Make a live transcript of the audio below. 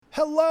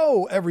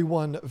Hello,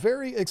 everyone.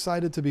 Very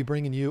excited to be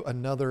bringing you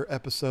another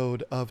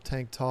episode of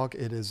Tank Talk.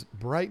 It is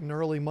bright and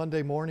early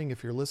Monday morning.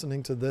 If you're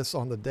listening to this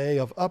on the day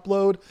of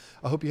upload,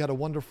 I hope you had a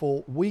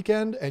wonderful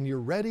weekend and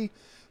you're ready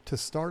to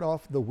start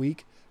off the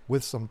week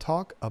with some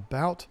talk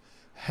about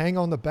hang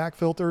on the back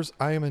filters.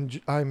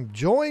 I'm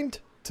joined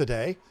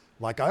today,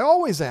 like I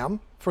always am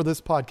for this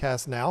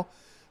podcast now,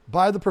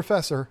 by the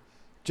professor,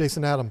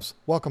 Jason Adams.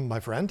 Welcome, my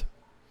friend.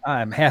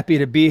 I'm happy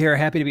to be here,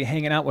 happy to be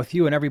hanging out with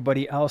you and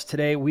everybody else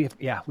today. We've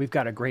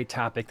got a great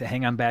topic, the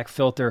hang on back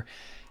filter.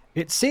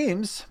 It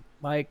seems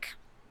like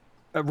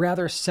a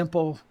rather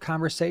simple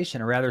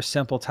conversation, a rather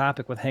simple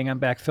topic with hang on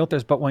back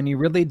filters, but when you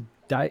really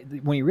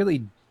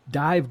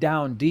dive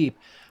down deep,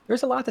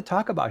 there's a lot to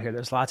talk about here.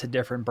 There's lots of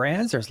different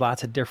brands, there's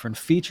lots of different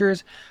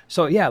features.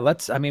 So yeah,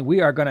 we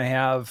are going to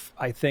have,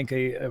 I think,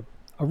 a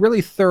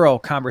really thorough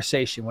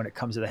conversation when it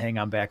comes to the hang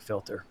on back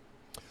filter.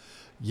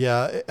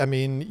 Yeah, I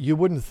mean, you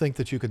wouldn't think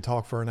that you could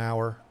talk for an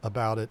hour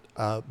about it,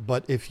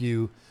 but if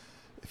you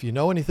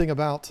know anything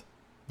about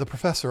the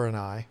professor and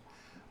I,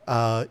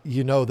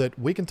 you know that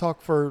we can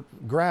talk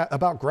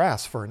about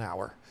grass for an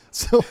hour.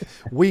 So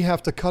we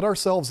have to cut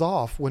ourselves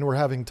off when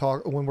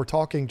we're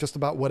talking just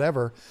about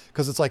whatever,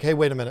 because it's like, hey,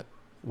 wait a minute,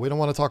 we don't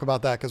want to talk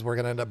about that because we're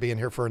going to end up being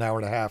here for an hour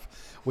and a half.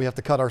 We have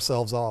to cut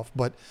ourselves off.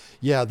 But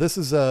yeah,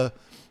 it's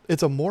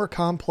a more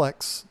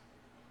complex,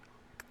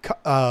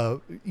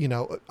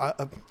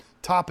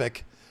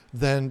 topic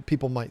than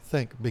people might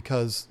think,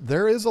 because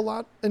there is a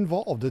lot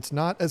involved. It's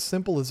not as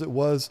simple as it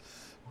was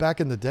back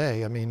in the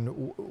day. I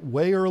mean,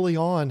 way early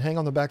on, hang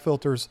on the back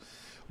filters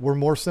were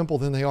more simple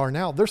than they are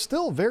now. They're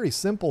still very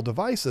simple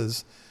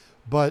devices,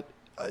 but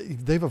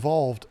they've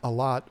evolved a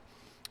lot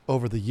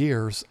over the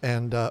years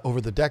and over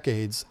the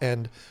decades.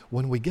 And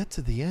when we get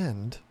to the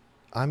end,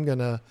 I'm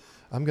gonna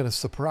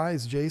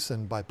surprise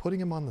Jason by putting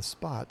him on the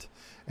spot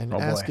and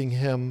asking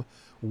him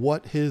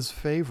what his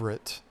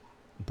favorite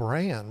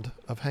brand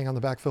of hang on the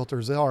back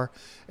filters are.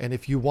 And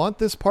if you want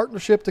this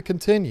partnership to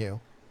continue,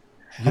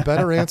 you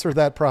better answer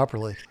that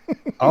properly.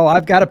 Oh,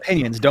 I've got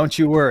opinions. Don't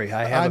you worry.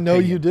 I know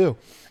you do.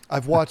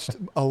 I've watched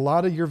a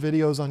lot of your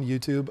videos on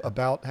YouTube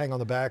about hang on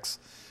the backs,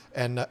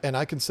 and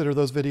I consider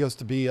those videos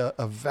to be a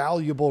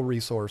valuable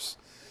resource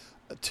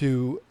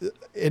to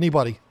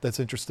anybody that's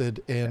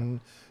interested in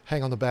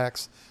hang on the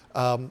backs,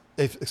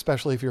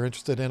 especially if you're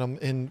interested in them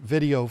in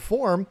video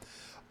form.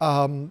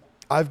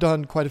 I've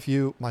done quite a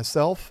few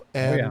myself,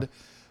 and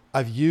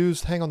I've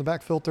used hang on the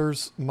back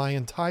filters my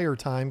entire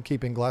time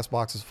keeping glass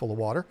boxes full of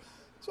water.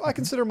 So I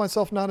consider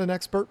myself not an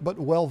expert, but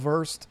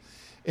well-versed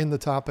in the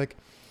topic.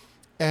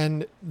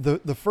 And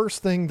the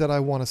first thing that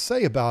I want to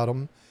say about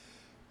them,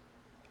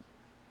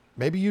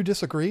 maybe you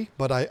disagree,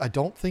 but I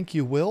don't think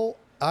you will.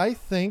 I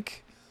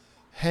think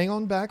hang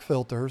on back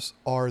filters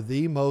are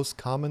the most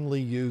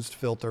commonly used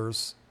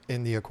filters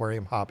in the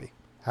aquarium hobby.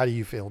 How do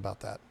you feel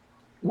about that?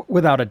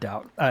 Without a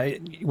doubt.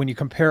 When you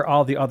compare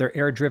all the other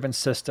air-driven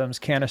systems,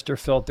 canister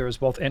filters,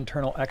 both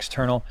internal,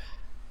 external,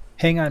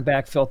 hang-on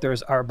back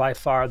filters are by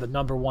far the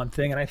number one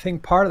thing. And I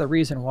think part of the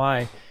reason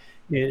why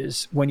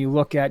is when you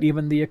look at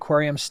even the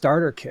aquarium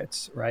starter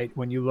kits, right?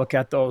 When you look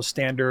at those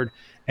standard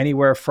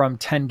anywhere from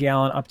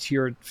 10-gallon up to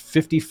your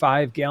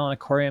 55-gallon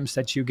aquariums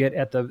that you get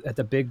at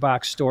the big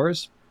box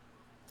stores,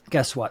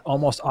 guess what?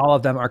 Almost all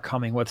of them are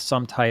coming with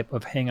some type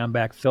of hang-on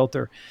back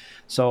filter.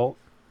 So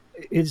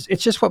it's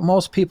just what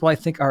most people, I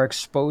think, are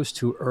exposed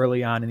to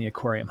early on in the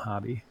aquarium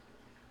hobby.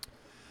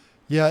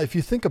 Yeah, if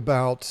you think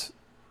about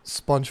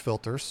sponge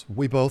filters,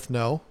 we both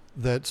know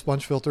that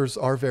sponge filters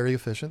are very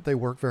efficient. They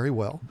work very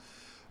well.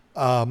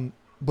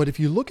 But if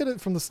you look at it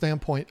from the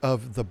standpoint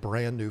of the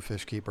brand new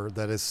fish keeper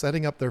that is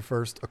setting up their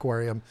first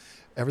aquarium,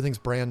 everything's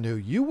brand new,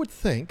 you would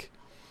think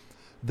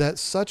that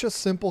such a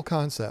simple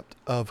concept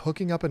of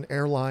hooking up an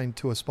airline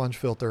to a sponge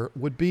filter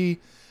would be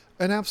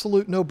an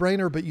absolute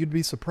no-brainer, but you'd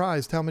be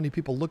surprised how many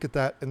people look at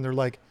that and they're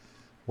like,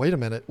 wait a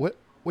minute, what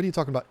are you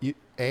talking about?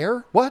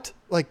 Air? What?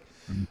 Like,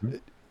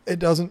 It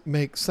doesn't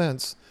make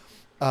sense.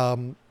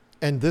 And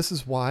this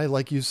is why,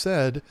 like you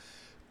said,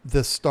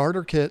 the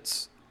starter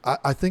kits,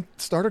 I think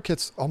starter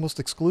kits almost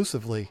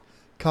exclusively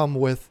come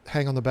with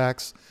hang on the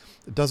backs.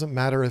 It doesn't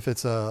matter if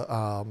it's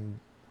a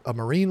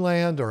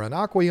Marineland or an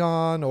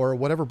Aquarium or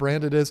whatever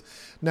brand it is.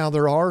 Now,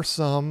 there are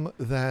some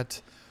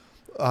that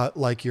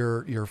like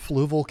your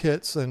fluval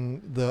kits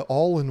and the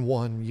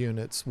all-in-one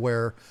units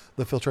where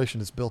the filtration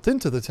is built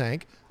into the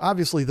tank.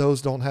 Obviously,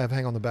 those don't have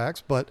hang on the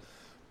backs, but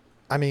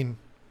I mean,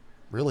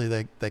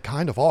 really, they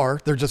kind of are.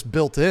 They're just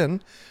built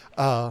in.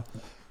 But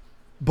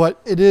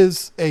it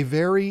is a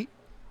very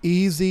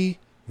easy,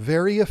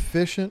 very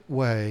efficient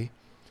way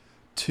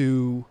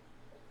to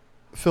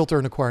filter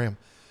an aquarium.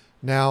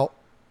 Now,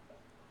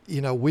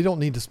 we don't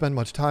need to spend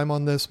much time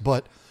on this,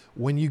 but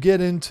when you get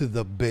into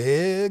the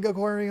big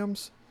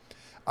aquariums,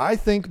 I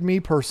think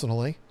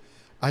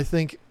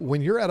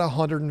when you're at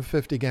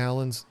 150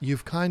 gallons,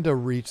 you've kind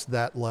of reached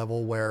that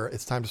level where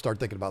it's time to start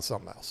thinking about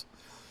something else.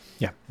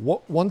 Yeah.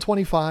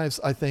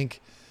 125s, I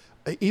think,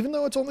 even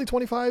though it's only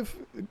 25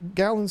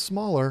 gallons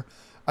smaller,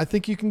 I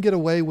think you can get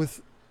away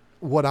with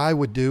what I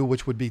would do,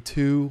 which would be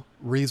two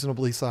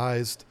reasonably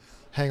sized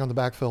hang on the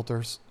back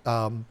filters.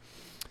 But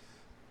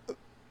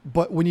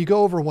when you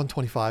go over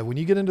 125, when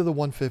you get into the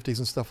 150s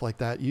and stuff like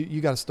that,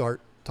 you got to start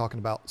talking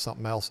about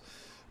something else,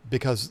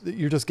 because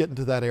you're just getting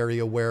to that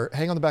area where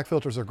hang on the back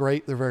filters are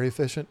great. They're very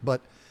efficient, but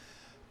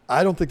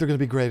I don't think they're going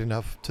to be great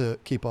enough to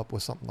keep up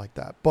with something like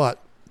that. But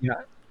Yeah,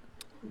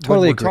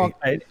 totally agree.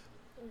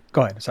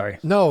 Go ahead. Sorry.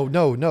 No,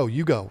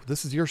 you go.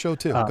 This is your show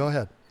too. Go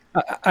ahead.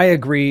 I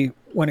agree.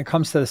 When it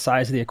comes to the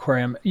size of the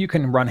aquarium, you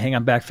can run hang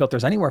on back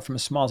filters anywhere from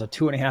as small as a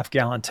 2.5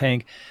 gallon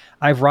tank.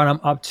 I've run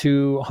them up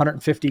to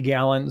 150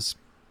 gallons,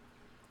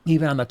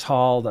 even on the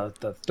tall, the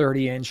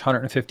 30-inch,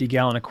 150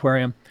 gallon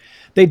aquarium.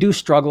 They do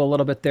struggle a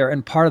little bit there.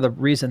 And part of the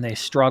reason they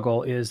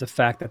struggle is the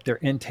fact that their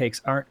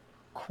intakes aren't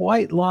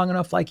quite long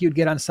enough like you'd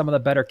get on some of the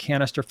better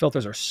canister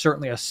filters, or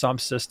certainly a sump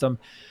system.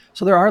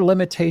 So there are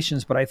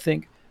limitations, but I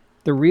think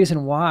the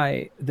reason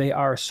why they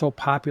are so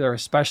popular,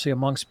 especially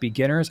amongst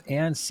beginners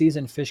and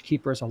seasoned fish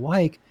keepers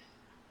alike,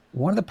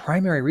 one of the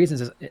primary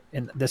reasons is,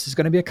 and this is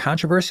going to be a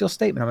controversial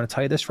statement, I'm going to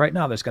tell you this right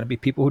now, there's going to be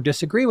people who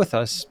disagree with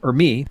us or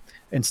me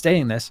in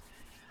stating this.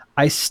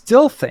 I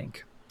still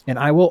think, and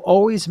I will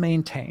always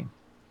maintain,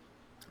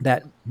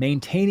 that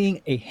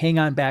maintaining a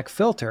hang-on back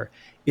filter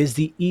is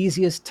the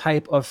easiest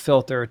type of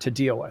filter to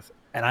deal with.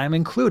 And I'm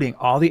including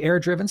all the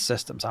air-driven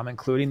systems. I'm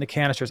including the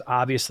canisters.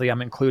 Obviously,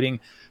 I'm including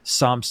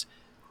sumps.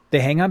 The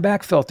hang-on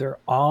back filter,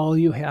 all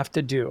you have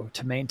to do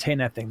to maintain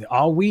that thing,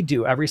 all we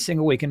do every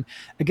single week, and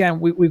again,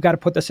 we've got to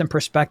put this in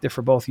perspective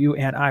for both you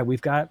and I. We've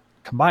got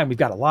a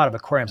lot of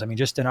aquariums. I mean,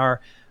 just in our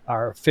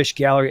fish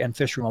gallery and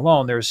fish room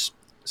alone, there's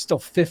still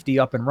 50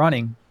 up and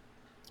running,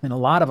 and a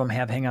lot of them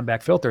have hang-on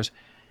back filters.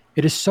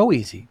 It is so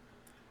easy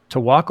to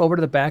walk over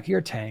to the back of your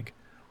tank,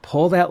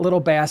 pull that little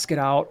basket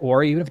out,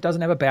 or even if it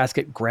doesn't have a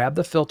basket, grab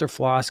the filter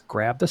floss,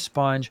 grab the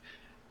sponge,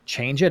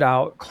 change it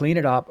out, clean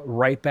it up,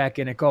 right back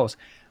in it goes.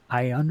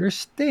 I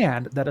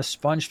understand that a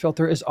sponge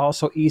filter is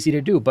also easy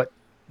to do, but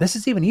this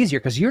is even easier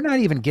because you're not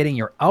even getting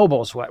your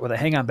elbows wet with a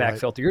hang-on back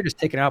filter. You're just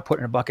taking it out,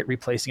 putting it in a bucket,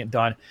 replacing it,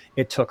 done.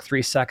 It took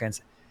 3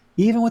 seconds.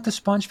 Even with the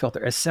sponge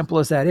filter, as simple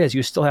as that is,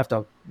 you still have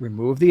to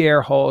remove the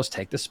air hose,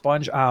 take the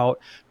sponge out,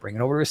 bring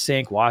it over to a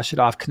sink, wash it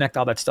off, connect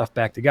all that stuff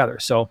back together.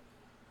 So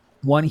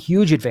one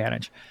huge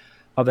advantage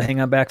of the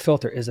hang-on back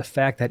filter is the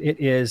fact that it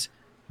is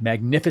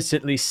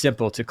magnificently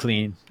simple to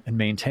clean and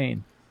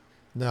maintain.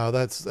 No,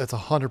 that's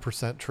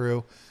 100%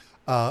 true.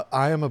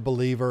 I am a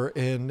believer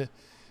in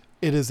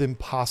it is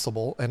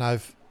impossible, and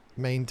I've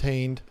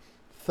maintained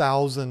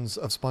thousands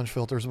of sponge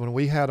filters. When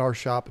we had our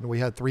shop and we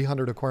had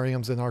 300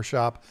 aquariums in our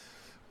shop,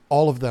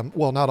 all of them,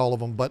 well, not all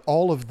of them, but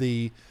all of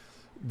the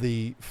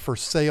for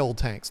sale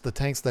tanks, the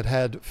tanks that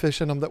had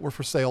fish in them that were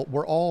for sale,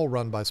 were all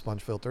run by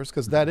sponge filters,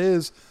 because that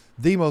is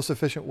the most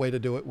efficient way to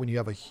do it when you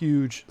have a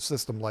huge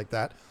system like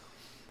that.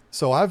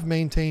 So I've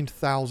maintained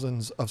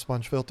thousands of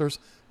sponge filters.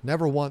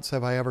 Never once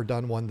have I ever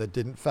done one that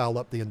didn't foul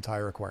up the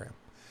entire aquarium.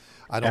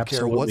 I don't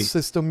care what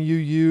system you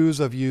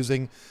use, of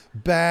using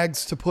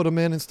bags to put them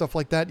in and stuff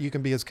like that. You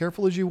can be as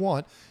careful as you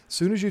want. As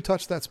soon as you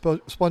touch that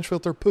sponge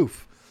filter,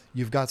 poof,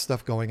 you've got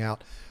stuff going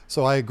out.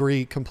 So I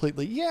agree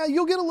completely. Yeah,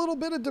 you'll get a little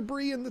bit of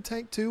debris in the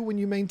tank too when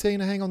you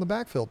maintain a hang on the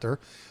back filter.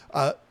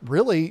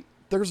 Really,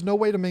 there's no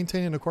way to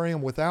maintain an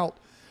aquarium without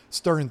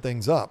stirring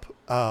things up.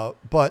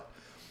 But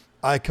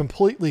I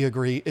completely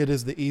agree. It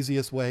is the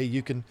easiest way.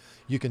 You can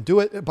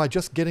do it by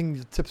just getting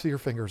the tips of your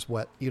fingers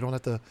wet. You don't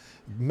have to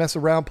mess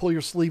around, pull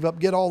your sleeve up,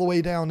 get all the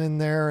way down in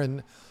there.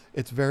 And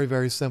it's very,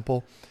 very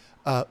simple.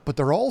 But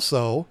they're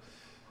also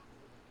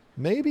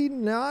maybe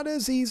not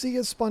as easy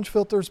as sponge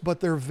filters, but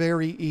they're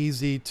very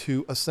easy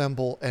to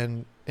assemble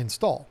and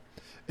install.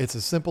 It's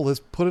as simple as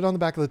put it on the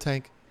back of the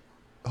tank,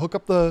 hook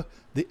up the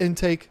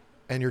intake,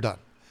 and you're done.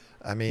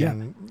 I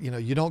mean,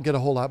 you don't get a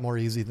whole lot more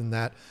easy than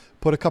that.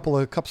 Put a couple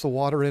of cups of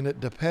water in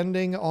it,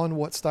 depending on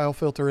what style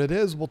filter it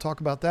is. We'll talk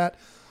about that.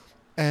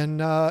 And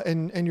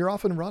you're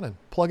off and running.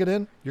 Plug it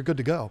in, you're good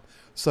to go.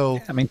 So,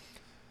 I mean,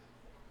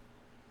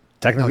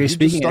 technically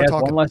speaking, it has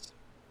one less.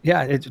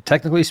 Yeah,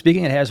 technically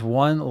speaking, it has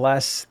one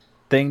less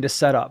thing to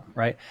set up,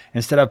 right?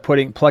 Instead of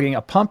plugging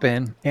a pump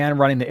in and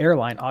running the air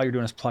line, all you're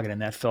doing is plugging in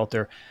that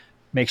filter.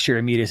 Make sure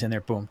your meat is in there,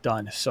 boom,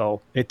 done.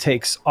 So it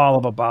takes all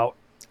of about,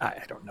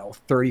 I don't know,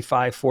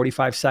 35,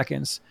 45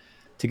 seconds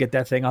to get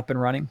that thing up and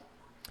running.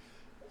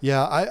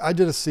 Yeah, I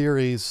did a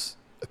series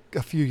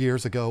a few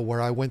years ago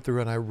where I went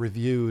through and I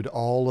reviewed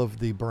all of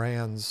the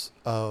brands,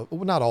 well,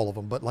 not all of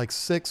them, but like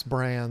 6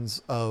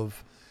 brands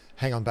of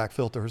hang-on back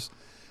filters.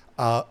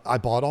 I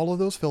bought all of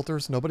those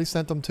filters. Nobody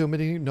sent them to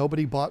me.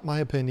 Nobody bought my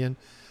opinion.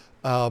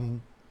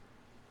 One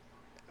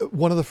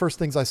of the first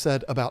things I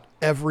said about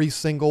every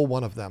single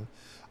one of them,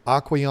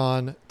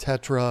 Aquarium,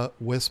 Tetra,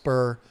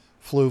 Whisper,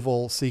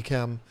 Fluval,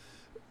 Seachem,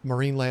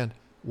 Marineland,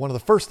 one of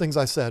the first things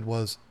I said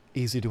was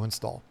easy to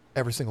install.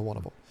 Every single one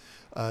of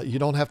them. You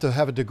don't have to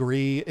have a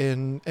degree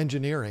in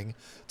engineering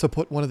to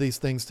put one of these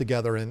things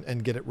together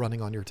and get it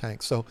running on your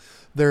tank. So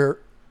they're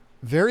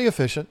very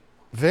efficient,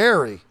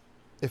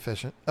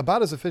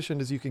 about as efficient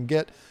as you can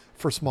get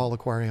for small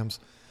aquariums.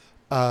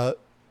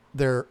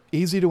 They're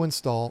easy to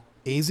install.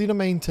 easy to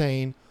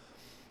maintain.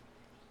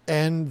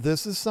 And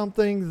this is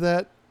something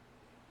that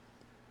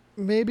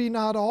maybe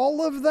not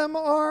all of them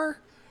are,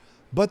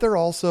 but they're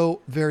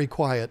also very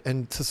quiet.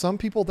 And to some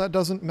people that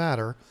doesn't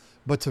matter,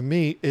 but to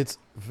me, it's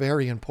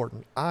very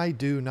important. I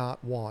do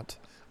not want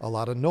a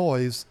lot of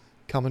noise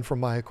coming from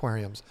my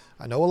aquariums.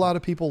 I know a lot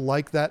of people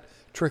like that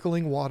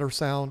trickling water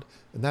sound,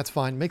 and that's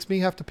fine. Makes me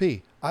have to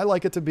pee. I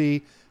like it to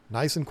be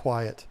nice and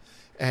quiet.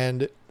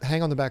 And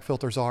hang on the back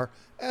filters are,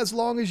 as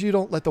long as you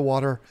don't let the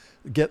water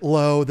get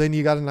low, then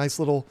you got a nice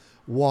little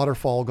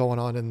waterfall going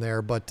on in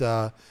there. But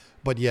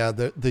yeah,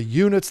 the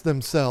units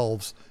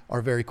themselves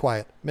are very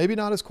quiet. Maybe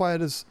not as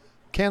quiet as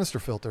canister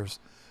filters,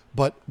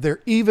 but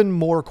they're even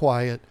more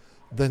quiet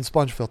than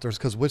sponge filters,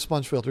 because with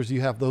sponge filters,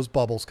 you have those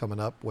bubbles coming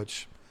up,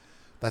 which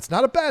that's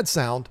not a bad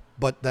sound,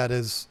 but that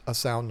is a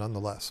sound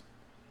nonetheless.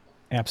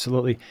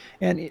 Absolutely.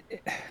 And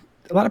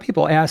a lot of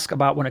people ask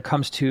about when it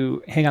comes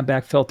to hang on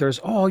back filters,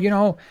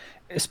 oh,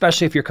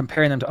 especially if you're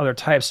comparing them to other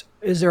types,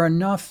 is there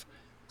enough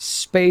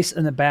space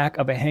in the back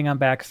of a hang on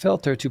back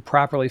filter to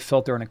properly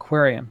filter an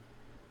aquarium?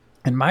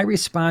 And my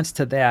response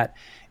to that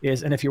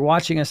is, and if you're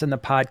watching us in the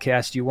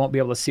podcast, you won't be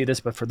able to see this,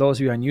 but for those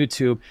of you on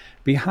YouTube,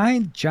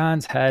 behind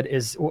John's head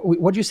is,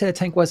 what did you say the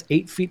tank was?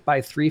 8 feet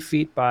by 3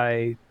 feet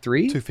by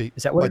 3? 2 feet.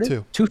 Is that what by it is?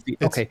 two. 2 feet.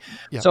 Okay.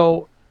 Yeah.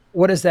 So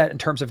what is that in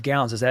terms of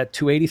gallons? Is that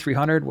 280,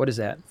 300? What is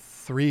that?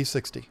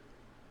 360.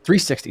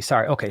 360.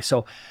 Sorry. Okay.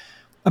 So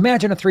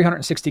imagine a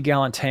 360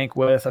 gallon tank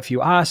with a few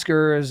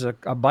Oscars,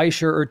 a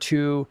Beischer or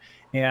two,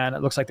 and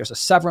it looks like there's a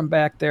Severum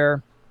back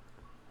there.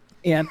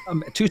 And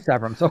 2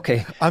 Severums.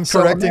 Okay. I'm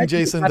correcting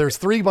Jason. There's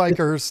 3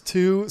 Bikers,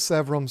 2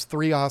 Severums,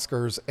 3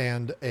 Oscars,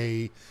 and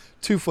a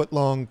 2-foot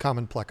long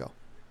common Pleco.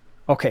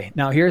 Okay.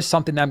 Now here's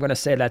something that I'm going to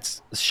say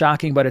that's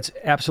shocking, but it's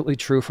absolutely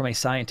true from a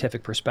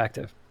scientific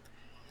perspective.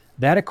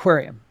 That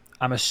aquarium,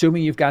 I'm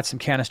assuming you've got some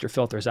canister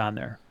filters on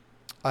there.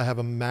 I have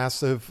a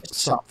massive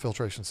sump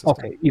filtration system.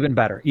 Okay. Even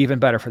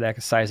better for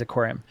that size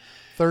aquarium.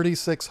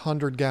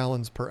 3,600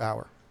 gallons per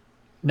hour.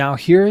 Now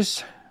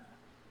here's,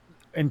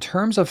 in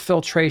terms of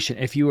filtration,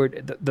 if you were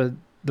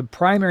the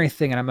primary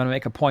thing, and I'm going to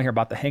make a point here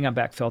about the hang on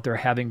back filter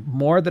having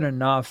more than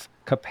enough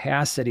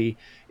capacity.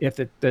 If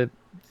the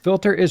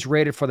filter is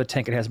rated for the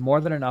tank, it has more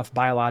than enough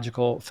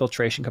biological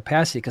filtration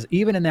capacity, because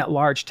even in that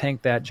large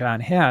tank that John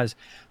has,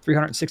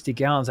 360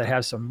 gallons, that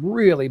has some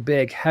really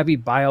big, heavy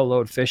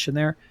bioload fish in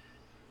there.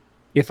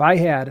 If I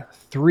had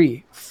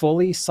 3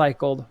 fully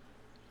cycled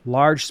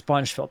large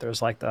sponge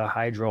filters like the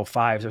Hydro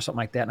 5s or something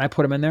like that, and I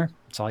put them in there,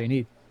 that's all you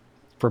need.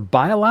 For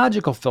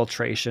biological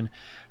filtration,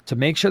 to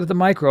make sure that the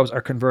microbes are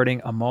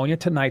converting ammonia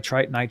to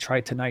nitrite,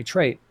 nitrite to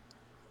nitrate,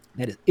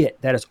 that is it.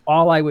 That is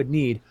all I would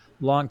need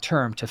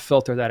long-term to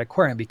filter that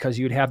aquarium, because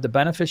you'd have the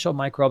beneficial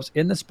microbes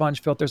in the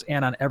sponge filters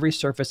and on every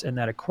surface in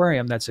that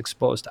aquarium that's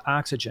exposed to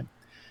oxygen.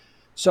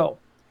 So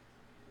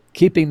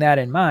keeping that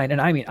in mind, and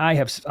I mean, I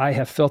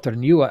have filtered,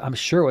 and you, I'm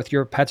sure with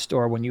your pet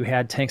store, when you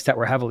had tanks that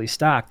were heavily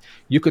stocked,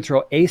 you could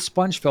throw a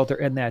sponge filter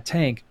in that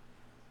tank.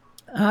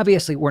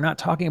 Obviously, we're not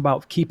talking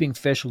about keeping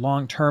fish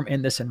long-term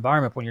in this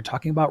environment. When you're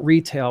talking about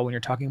retail, when you're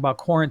talking about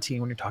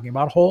quarantine, when you're talking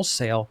about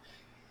wholesale,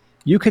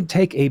 you could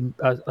take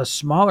a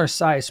smaller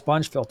size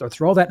sponge filter,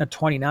 throw that in a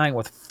 29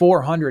 with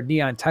 400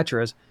 neon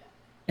tetras,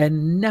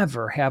 and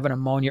never have an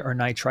ammonia or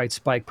nitrite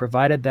spike,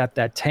 provided that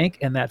that tank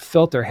and that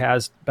filter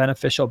has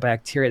beneficial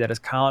bacteria that is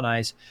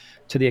colonized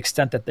to the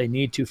extent that they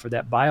need to for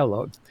that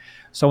bioload.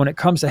 So when it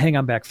comes to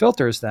hang-on back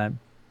filters, then,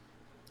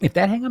 if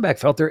that hang on back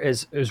filter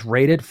is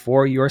rated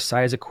for your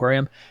size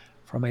aquarium,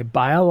 from a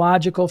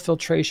biological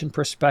filtration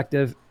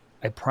perspective,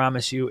 I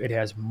promise you it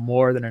has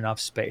more than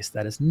enough space.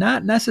 That is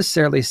not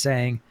necessarily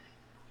saying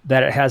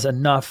that it has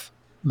enough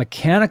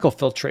mechanical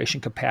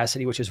filtration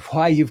capacity, which is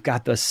why you've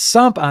got the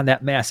sump on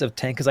that massive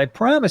tank. Because I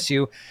promise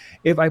you,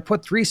 if I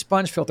put 3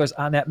 sponge filters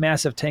on that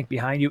massive tank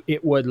behind you,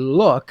 it would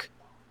look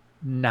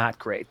not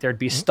great. There'd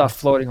be stuff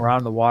floating around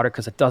in the water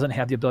because it doesn't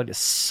have the ability to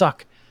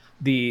suck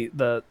the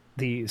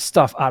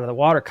stuff out of the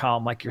water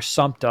column like your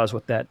sump does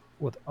with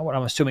what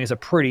I'm assuming is a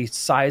pretty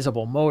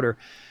sizable motor.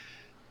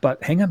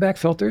 But hang on back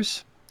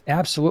filters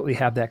absolutely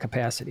have that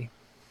capacity.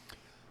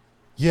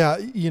 Yeah,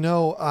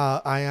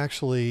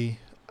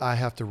 I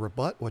have to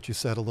rebut what you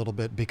said a little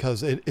bit,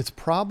 because it's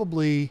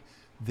probably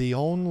the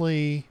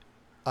only,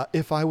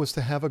 if I was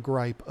to have a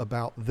gripe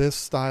about this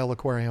style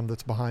aquarium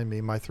that's behind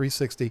me, my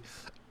 360,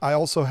 I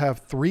also have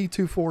 3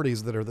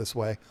 240s that are this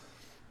way.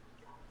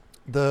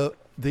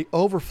 The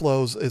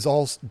overflows is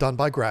all done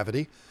by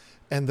gravity,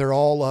 and they're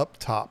all up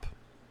top.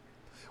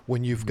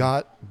 When you've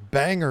got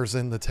bangers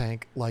in the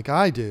tank like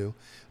I do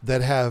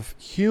that have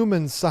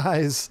human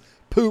size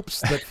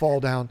poops that fall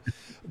down,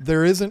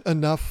 there isn't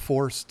enough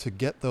force to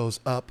get those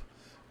up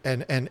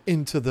and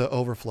into the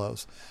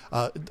overflows.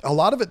 A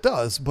lot of it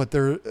does, but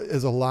there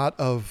is a lot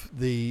of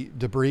the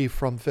debris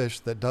from fish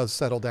that does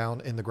settle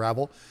down in the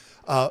gravel.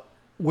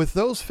 With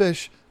those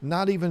fish,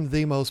 not even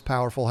the most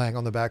powerful hang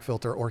on the back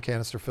filter or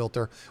canister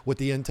filter with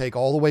the intake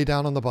all the way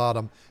down on the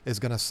bottom is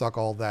going to suck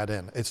all that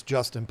in. It's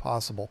just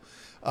impossible.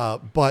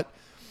 But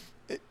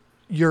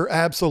You're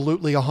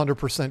absolutely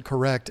 100%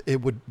 correct.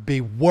 It would be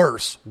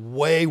worse,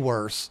 way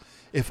worse,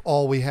 if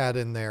all we had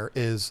in there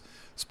is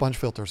sponge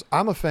filters.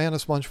 I'm a fan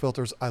of sponge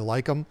filters. I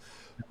like them.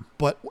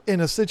 But in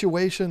a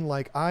situation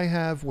like I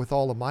have with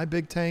all of my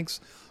big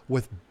tanks,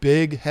 with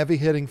big, heavy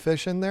hitting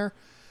fish in there,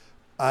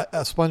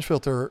 a sponge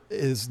filter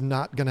is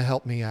not going to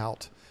help me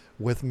out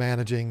with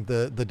managing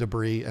the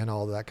debris and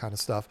all that kind of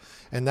stuff.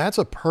 And that's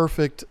a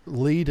perfect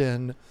lead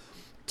in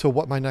to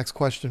what my next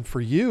question for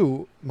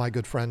you, my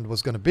good friend,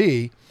 was going to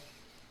be.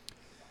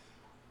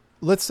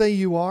 Let's say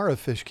you are a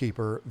fish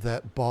keeper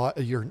that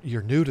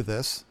you're new to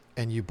this,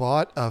 and you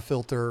bought a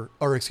filter,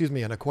 or excuse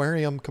me, an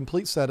aquarium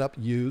complete setup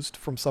used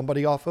from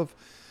somebody off of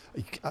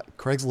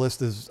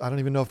Craigslist is, I don't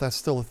even know if that's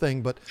still a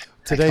thing, but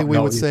today we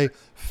would say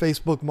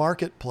Facebook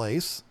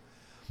Marketplace,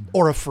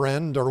 or a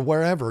friend or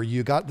wherever.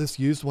 You got this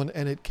used one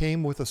and it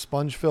came with a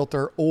sponge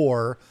filter,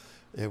 or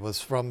it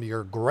was from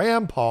your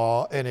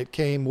grandpa and it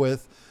came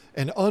with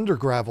an under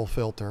gravel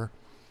filter.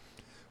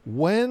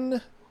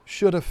 When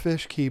should a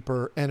fish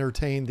keeper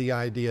entertain the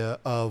idea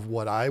of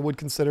what I would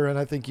consider, and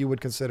I think you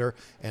would consider,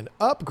 an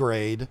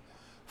upgrade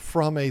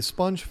from a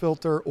sponge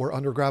filter or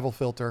under gravel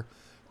filter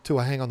to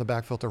a hang on the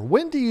back filter?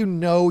 When do you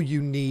know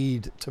you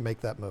need to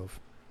make that move?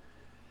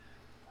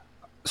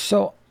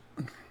 So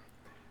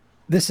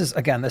this is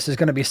going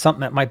to be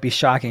something that might be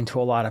shocking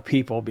to a lot of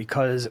people,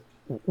 because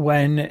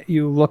when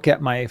you look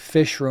at my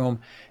fish room,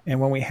 and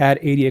when we had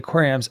 80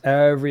 aquariums,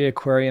 every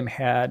aquarium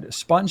had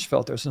sponge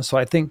filters. And so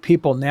I think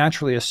people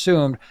naturally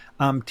assumed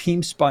I'm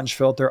team sponge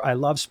filter. I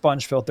love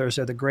sponge filters.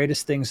 They're the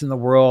greatest things in the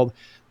world.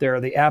 They're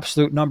the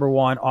absolute number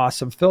one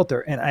awesome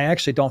filter. And I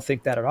actually don't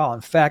think that at all. In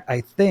fact,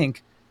 I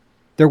think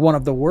they're one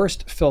of the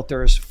worst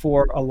filters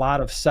for a lot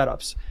of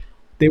setups.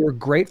 They were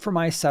great for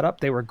my setup.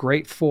 They were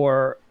great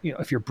for,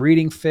 if you're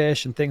breeding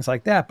fish and things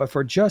like that. But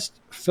for just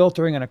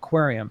filtering an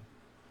aquarium,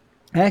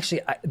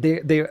 actually,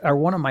 they are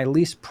one of my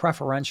least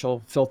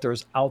preferential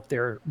filters out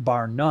there,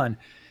 bar none.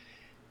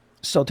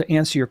 So to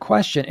answer your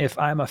question, if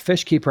I'm a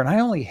fish keeper and I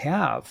only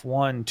have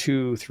 1,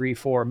 2, 3,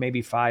 4,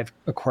 maybe 5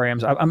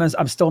 aquariums,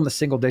 I'm still in the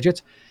single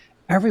digits.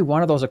 Every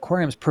one of those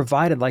aquariums,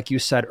 provided, like you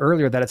said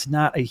earlier, that it's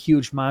not a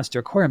huge monster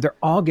aquarium, they're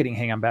all getting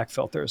hang on back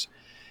filters.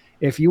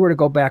 If you were to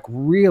go back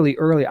really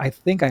early, I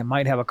think I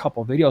might have a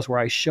couple of videos where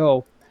I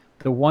show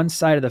the one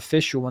side of the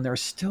fish room when there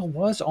still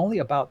was only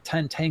about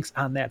 10 tanks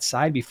on that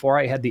side before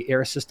I had the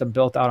air system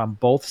built out on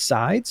both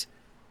sides.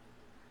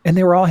 And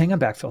they were all hang on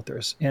back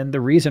filters. And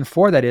the reason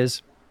for that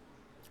is,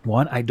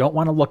 one, I don't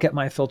want to look at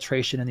my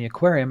filtration in the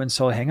aquarium. And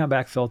so a hang on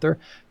back filter,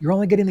 you're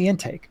only getting the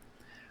intake.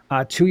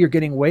 2, you're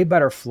getting way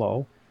better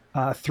flow.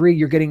 3,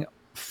 you're getting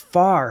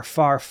far,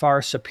 far,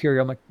 far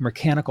superior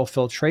mechanical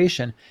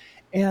filtration.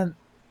 And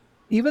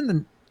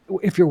even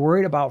if you're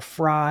worried about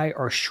fry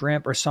or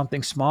shrimp or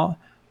something small,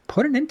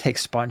 put an intake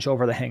sponge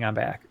over the hang on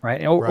back,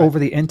 right? Over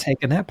the intake.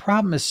 And that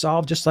problem is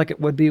solved just like it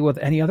would be with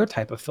any other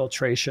type of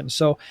filtration.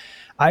 So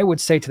I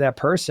would say to that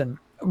person,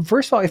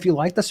 first of all, if you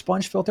like the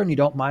sponge filter and you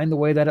don't mind the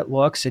way that it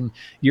looks and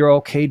you're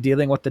okay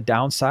dealing with the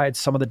downsides,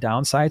 some of the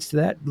downsides to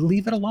that,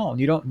 leave it alone.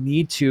 You don't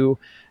need to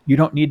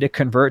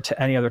convert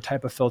to any other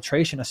type of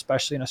filtration,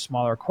 especially in a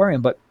smaller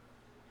aquarium. But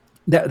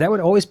that would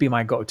always be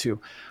my go-to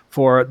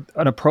for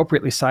an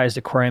appropriately sized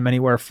aquarium,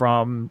 anywhere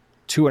from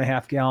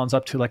 2.5 gallons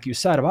up to, like you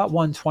said, about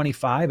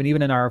 125. And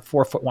even in our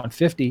 4-foot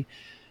 150,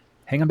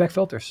 hang on back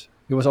filters.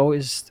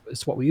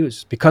 It's what we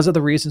use because of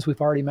the reasons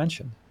we've already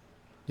mentioned.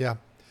 Yeah.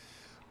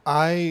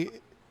 I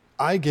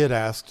get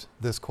asked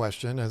this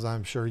question, as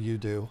I'm sure you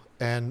do,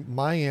 and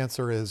my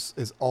answer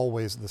is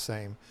always the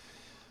same.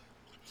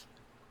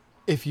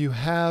 If you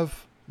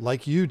have,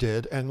 like you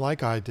did and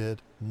like I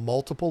did,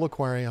 multiple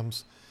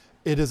aquariums,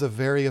 it is a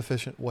very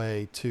efficient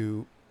way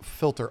to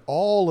filter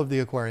all of the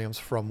aquariums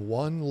from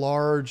one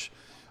large,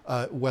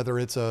 whether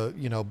it's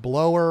a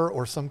blower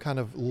or some kind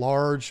of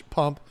large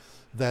pump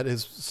that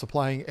is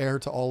supplying air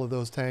to all of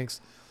those tanks.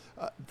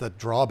 The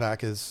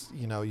drawback is,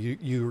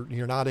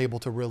 you're not able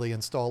to really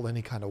install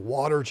any kind of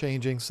water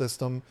changing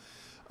system.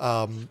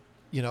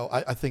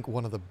 I think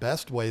one of the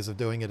best ways of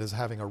doing it is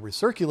having a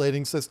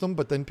recirculating system,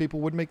 but then people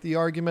would make the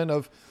argument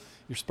of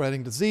you're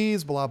spreading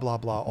disease, blah, blah,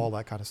 blah, all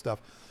that kind of stuff.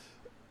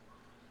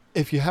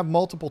 If you have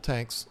multiple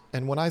tanks,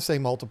 and when I say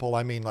multiple,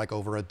 I mean like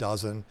over a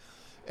dozen,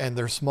 and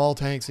they're small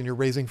tanks and you're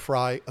raising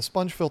fry, a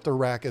sponge filter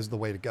rack is the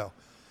way to go.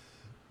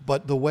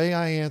 But the way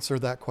I answer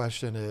that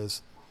question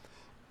is,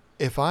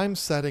 if I'm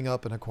setting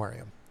up an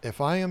aquarium, if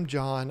I am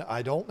John,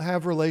 I don't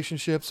have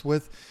relationships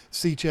with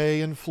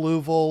CJ and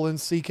Fluval and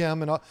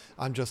Seachem, and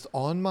I'm just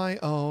on my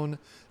own,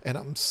 and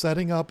I'm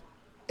setting up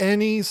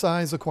any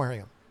size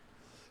aquarium,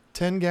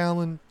 10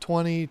 gallon,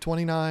 20,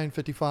 29,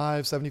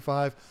 55,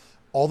 75,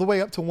 all the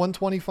way up to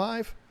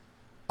 125,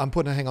 I'm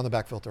putting a hang on the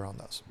back filter on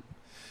those.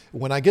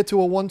 When I get to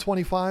a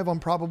 125,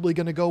 I'm probably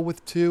going to go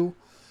with 2.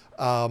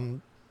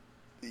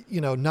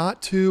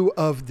 Not 2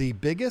 of the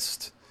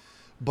biggest,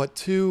 but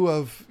 2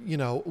 of,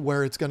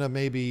 where it's going to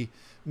maybe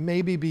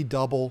be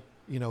double,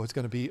 it's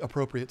going to be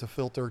appropriate to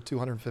filter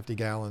 250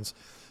 gallons.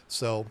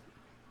 So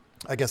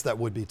I guess that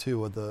would be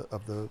 2 of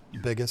the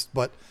biggest.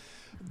 But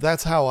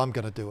That's how I'm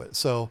going to do it.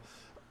 So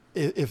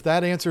if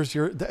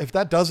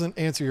that doesn't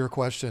answer your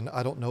question,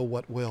 I don't know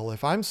what will.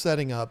 If I'm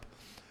setting up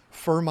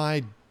for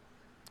my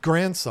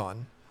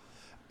grandson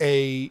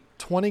a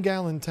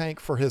 20-gallon tank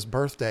for his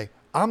birthday,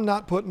 I'm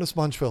not putting a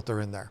sponge filter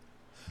in there.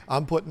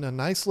 I'm putting a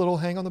nice little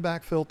hang on the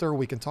back filter.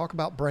 We can talk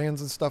about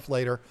brands and stuff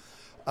later.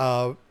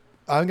 I'm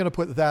going to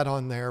put that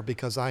on there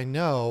because I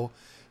know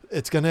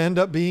it's going to end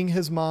up being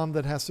his mom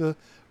that has to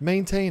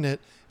maintain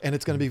it. And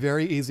it's going to be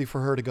very easy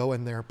for her to go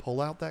in there,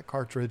 pull out that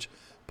cartridge,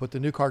 put the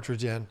new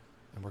cartridge in,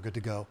 and we're good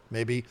to go.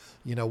 Maybe,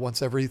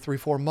 once every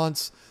 3-4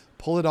 months,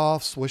 pull it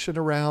off, swish it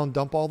around,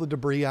 dump all the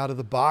debris out of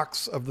the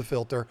box of the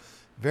filter.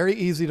 Very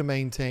easy to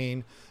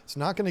maintain. It's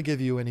not going to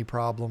give you any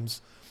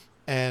problems.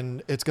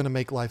 And it's going to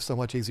make life so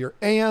much easier.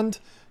 And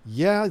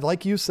yeah,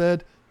 like you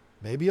said,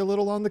 maybe a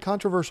little on the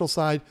controversial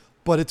side,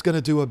 but it's going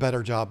to do a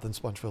better job than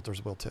sponge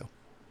filters will too.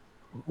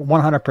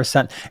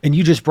 100%. And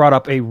you just brought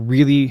up a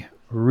really,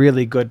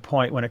 really good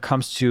point when it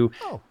comes to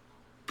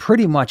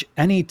pretty much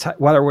any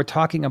whether we're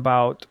talking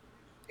about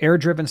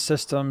air-driven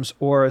systems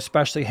or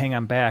especially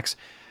hang-on backs.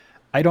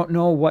 I don't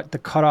know what the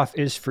cutoff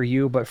is for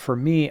you, but for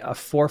me, a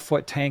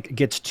 4-foot tank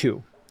gets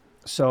 2.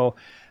 So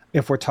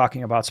if we're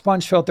talking about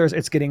sponge filters,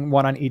 it's getting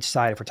 1 on each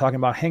side. If we're talking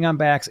about hang-on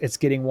backs, it's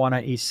getting 1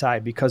 on each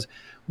side, because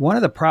one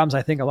of the problems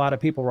I think a lot of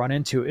people run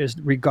into is,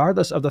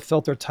 regardless of the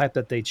filter type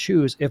that they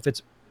choose, if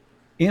it's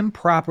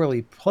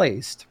improperly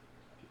placed,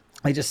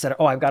 I just said,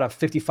 I've got a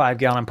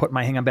 55-gallon, I'm putting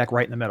my hang-on back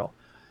right in the middle.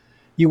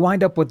 You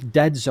wind up with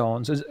dead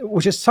zones,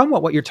 which is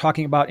somewhat what you're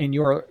talking about in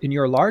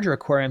your larger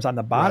aquariums on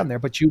the bottom there,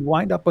 but you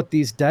wind up with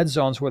these dead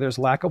zones where there's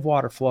lack of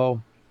water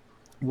flow,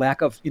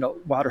 lack of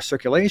water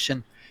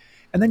circulation.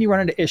 And then you run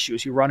into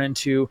issues. You run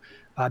into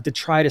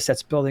detritus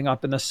that's building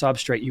up in the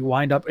substrate. You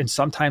wind up, and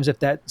sometimes if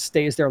that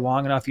stays there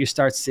long enough, you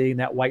start seeing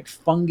that white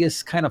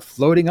fungus kind of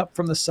floating up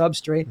from the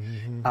substrate,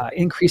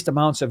 increased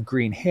amounts of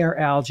green hair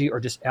algae, or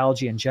just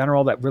algae in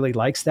general that really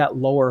likes that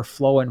lower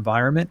flow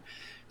environment.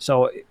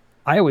 So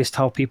I always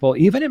tell people,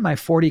 even in my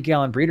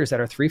 40-gallon breeders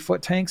that are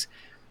 3-foot tanks,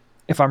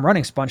 if I'm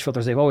running sponge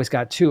filters, they've always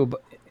got 2,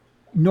 but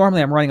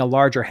normally I'm running a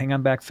larger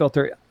hang-on back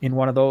filter in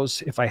one of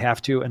those if I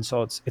have to. And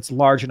so it's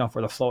large enough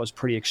where the flow is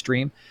pretty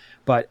extreme.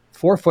 But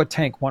 4-foot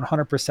tank,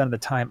 100% of the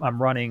time,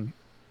 I'm running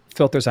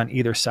filters on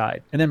either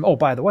side. And then,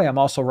 by the way, I'm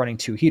also running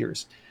 2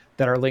 heaters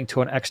that are linked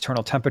to an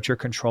external temperature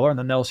controller. And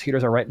then those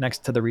heaters are right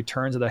next to the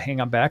returns of the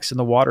hang-on backs, and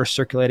the water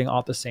circulating all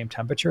at the same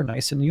temperature,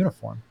 nice and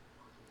uniform.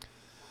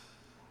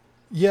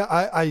 Yeah,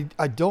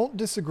 I don't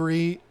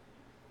disagree,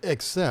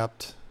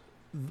 except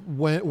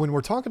when we're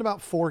talking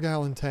about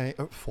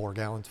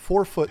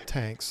 4-foot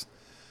tanks,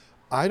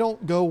 I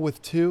don't go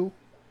with 2.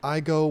 I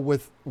go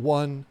with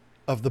 1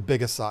 of the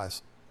biggest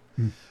size.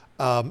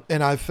 And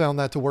I've found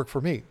that to work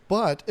for me.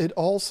 But it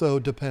also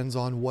depends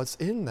on what's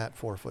in that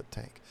 4-foot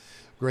tank.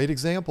 Great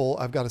example,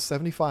 I've got a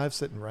 75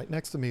 sitting right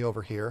next to me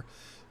over here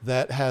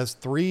that has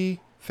 3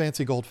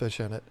 fancy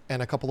goldfish in it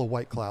and a couple of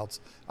white clouds.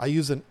 I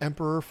use an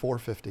Emperor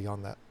 450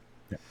 on that.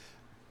 Yeah.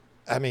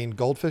 I mean,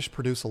 goldfish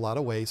produce a lot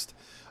of waste.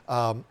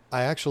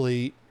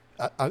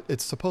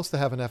 It's supposed to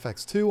have an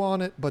FX2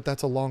 on it, but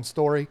that's a long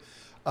story.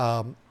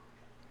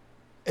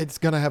 It's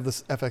going to have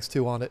this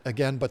FX2 on it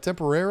again, but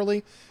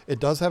temporarily it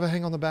does have a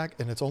hang on the back,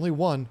 and it's only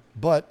 1,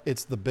 but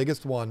it's the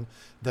biggest one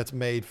that's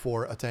made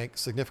for a tank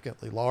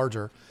significantly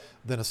larger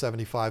than a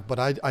 75. But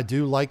I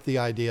do like the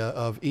idea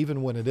of,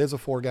 even when it is a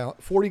 4-gallon,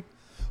 40,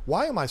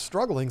 why am I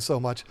struggling so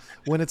much?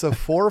 When it's a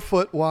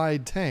 4-foot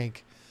wide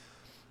tank,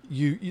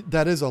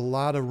 that is a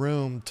lot of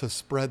room to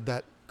spread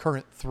that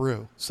current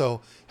through. So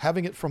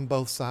having it from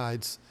both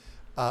sides,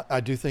 I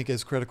do think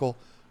is critical.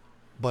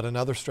 But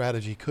another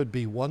strategy could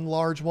be 1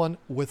 large one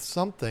with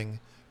something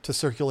to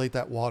circulate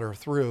that water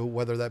through,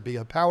 whether that be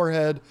a power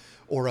head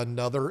or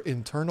another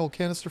internal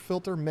canister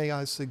filter. May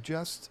I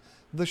suggest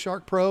the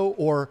Shark Pro,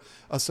 or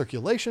a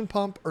circulation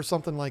pump or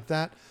something like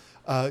that,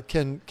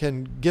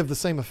 can give the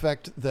same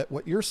effect that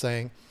what you're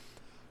saying.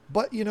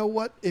 But you know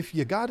what? If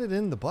you got it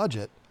in the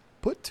budget,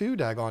 put 2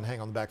 daggone hang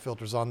on the back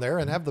filters on there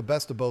and have the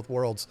best of both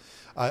worlds.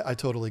 I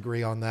totally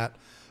agree on that.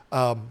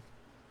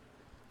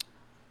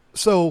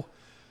 So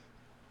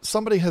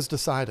somebody has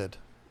decided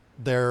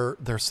they're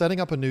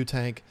setting up a new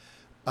tank,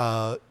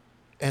 and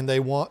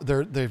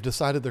they've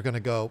decided they're going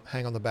to go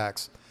hang on the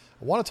backs.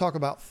 I want to talk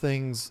about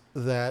things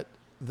that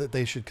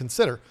they should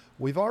consider.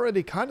 We've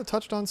already kind of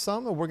touched on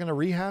some, and we're going to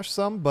rehash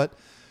some, but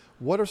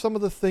what are some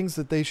of the things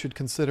that they should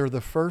consider?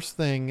 The first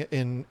thing,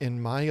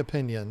 in my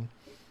opinion,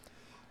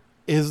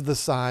 is the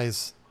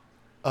size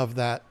of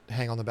that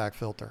hang on the back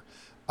filter.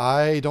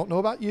 I don't know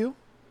about you.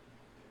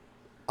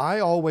 I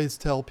always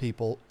tell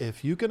people,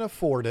 if you can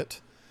afford it,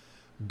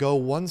 go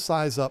 1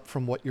 size up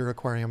from what your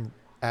aquarium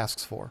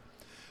asks for.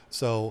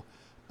 So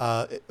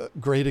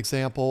great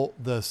example,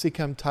 the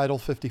Seachem Tidal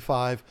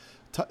 55.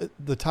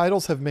 The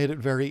titles have made it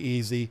very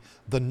easy.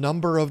 The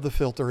number of the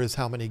filter is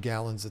how many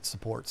gallons it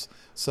supports.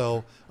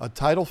 So a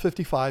Tidal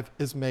 55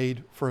 is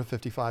made for a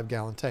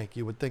 55-gallon tank.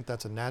 You would think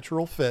that's a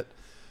natural fit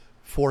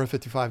for a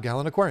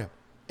 55-gallon aquarium.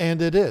 And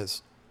it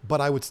is.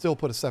 But I would still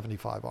put a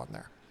 75 on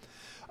there.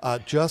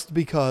 just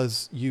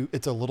because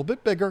it's a little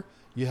bit bigger.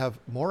 You have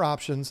more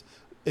options.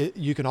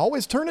 You can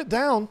always turn it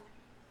down.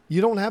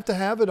 You don't have to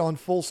have it on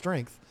full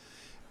strength.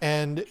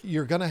 And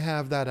you're going to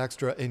have that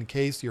extra in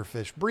case your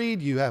fish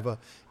breed. You have a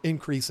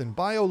increase in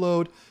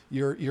bioload.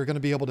 You're going to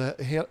be able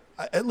to,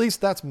 at least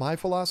that's my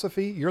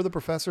philosophy. You're the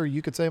professor.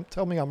 You could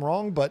tell me I'm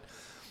wrong, but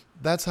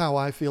that's how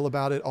I feel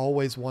about it.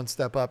 Always one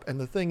step up. And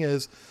the thing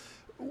is,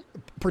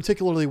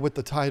 particularly with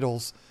the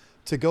titles,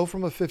 to go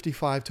from a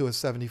 55 to a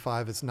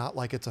 75, it's not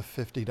like it's a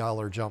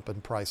 $50 jump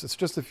in price. It's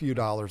just a few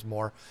dollars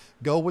more.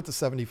 Go with the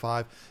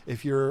 75.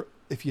 If you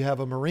have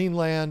a marine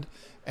land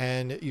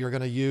and you're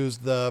going to use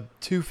the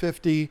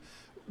 250,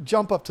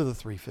 jump up to the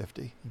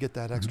 350. You get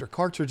that extra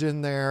cartridge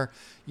in there.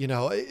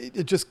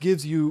 It just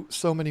gives you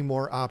so many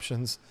more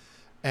options.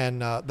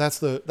 And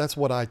that's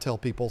what I tell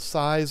people.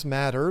 Size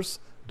matters.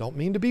 Don't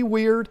mean to be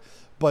weird,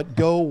 but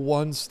go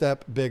one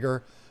step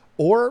bigger.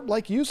 Or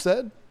like you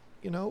said,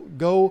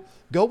 go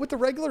with the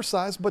regular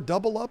size, but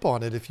double up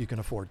on it if you can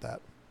afford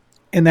that.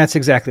 And that's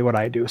exactly what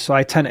I do. So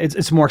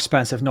it's more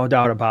expensive, no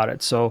doubt about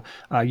it. So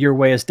your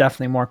way is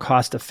definitely more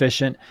cost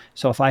efficient.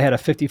 So if I had a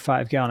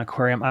 55-gallon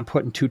aquarium, I'm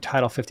putting 2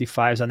 Tidal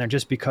 55s on there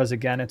just because,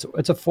 again, it's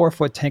a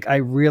 4-foot tank. I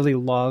really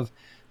love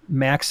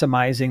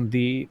maximizing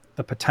the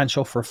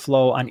potential for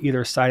flow on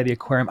either side of the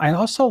aquarium. I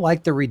also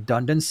like the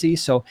redundancy.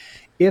 So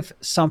if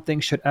something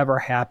should ever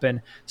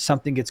happen,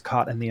 something gets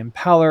caught in the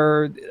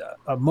impeller,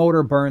 a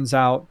motor burns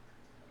out,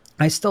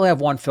 I still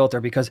have one filter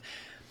because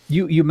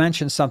you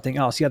mentioned something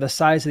else. Yeah, the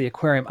size of the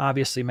aquarium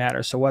obviously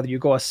matters. So whether you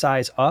go a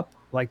size up,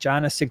 like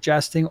John is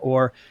suggesting,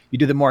 or you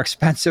do the more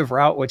expensive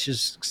route, which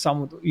is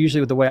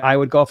usually the way I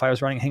would go if I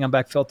was running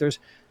hang-on-back filters,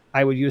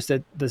 I would use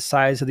the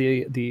size of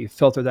the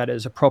filter that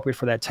is appropriate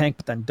for that tank,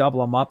 but then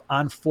double them up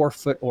on 4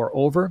 foot or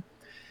over.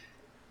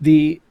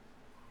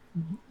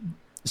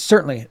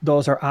 Certainly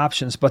those are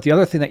options. But the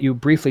other thing that you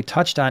briefly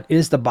touched on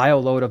is the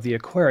bioload of the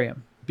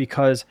aquarium,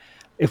 because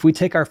if we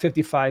take our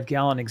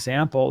 55-gallon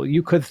example,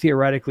 you could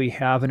theoretically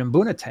have an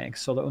Mbuna tank.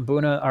 So the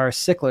Mbuna are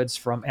cichlids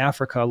from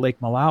Africa, Lake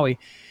Malawi,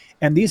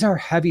 and these are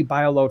heavy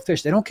bioload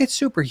fish. They don't get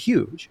super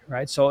huge,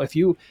 right? So if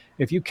you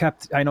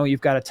kept, I know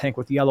you've got a tank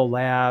with yellow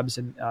labs,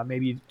 and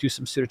maybe you do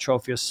some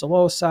Pseudotropheus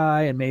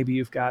solosi, and maybe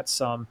you've got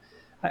some,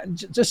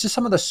 just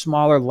some of the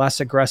smaller,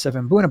 less aggressive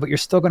Mbuna, but you're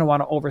still going to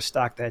want to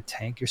overstock that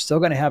tank. You're still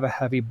going to have a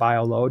heavy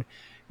bioload.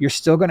 You're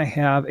still going to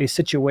have a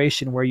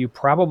situation where you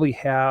probably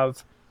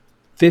have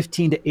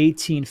 15 to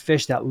 18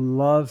 fish that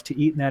love to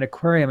eat in that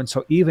aquarium. And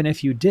so even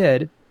if you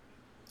did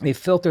a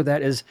filter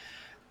that is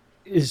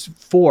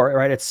for,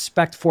 right, it's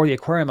spec'd for the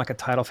aquarium, like a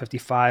Tidal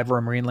 55 or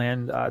a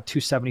Marineland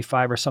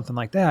 275 or something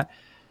like that,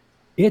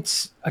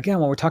 it's, again,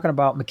 when we're talking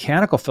about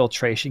mechanical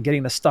filtration,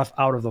 getting the stuff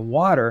out of the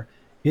water,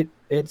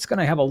 it's going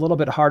to have a little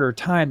bit harder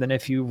time than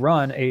if you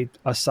run a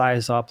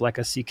size up like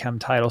a Seachem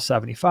Tidal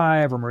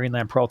 75 or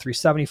Marineland Pro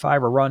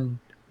 375 or run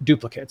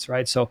duplicates,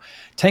 right? So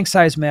tank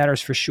size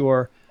matters for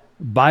sure.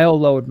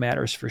 Bioload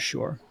matters for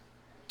sure.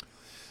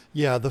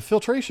 Yeah, the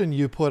filtration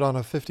you put on a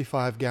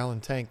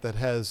 55-gallon tank that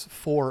has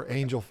 4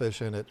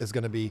 angelfish in it is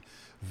going to be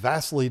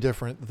vastly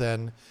different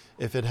than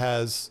if it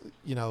has,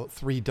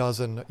 3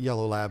 dozen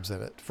yellow labs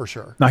in it, for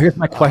sure. Now, here's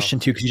my question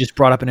to you, because you just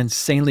brought up an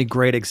insanely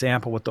great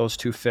example with those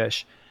 2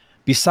 fish.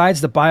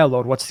 Besides the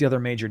bioload, what's the other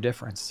major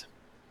difference?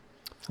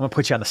 I'm going to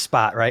put you on the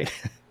spot, right?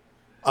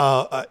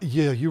 Yeah,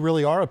 you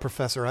really are a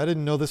professor. I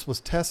didn't know this was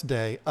test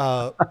day.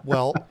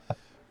 Well,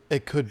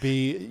 it could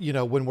be,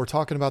 when we're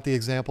talking about the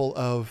example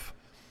of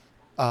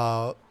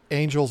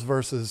angels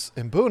versus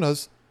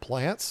Mbunas,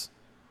 plants,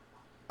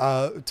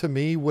 to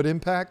me would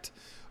impact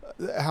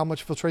how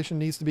much filtration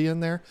needs to be in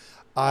there.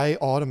 I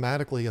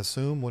automatically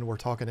assume when we're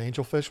talking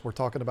angelfish, we're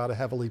talking about a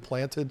heavily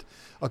planted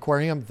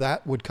aquarium.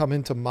 That would come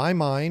into my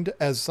mind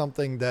as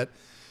something that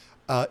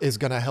is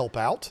going to help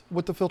out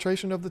with the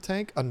filtration of the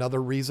tank.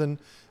 Another reason,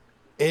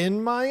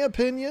 in my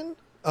opinion,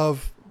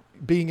 of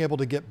being able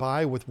to get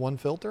by with one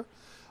filter.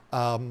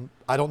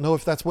 I don't know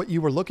if that's what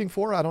you were looking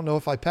for. I don't know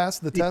if I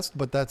passed the test,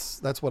 but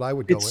that's what I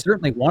would go with. It's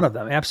certainly one of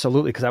them.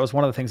 Absolutely. Because that was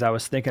one of the things I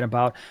was thinking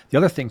about. The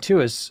other thing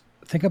too is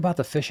think about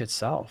the fish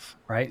itself,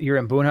 right?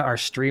 Your Mbuna are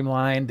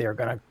streamlined. They're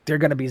going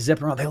to be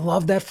zipping around. They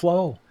love that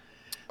flow.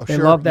 They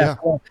love that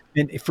flow.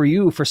 And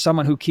for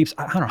someone who keeps,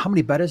 I don't know, how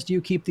many bettas do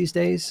you keep these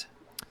days?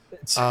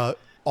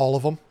 All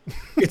of them.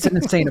 It's an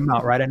insane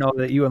amount, right? I know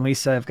that you and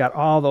Lisa have got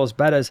all those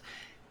bettas.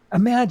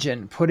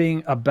 Imagine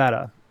putting a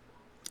betta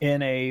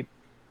in a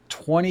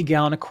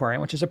 20-gallon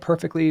aquarium, which is a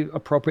perfectly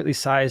appropriately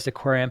sized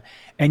aquarium,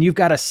 and you've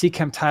got a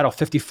Seachem Tidal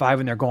 55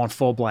 in there going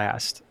full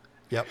blast.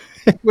 Yep.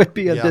 It would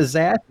be a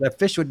disaster.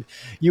 That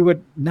you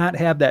would not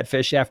have that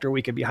fish after a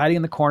week. It'd be hiding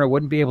in the corner,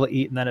 wouldn't be able to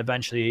eat, and then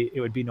eventually it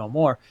would be no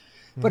more.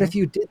 Mm-hmm. But if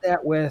you did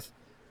that with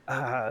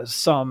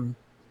some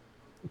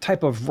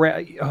type of,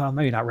 maybe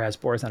not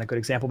rasbor is not a good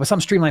example, but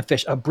some streamlined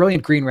fish, a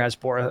brilliant green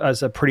rasbor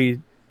as a pretty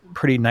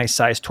nice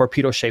sized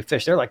torpedo-shaped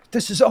fish. They're like,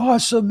 this is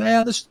awesome,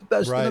 man. This is the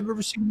best thing I've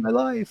ever seen in my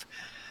life.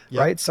 Yep.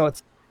 Right. So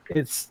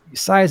it's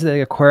size of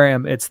the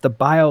aquarium, it's the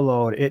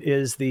bioload, it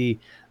is the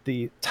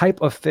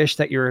type of fish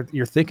that you're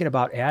thinking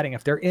about adding.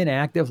 If they're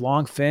inactive,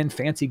 long fin,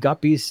 fancy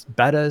guppies,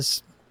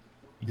 bettas,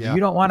 Yeah. you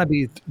don't want to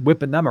be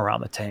whipping them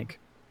around the tank.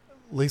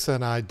 Lisa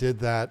and I did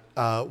that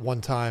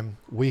one time.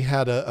 We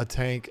had a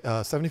tank,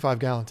 a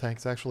 75-gallon tank.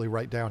 It's actually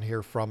right down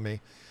here from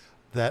me,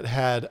 that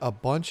had a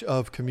bunch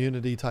of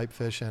community type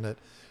fish in it.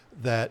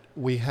 That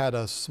we had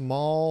a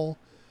small,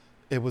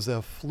 it was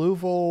a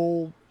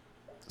fluval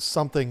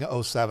something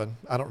 '07.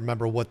 I don't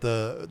remember what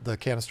the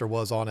canister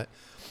was on it.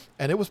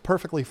 And it was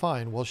perfectly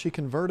fine. Well, she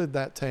converted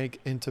that tank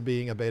into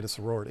being a beta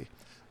sorority.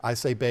 I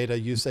say beta,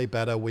 you say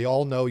beta. We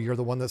all know you're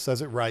the one that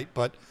says it right,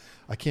 but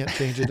I can't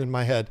change it in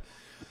my head.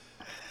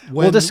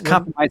 We'll just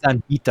compromise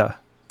on beta.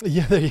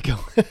 Yeah, there you go.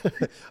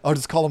 I'll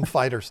just call them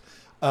fighters.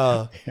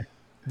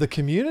 The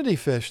community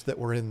fish that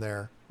were in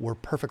there were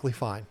perfectly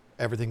fine.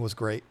 Everything was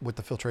great with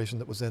the filtration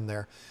that was in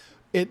there.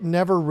 It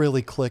never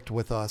really clicked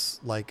with us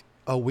like,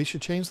 oh, we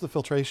should change the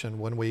filtration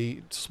when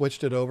we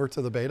switched it over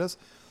to the betas.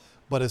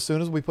 But as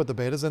soon as we put the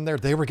betas in there,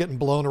 they were getting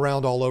blown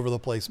around all over the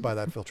place by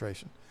that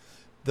filtration.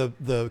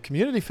 The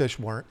community fish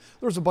weren't.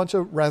 There was a bunch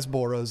of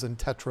rasboras and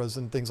tetras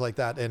and things like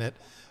that in it,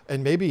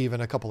 and maybe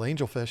even a couple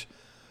angelfish.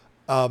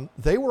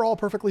 They were all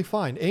perfectly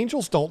fine.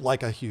 Angels don't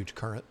like a huge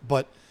current,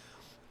 but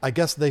I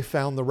guess they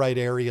found the right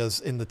areas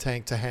in the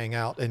tank to hang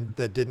out and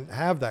that didn't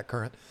have that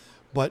current.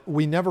 But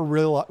we never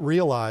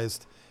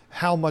realized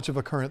how much of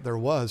a current there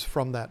was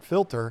from that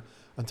filter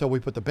until we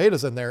put the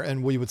betas in there,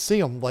 and we would see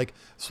them like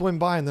swim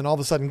by and then all of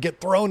a sudden get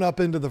thrown up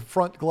into the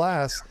front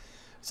glass.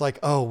 It's like,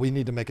 oh, we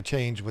need to make a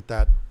change with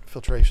that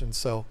filtration.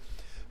 So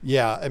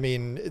yeah, I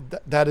mean,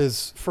 that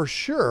is for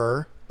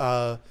sure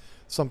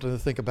something to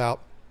think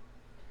about.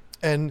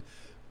 And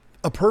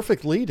a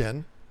perfect lead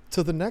in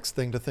to the next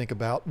thing to think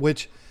about,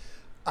 which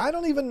I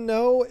don't even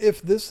know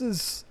if this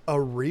is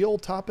a real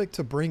topic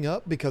to bring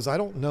up, because I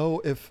don't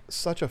know if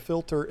such a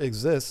filter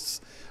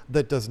exists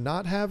that does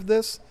not have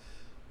this,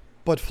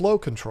 but flow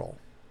control.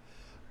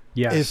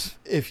 Yes.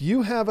 If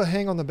you have a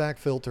hang on the back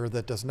filter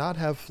that does not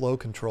have flow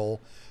control,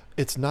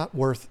 it's not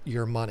worth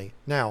your money.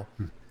 Now,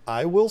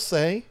 I will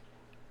say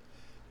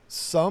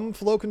some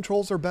flow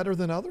controls are better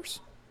than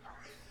others.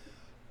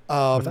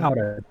 Without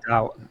a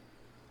doubt.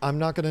 I'm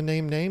not going to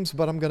name names,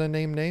 but I'm going to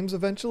name names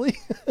eventually.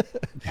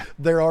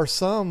 There are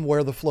some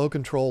where the flow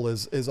control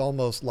is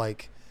almost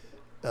like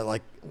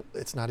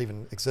it's not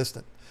even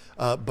existent.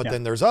 But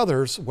then there's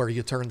others where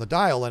you turn the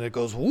dial and it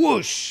goes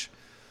whoosh.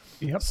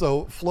 Yep.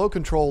 So flow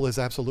control is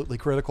absolutely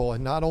critical,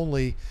 and not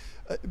only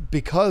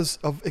because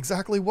of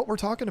exactly what we're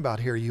talking about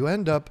here. You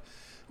end up,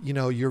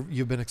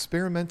 you've been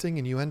experimenting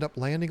and you end up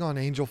landing on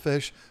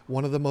angelfish,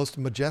 one of the most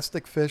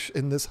majestic fish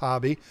in this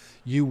hobby.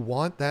 You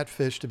want that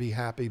fish to be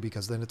happy,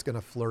 because then it's going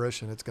to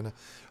flourish, and it's going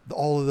to,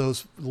 all of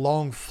those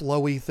long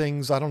flowy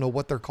things, I don't know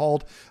what they're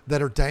called,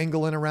 that are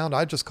dangling around.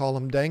 I just call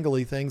them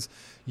dangly things.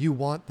 You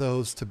want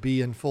those to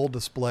be in full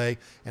display.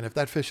 And if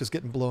that fish is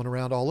getting blown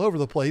around all over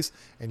the place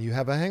and you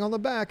have a hang on the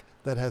back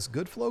that has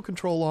good flow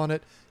control on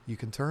it, you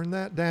can turn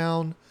that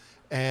down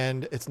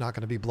and it's not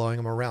going to be blowing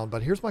them around.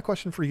 But here's my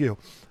question for you.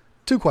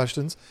 Two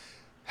questions.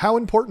 How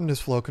important is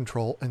flow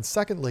control? And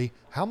secondly,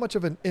 how much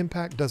of an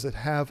impact does it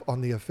have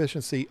on the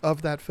efficiency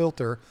of that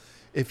filter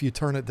if you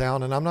turn it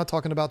down? And I'm not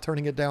talking about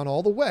turning it down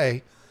all the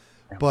way,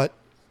 but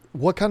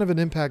what kind of an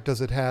impact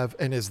does it have?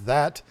 And is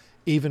that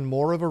even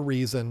more of a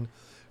reason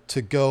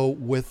to go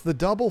with the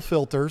double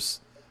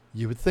filters?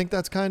 You would think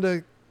that's kind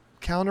of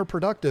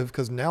counterproductive,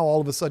 because now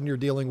all of a sudden you're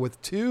dealing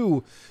with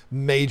two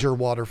major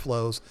water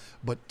flows,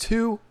 but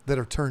two that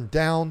are turned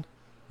down.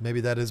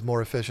 Maybe that is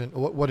more efficient.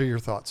 What are your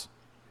thoughts?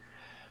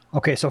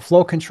 Okay, so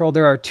flow control,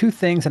 there are two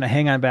things in a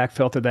hang-on back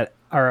filter that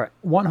are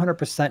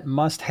 100%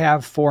 must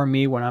have for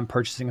me when I'm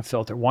purchasing a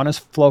filter. One is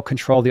flow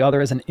control. The other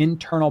is an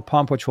internal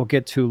pump, which we'll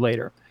get to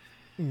later.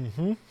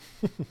 Mm-hmm.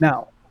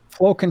 Now,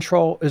 flow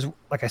control is,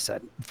 like I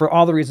said, for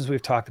all the reasons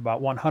we've talked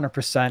about,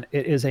 100%,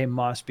 it is a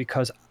must,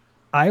 because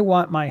I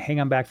want my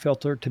hang-on back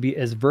filter to be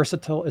as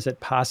versatile as it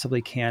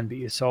possibly can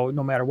be. So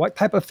no matter what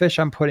type of fish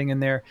I'm putting in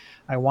there,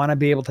 I want to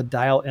be able to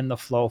dial in the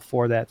flow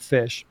for that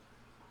fish.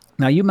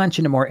 Now, you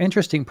mentioned a more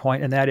interesting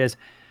point, and that is,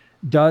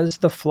 does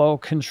the flow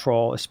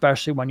control,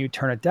 especially when you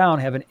turn it down,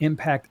 have an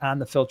impact on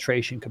the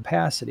filtration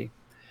capacity?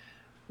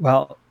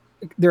 Well,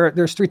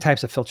 there's three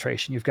types of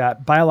filtration. You've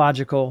got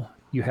biological,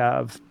 you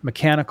have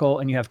mechanical,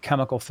 and you have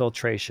chemical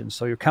filtration.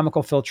 So your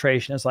chemical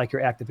filtration is like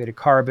your activated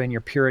carbon,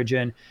 your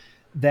purigen.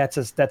 That's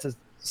a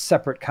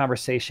separate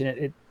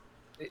conversation.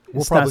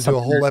 We'll probably do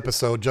a whole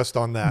episode just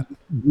on that.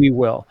 We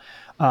will.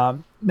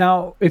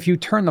 Now, if you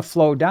turn the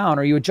flow down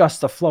or you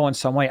adjust the flow in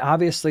some way,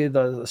 obviously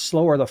the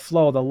slower the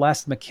flow, the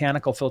less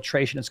mechanical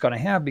filtration it's going to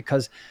have,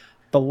 because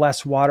the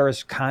less water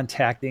is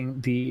contacting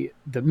the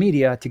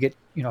media to get,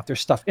 if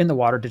there's stuff in the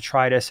water,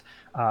 detritus,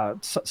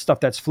 stuff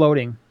that's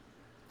floating,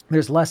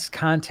 there's less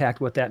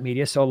contact with that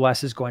media, so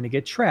less is going to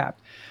get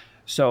trapped.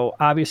 So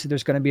obviously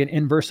there's going to be an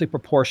inversely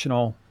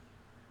proportional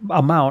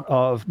amount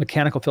of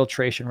mechanical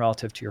filtration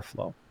relative to your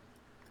flow,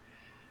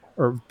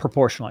 or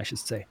proportional, I should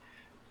say.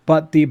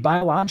 But the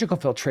biological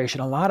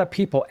filtration, a lot of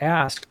people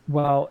ask,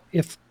 well,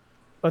 if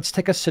let's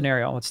take a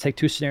scenario. Let's take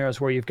two scenarios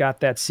where you've got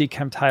that Sea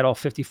Chem Title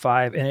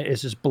 55 and it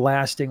is just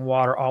blasting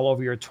water all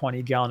over your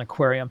 20-gallon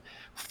aquarium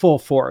full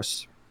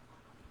force.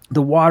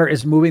 The water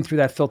is moving through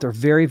that filter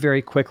very,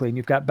 very quickly, and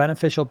you've got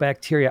beneficial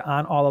bacteria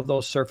on all of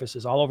those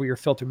surfaces, all over your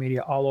filter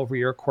media, all over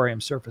your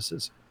aquarium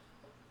surfaces.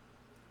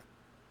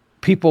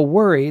 People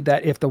worry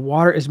that if the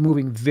water is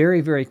moving very,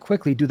 very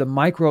quickly, do the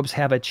microbes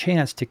have a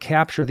chance to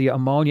capture the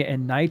ammonia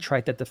and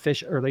nitrite that the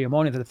fish, or the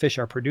ammonia that the fish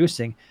are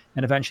producing,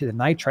 and eventually the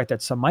nitrite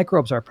that some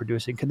microbes are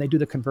producing? Can they do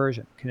the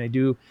conversion? Can they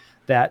do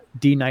that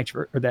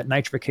that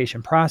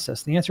nitrification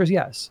process? The answer is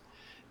yes,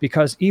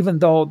 because even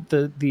though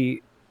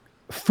the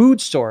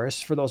food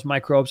source for those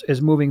microbes is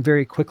moving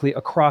very quickly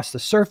across the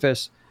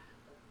surface,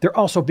 they're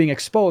also being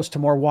exposed to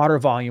more water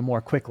volume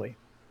more quickly.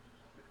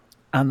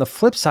 On the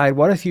flip side,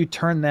 what if you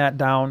turn that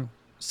down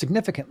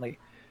significantly?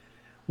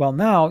 Well,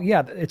 now,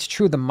 yeah, it's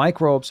true. The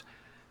microbes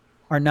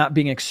are not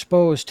being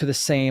exposed to the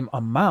same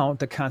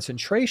amount, the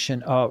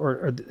concentration,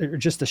 or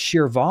just the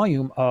sheer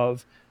volume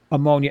of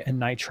ammonia and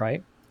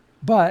nitrite,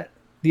 but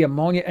the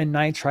ammonia and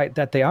nitrite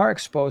that they are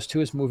exposed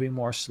to is moving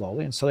more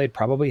slowly. And so they'd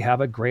probably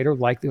have a greater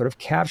likelihood of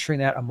capturing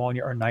that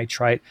ammonia or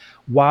nitrite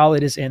while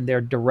it is in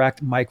their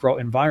direct micro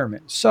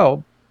environment.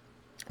 So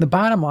the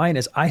bottom line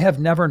is, I have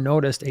never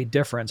noticed a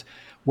difference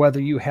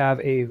whether you have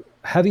a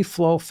heavy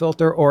flow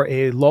filter or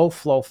a low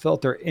flow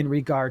filter in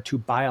regard to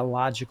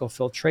biological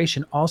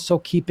filtration. Also,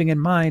 keeping in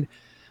mind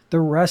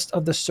the rest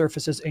of the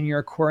surfaces in your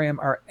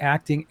aquarium are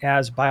acting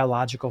as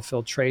biological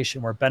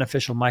filtration, where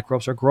beneficial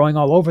microbes are growing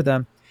all over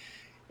them.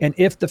 And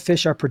if the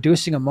fish are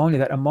producing ammonia,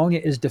 that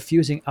ammonia is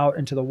diffusing out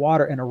into the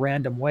water in a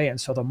random way.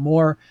 And so the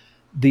more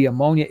the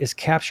ammonia is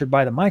captured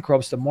by the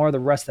microbes, the more the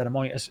rest of that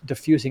ammonia is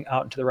diffusing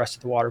out into the rest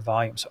of the water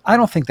volume. So I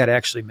don't think that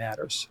actually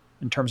matters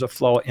in terms of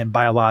flow and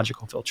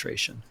biological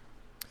filtration.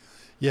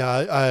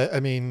 Yeah, I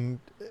mean,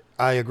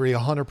 I agree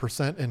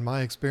 100% in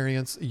my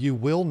experience. You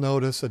will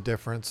notice a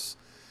difference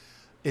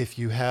if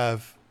you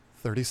have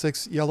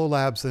 36 yellow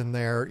labs in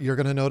there. You're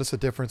going to notice a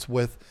difference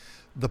with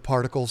the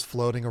particles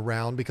floating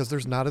around because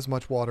there's not as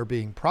much water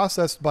being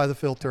processed by the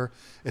filter.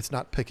 It's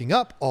not picking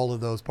up all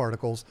of those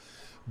particles.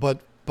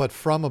 But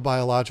from a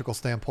biological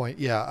standpoint,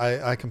 yeah,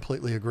 I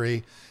completely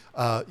agree.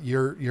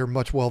 You're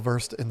much well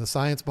versed in the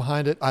science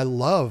behind it. I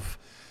love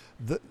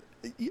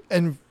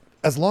and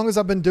as long as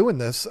I've been doing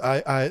this,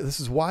 this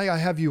is why I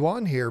have you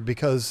on here,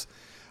 because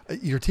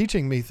you're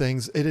teaching me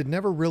things. It had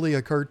never really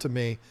occurred to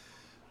me.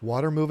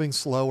 Water moving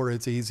slower,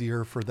 it's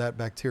easier for that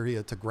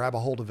bacteria to grab a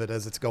hold of it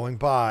as it's going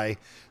by.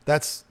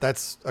 That's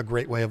a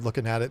great way of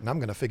looking at it, and I'm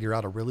going to figure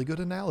out a really good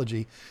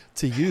analogy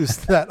to use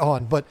that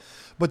on. But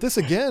this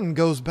again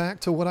goes back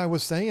to what I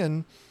was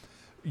saying.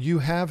 You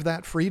have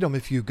that freedom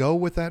if you go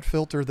with that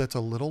filter that's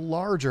a little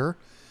larger.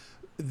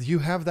 You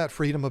have that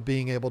freedom of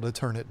being able to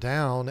turn it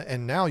down,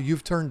 and now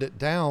you've turned it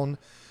down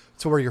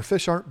to where your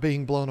fish aren't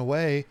being blown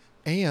away,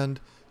 and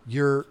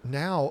you're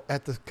now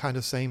at the kind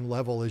of same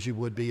level as you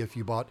would be if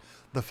you bought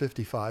the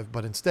 55,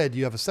 but instead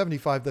you have a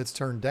 75 that's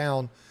turned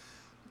down.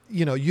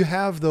 You know, you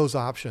have those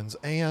options.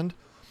 And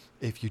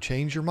if you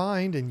change your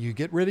mind and you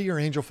get rid of your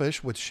angelfish,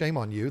 which shame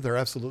on you, they're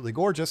absolutely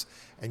gorgeous,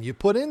 and you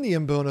put in the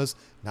imbunas,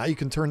 now you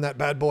can turn that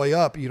bad boy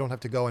up. You don't have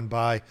to go and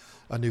buy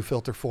a new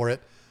filter for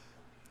it.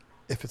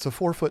 If it's a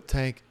 4-foot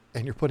tank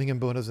and you're putting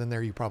imbunas in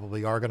there, you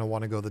probably are going to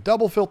want to go the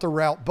double filter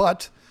route.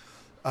 But,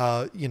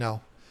 you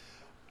know,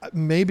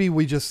 maybe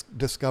we just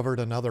discovered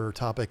another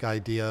topic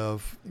idea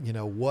of, you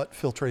know, what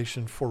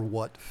filtration for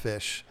what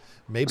fish.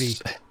 Maybe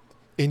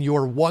in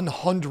your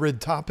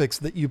 100 topics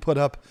that you put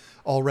up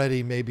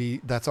already,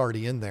 maybe that's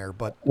already in there.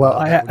 But well,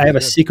 I have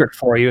a secret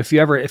for you. If you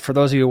ever, for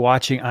those of you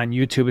watching on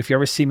YouTube, if you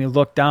ever see me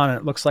look down and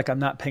it looks like I'm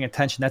not paying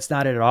attention, that's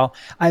not it at all.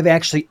 I've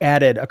actually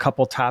added a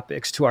couple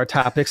topics to our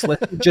topics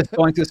list, just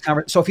going through this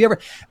conversation. So if you ever,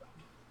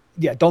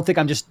 yeah, don't think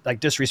I'm just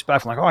like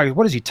disrespectful. Like, oh,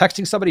 what is he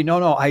texting somebody?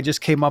 No, I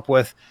just came up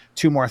with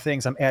 2 more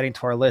things I'm adding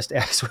to our list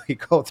as we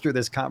go through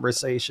this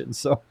conversation.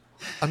 So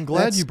I'm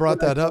glad you brought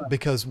that up,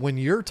 because when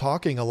you're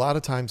talking, a lot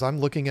of times I'm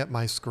looking at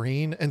my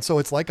screen. And so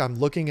it's like I'm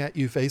looking at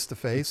you face to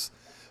face,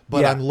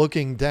 but I'm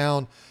looking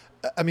down.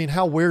 I mean,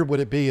 how weird would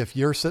it be if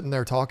you're sitting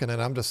there talking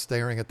and I'm just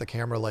staring at the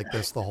camera like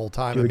this the whole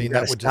time? Dude, I mean,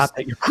 that would stop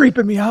that. You're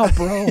creeping me out,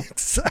 bro.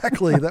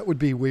 Exactly. That would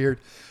be weird.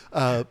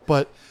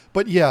 But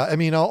yeah, I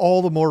mean,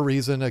 all the more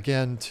reason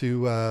again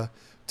to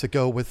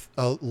go with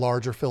a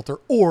larger filter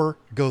or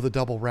go the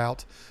double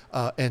route,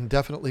 and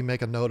definitely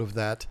make a note of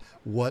that.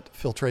 What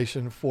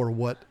filtration for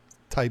what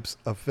types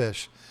of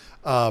fish.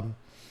 Now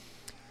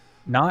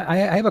I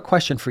have a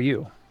question for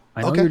you.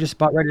 I know you're just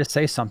about ready to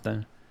say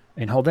something,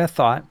 and hold that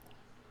thought.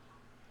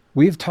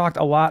 We've talked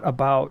a lot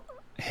about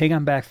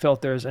hang-on back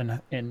filters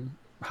and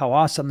how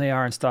awesome they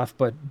are and stuff,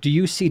 but do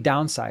you see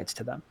downsides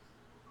to them?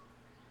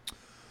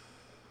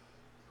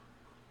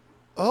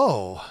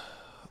 Oh,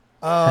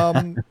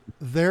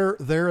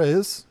 there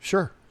is.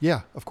 Sure.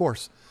 Yeah, of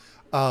course.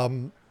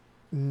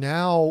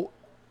 Now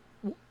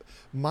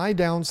my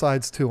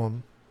downsides to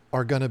them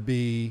are going to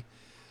be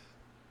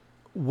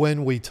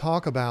when we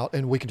talk about,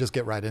 and we can just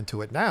get right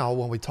into it now,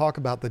 when we talk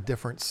about the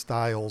different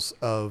styles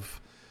of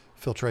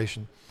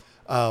filtration,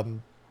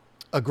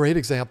 a great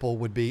example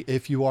would be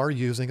if you are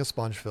using a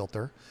sponge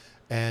filter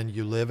and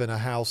you live in a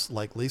house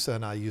like Lisa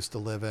and I used to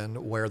live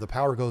in, where the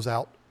power goes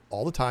out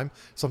all the time.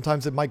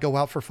 Sometimes it might go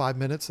out for 5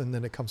 minutes and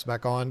then it comes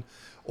back on,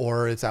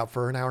 or it's out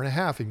for an hour and a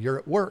half and you're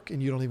at work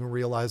and you don't even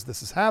realize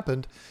this has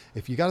happened.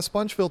 If you got a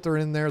sponge filter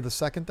in there, the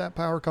second that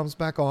power comes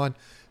back on,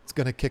 it's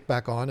going to kick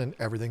back on and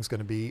everything's going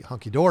to be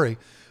hunky dory.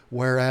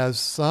 Whereas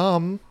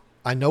some,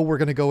 I know we're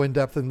going to go in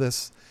depth in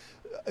this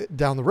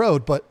down the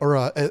road, but,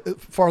 or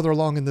farther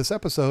along in this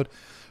episode,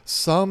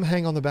 some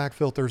hang on the back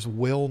filters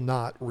will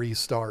not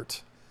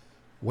restart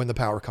when the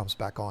power comes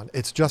back on.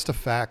 It's just a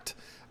fact.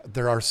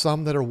 There are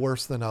some that are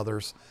worse than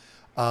others.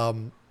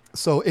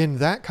 So in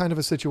that kind of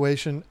a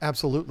situation,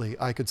 absolutely,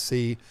 I could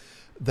see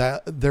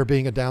that there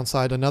being a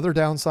downside. Another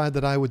downside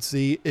that I would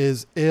see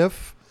is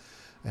if,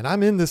 and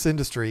I'm in this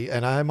industry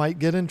and I might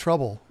get in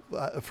trouble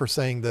for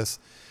saying this,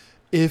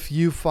 if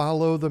you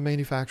follow the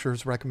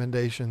manufacturer's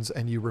recommendations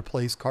and you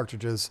replace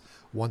cartridges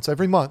once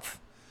every month,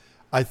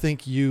 I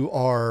think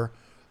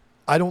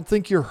I don't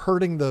think you're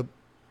hurting the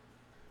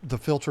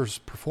filter's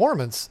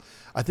performance.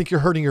 I think you're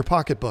hurting your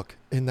pocketbook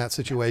in that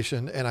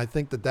situation. And I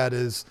think that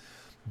is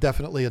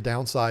definitely a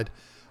downside.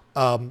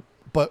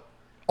 But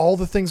all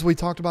the things we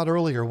talked about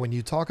earlier, when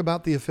you talk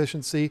about the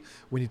efficiency,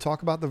 when you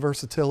talk about the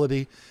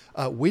versatility,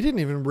 we didn't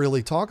even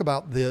really talk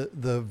about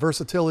the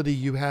versatility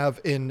you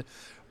have in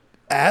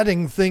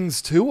adding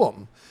things to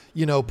them,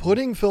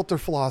 putting filter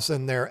floss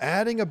in there,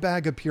 adding a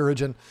bag of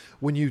Purigen.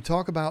 When you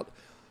talk about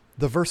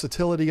the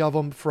versatility of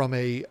them from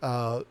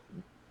a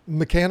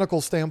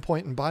mechanical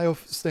standpoint and bio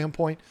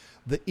standpoint,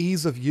 the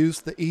ease of use,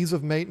 the ease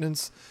of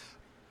maintenance,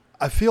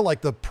 I feel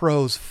like the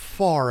pros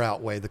far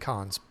outweigh the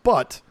cons.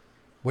 But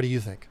what do you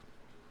think?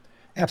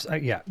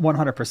 Absolutely. Yeah,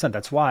 100%.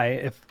 That's why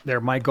if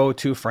they're my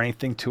go-to for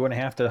anything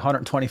 2.5 to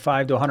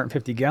 125 to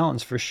 150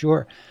 gallons for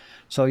sure.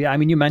 So yeah, I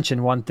mean, you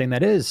mentioned one thing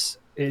it is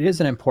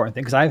an important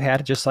thing, because I've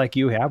had it just like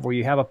you have, where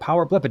you have a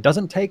power blip. It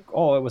doesn't take,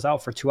 it was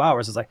out for 2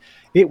 hours. It's like,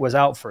 it was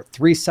out for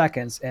 3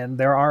 seconds. And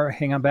there are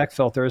hang on back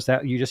filters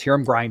that you just hear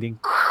them grinding.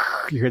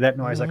 You hear that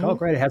noise, like, oh,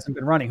 great, it hasn't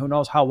been running. Who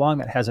knows how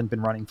long it hasn't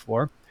been running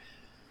for.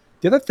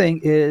 The other thing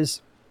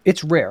is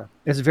it's rare.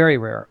 It's very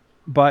rare.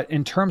 But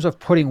in terms of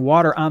putting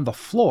water on the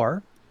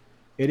floor,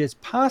 it is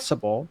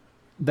possible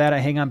that a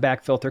hang on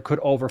back filter could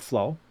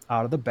overflow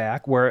out of the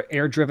back, where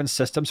air-driven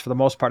systems, for the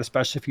most part,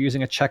 especially if you're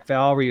using a check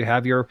valve where you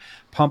have your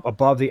pump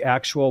above the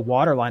actual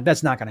water line,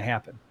 that's not going to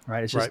happen,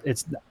 right? It's just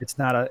it's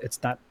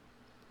not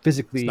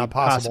physically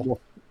possible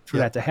for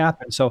that to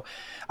happen. So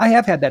I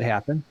have had that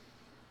happen,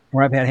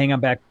 where I've had hang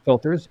on back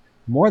filters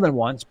more than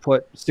once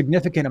put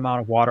significant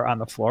amount of water on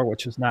the floor,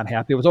 which was not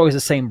happy. It was always the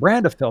same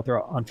brand of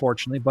filter,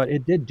 unfortunately, but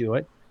it did do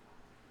it.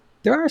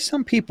 There are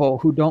some people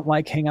who don't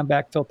like hang on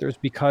back filters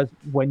because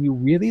when you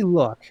really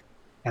look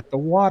at the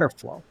water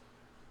flow,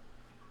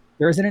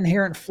 there is an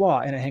inherent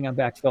flaw in a hang on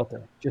back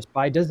filter, just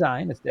by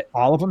design.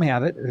 All of them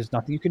have it. There's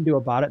nothing you can do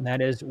about it. And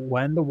that is,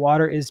 when the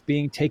water is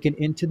being taken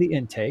into the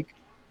intake,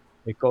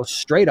 it goes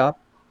straight up,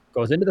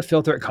 goes into the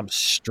filter, it comes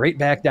straight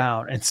back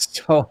down. And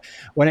so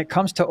when it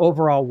comes to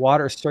overall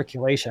water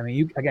circulation, I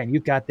mean,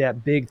 you've got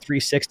that big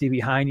 360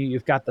 behind you,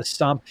 you've got the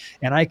sump,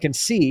 and I can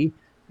see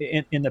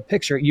in the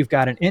picture, you've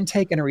got an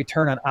intake and a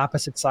return on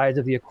opposite sides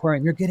of the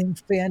aquarium. You're getting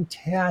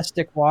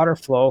fantastic water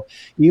flow,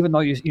 even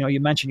though you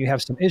mentioned you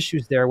have some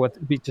issues there with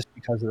just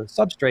because of the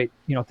substrate,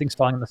 things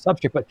falling on the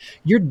substrate, but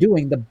you're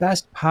doing the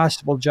best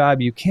possible job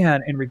you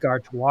can in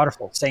regard to water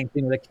flow. Same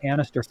thing with a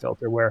canister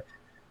filter, where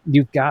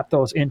you've got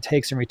those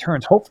intakes and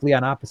returns, hopefully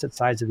on opposite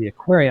sides of the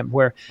aquarium,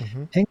 where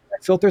hang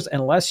back filters,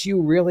 unless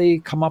you really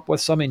come up with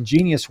some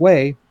ingenious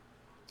way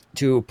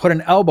to put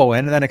an elbow in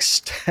and then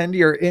extend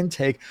your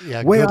intake.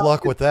 Yeah, good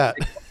luck with that.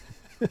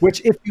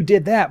 Which, if you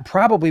did that,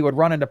 probably would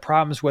run into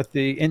problems with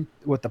the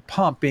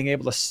pump being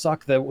able to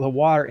suck the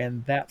water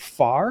in that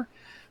far.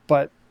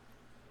 But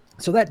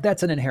so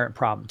that's an inherent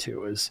problem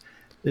too,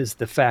 is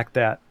the fact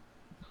that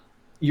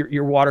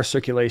your water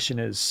circulation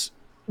is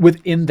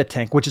within the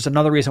tank, which is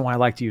another reason why I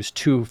like to use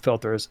 2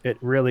 filters. It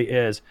really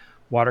is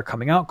water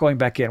coming out, going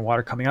back in,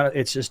 water coming out.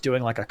 It's just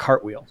doing like a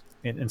cartwheel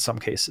in some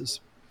cases.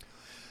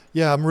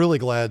 Yeah, I'm really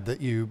glad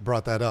that you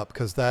brought that up,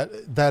 because that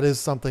is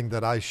something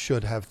that I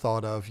should have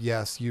thought of.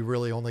 Yes, you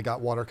really only got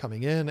water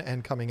coming in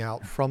and coming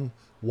out from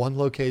one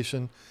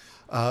location.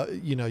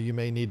 You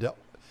may need to,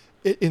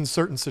 in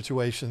certain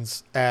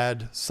situations,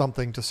 add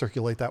something to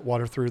circulate that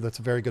water through. That's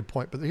a very good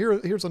point. But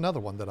here's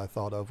another one that I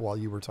thought of while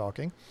you were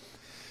talking.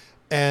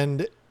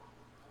 And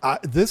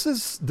this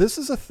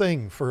is a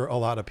thing for a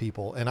lot of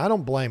people, and I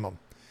don't blame them.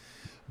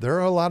 There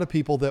are a lot of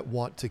people that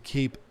want to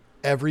keep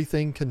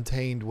everything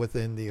contained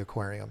within the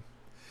aquarium.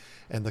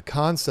 And the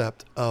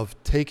concept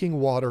of taking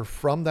water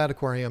from that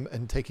aquarium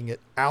and taking it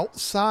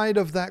outside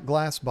of that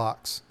glass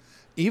box,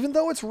 even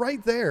though it's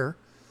right there,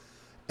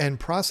 and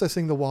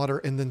processing the water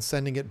and then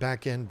sending it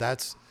back in,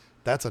 that's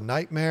a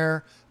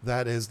nightmare.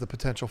 That is the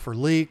potential for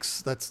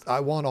leaks. I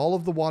want all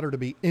of the water to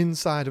be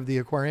inside of the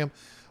aquarium.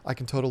 I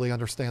can totally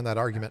understand that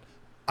argument.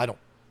 I don't.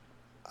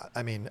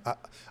 I mean,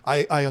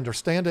 I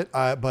understand it,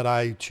 but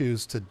I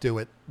choose to do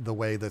it the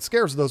way that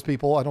scares those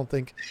people. I don't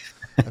think.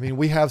 I mean,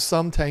 we have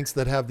some tanks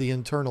that have the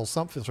internal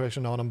sump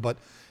filtration on them, but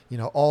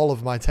all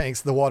of my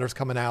tanks, the water's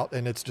coming out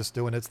and it's just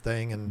doing its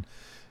thing, and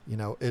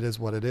it is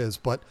what it is.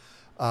 But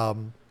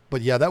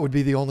yeah, that would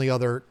be the only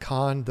other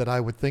con that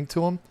I would think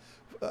to them.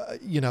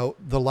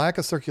 The lack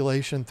of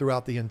circulation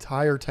throughout the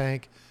entire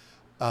tank,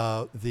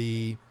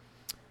 the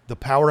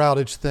power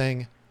outage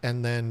thing,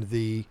 and then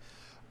the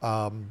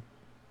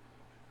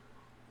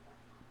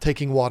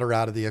taking water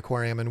out of the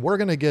aquarium. And we're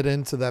going to get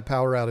into that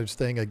power outage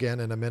thing again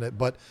in a minute,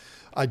 but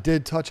I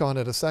did touch on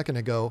it a second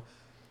ago.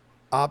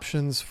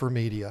 Options for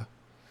media.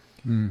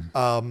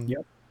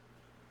 Yep.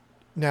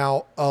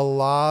 Now, a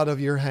lot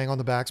of your hang on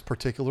the backs,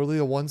 particularly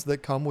the ones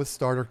that come with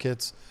starter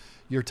kits,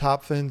 your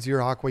top fins, your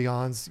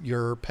aquions,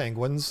 your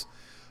penguins,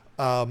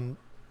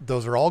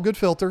 those are all good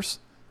filters.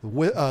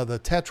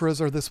 The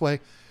tetras are this way.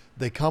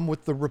 They come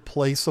with the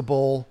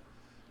replaceable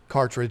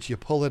cartridge. You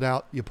pull it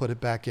out, you put it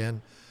back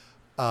in.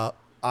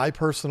 I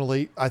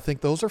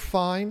think those are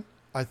fine.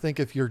 I think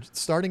if you're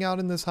starting out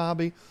in this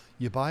hobby,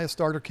 you buy a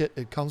starter kit,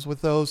 it comes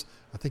with those.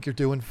 I think you're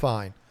doing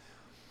fine.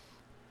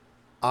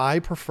 I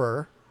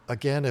prefer,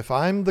 again, if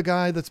I'm the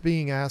guy that's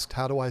being asked,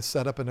 how do I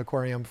set up an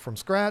aquarium from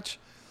scratch?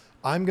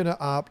 I'm going to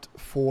opt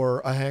for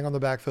a hang on the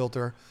back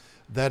filter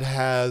that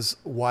has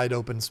wide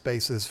open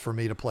spaces for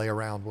me to play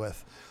around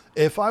with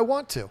if I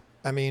want to.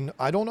 I mean,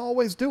 I don't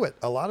always do it.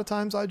 A lot of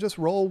times I just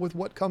roll with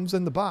what comes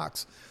in the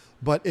box.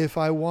 But if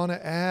I want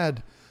to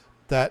add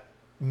that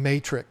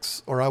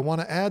matrix, or I want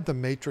to add the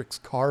matrix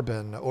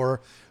carbon or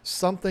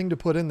something to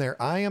put in there,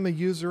 I am a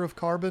user of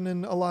carbon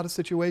in a lot of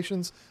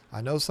situations.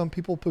 I know some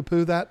people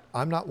poo-poo that.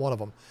 I'm not one of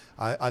them.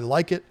 I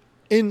like it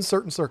in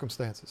certain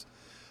circumstances.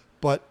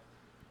 But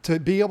to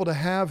be able to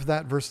have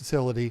that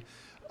versatility,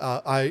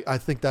 I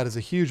think that is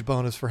a huge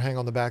bonus for hang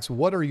on the backs.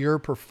 What are your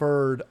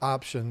preferred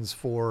options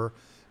for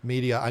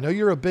media? I know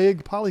you're a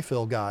big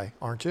polyfill guy,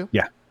 aren't you?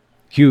 Yeah,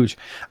 huge.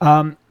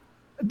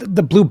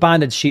 The blue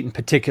bonded sheet in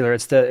particular,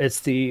 it's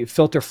the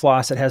filter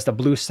floss that has the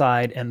blue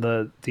side and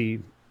the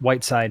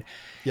white side.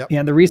 Yep.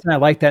 And the reason I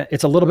like that,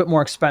 it's a little bit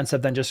more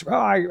expensive than just,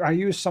 I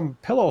use some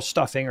pillow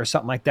stuffing or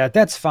something like that.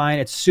 That's fine.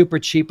 It's super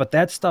cheap, but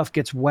that stuff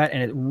gets wet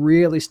and it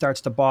really starts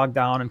to bog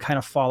down and kind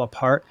of fall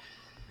apart.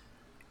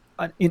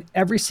 In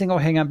every single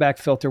hang on back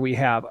filter we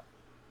have,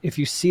 if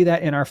you see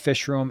that in our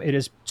fish room,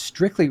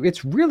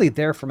 it's really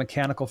there for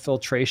mechanical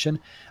filtration,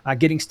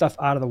 getting stuff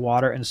out of the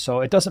water. And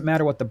so it doesn't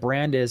matter what the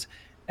brand is.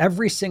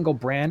 Every single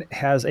brand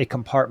has a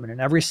compartment, and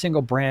every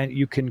single brand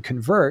you can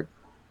convert.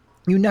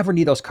 You never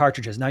need those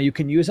cartridges. Now you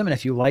can use them, and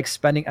if you like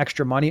spending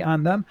extra money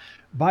on them,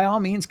 by all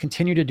means,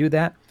 continue to do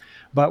that.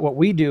 But what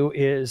we do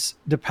is,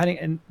 depending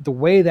on the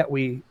way that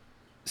we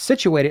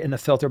situate it in the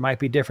filter might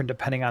be different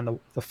depending on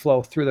the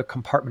flow through the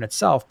compartment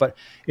itself, but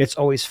it's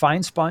always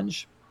fine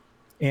sponge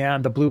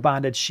and the blue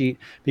bonded sheet,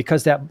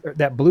 because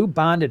that blue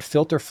bonded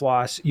filter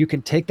floss, you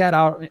can take that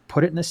out,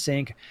 put it in the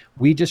sink.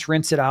 We just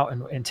rinse it out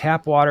in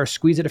tap water,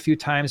 squeeze it a few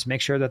times, make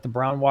sure that the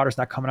brown water is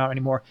not coming out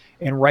anymore,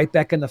 and right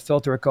back in the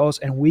filter it goes.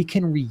 And we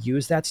can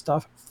reuse that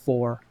stuff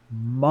for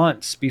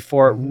months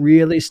before it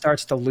really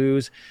starts to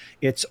lose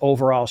its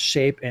overall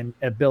shape and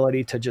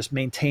ability to just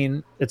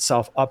maintain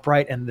itself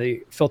upright and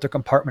the filter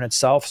compartment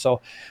itself.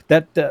 So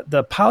that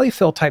the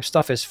polyfill type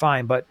stuff is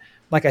fine, but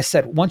like I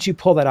said, once you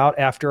pull that out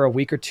after a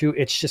week or two,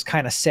 it's just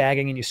kind of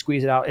sagging and you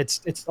squeeze it out.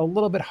 It's a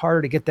little bit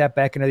harder to get that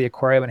back into the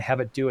aquarium and have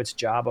it do its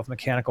job of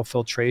mechanical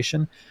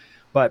filtration.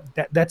 But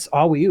that's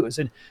all we use.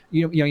 And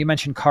you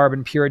mentioned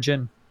carbon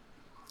Purigen.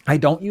 I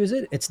don't use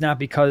it. It's not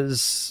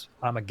because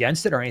I'm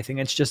against it or anything.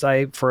 It's just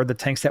for the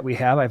tanks that we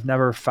have, I've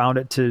never found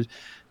it to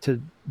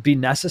be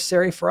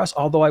necessary for us.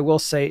 Although I will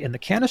say in the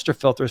canister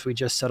filters we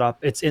just set up,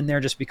 it's in there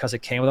just because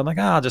it came with them. Like,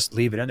 I'll just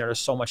leave it in there. There's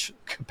so much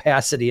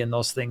capacity in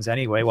those things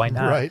anyway. Why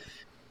not? Right.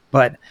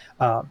 But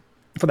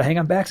for the hang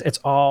on backs, it's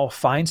all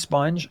fine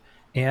sponge,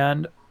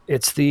 and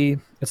it's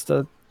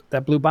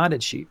that blue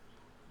bonded sheet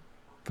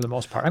for the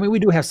most part. I mean, we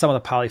do have some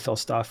of the polyfill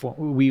stuff.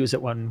 We use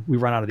it when we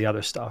run out of the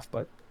other stuff,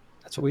 but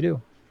that's what we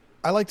do.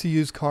 I like to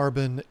use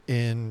carbon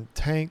in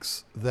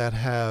tanks that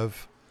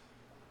have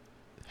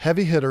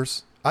heavy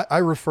hitters. I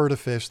refer to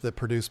fish that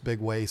produce big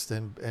waste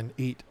and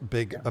eat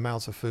big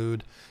amounts of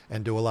food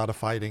and do a lot of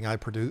fighting. I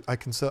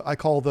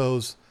call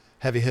those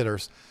heavy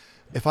hitters.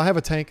 If I have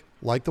a tank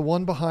like the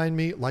one behind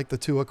me, like the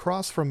two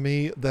across from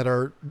me that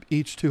are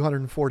each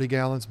 240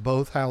 gallons,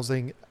 both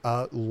housing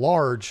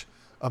large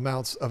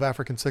amounts of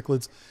African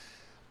cichlids,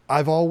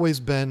 I've always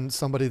been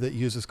somebody that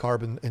uses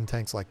carbon in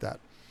tanks like that.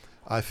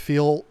 I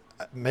feel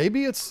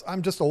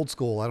I'm just old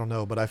school. I don't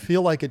know, but I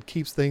feel like it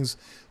keeps things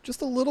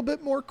just a little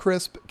bit more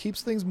crisp,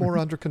 keeps things more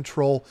under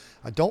control.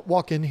 I don't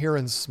walk in here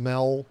and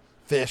smell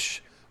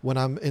fish when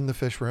I'm in the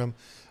fish room.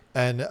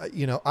 And,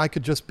 I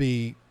could just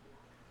be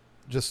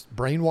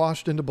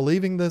brainwashed into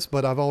believing this,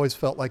 but I've always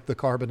felt like the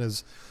carbon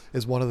is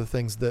one of the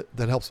things that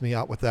helps me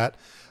out with that.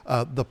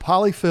 The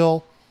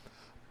polyfill,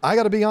 I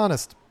got to be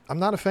honest, I'm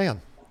not a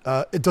fan.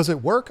 Does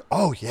it work?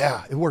 Oh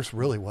yeah, it works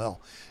really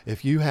well.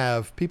 If you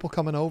have people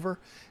coming over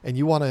and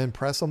you want to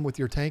impress them with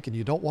your tank and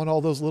you don't want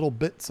all those little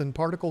bits and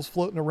particles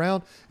floating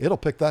around, it'll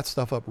pick that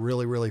stuff up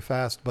really, really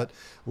fast. But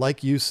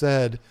like you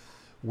said,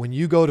 when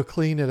you go to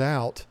clean it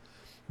out,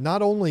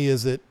 not only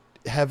is it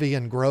heavy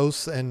and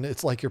gross and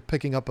it's like you're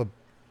picking up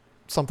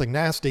something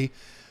nasty,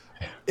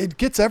 it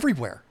gets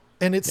everywhere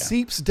and it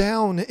seeps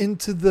down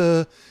into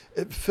the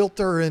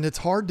filter and it's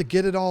hard to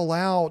get it all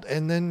out.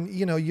 And then,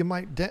 you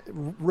might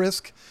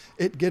risk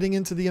it getting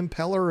into the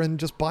impeller and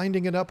just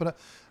binding it up. And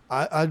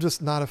I'm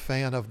just not a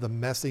fan of the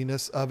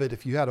messiness of it.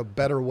 If you had a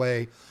better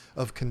way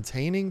of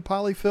containing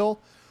polyfill,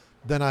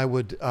 then I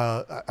would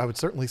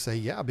certainly say,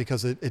 yeah,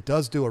 because it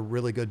does do a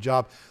really good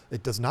job.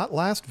 It does not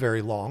last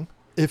very long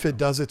if it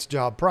does its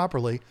job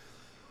properly,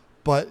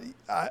 but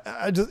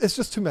it's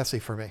just too messy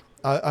for me.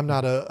 I'm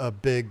not a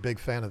big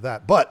fan of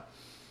that, but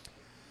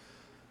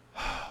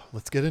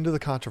let's get into the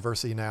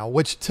controversy now,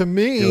 which to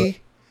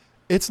me,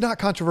 it's not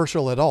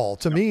controversial at all.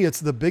 To me,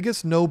 it's the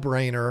biggest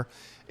no-brainer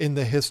in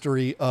the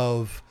history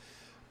of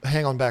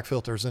hang-on back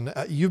filters. And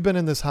you've been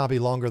in this hobby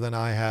longer than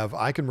I have.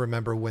 I can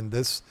remember when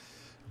this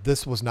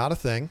was not a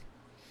thing.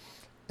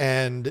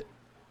 And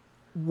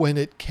when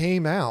it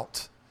came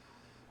out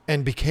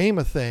and became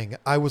a thing,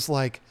 I was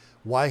like,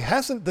 why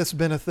hasn't this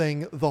been a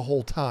thing the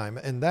whole time?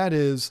 And that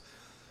is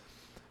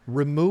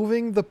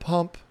removing the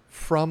pump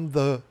from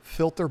the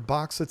filter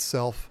box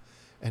itself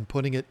and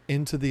putting it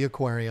into the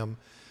aquarium.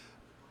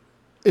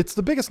 It's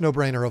the biggest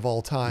no-brainer of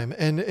all time.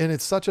 And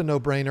it's such a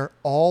no-brainer.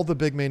 All the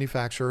big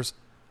manufacturers,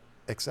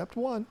 except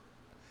one,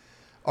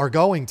 are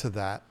going to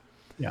that.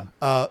 Yeah.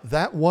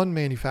 That one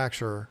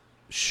manufacturer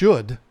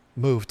should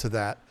move to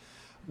that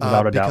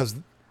Without a doubt. because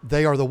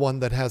they are the one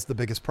that has the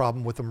biggest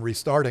problem with them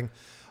restarting.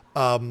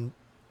 And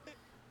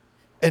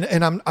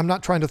I'm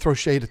not trying to throw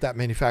shade at that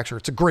manufacturer.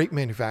 It's a great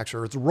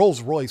manufacturer. It's a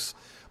Rolls-Royce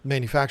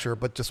manufacturer,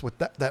 but just with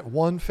that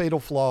one fatal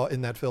flaw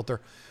in that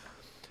filter,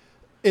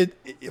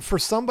 for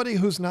somebody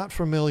who's not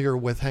familiar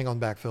with hang-on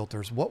back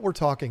filters, what we're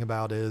talking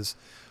about is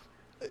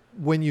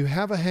when you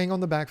have a hang-on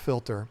the back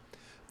filter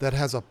that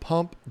has a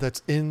pump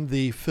that's in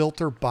the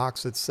filter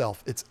box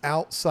itself, it's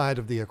outside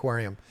of the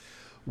aquarium.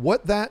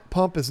 What that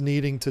pump is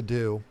needing to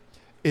do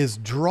is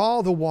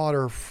draw the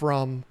water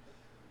from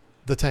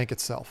the tank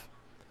itself.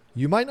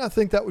 You might not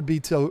think that would be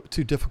too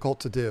difficult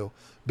to do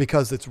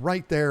because it's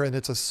right there and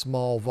it's a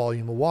small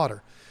volume of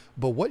water.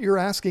 But what you're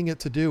asking it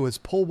to do is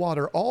pull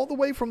water all the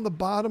way from the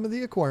bottom of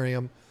the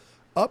aquarium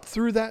up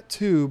through that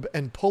tube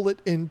and pull it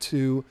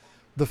into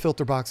the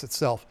filter box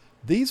itself.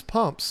 These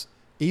pumps,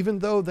 even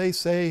though they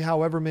say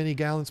however many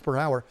gallons per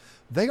hour,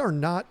 they are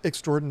not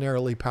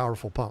extraordinarily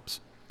powerful pumps.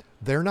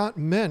 They're not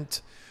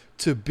meant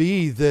to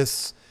be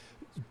this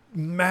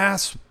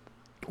mass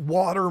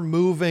water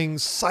moving,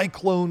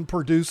 cyclone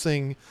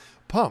producing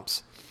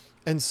pumps.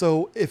 And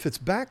so if it's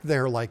back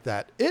there like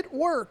that, it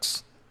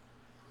works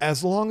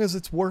as long as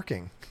it's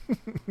working.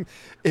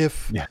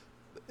 If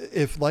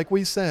like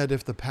we said,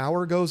 if the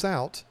power goes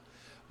out,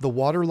 the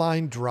water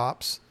line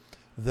drops,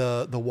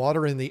 the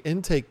water in the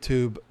intake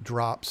tube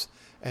drops.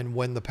 And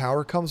when the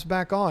power comes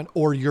back on,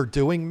 or you're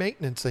doing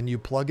maintenance and you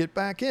plug it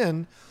back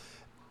in,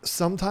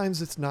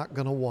 sometimes it's not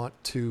going to want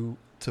to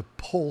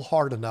pull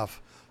hard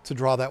enough to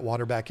draw that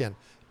water back in.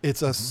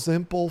 It's a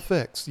simple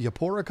fix. You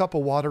pour a cup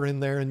of water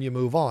in there and you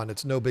move on.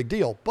 It's no big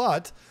deal.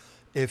 But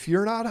if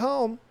you're not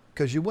home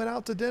because you went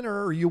out to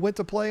dinner or you went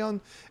to play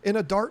in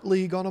a dart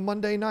league on a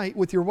Monday night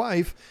with your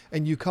wife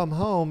and you come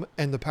home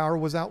and the power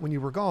was out when you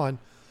were gone,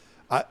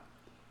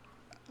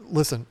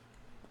 listen,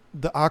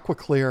 the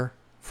AquaClear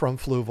from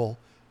Fluval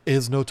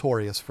is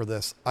notorious for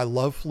this. I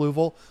love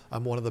Fluval.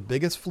 I'm one of the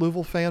biggest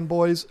Fluval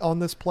fanboys on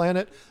this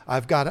planet. I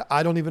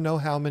don't even know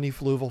how many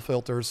Fluval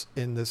filters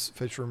in this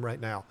fish room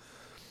right now.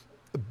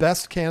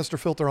 Best canister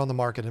filter on the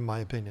market, in my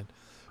opinion.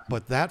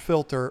 But that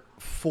filter,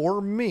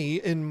 for me,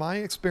 in my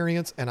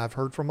experience, and I've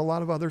heard from a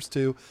lot of others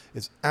too,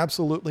 is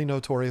absolutely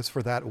notorious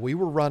for that. We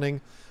were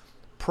running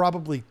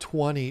probably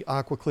 20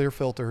 AquaClear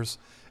filters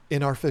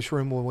in our fish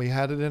room when we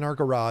had it in our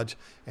garage.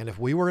 And if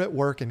we were at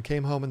work and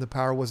came home and the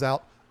power was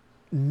out,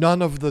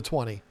 none of the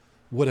 20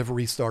 would have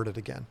restarted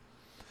again.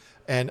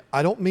 And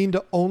I don't mean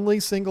to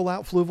only single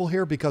out Fluval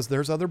here because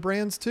there's other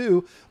brands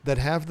too that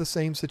have the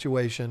same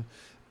situation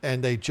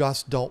and they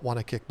just don't want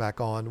to kick back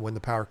on when the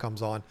power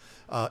comes on.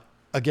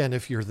 Again,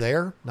 if you're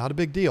there, not a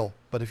big deal.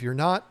 But if you're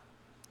not,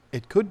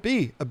 it could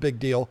be a big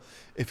deal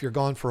if you're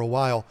gone for a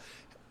while.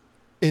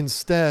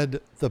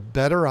 Instead, the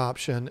better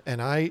option,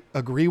 and I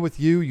agree with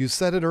you, you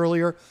said it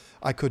earlier,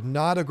 I could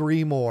not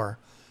agree more.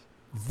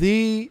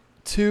 The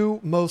two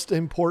most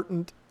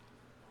important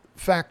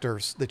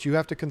factors that you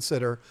have to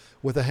consider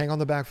with a hang on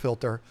the back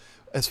filter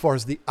as far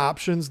as the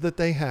options that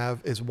they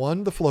have is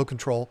one, the flow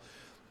control,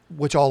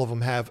 which all of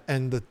them have.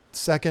 And the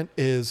second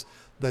is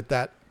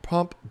that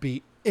pump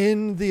be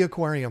in the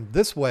aquarium.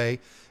 This way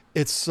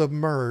it's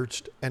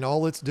submerged and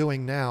all it's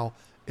doing now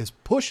is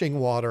pushing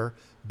water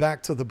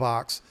back to the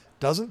box.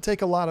 Doesn't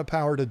take a lot of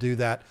power to do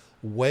that.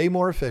 Way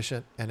more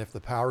efficient. And if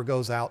the power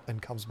goes out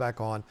and comes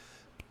back on,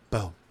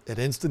 boom, it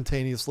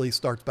instantaneously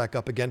starts back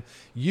up again.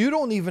 You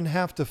don't even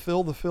have to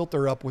fill the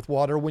filter up with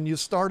water when you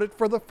start it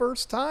for the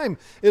first time.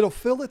 It'll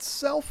fill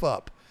itself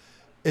up.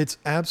 It's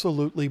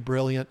absolutely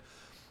brilliant.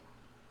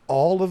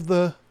 All of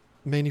the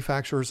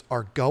manufacturers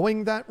are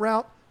going that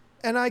route,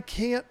 and I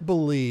can't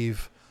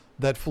believe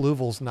that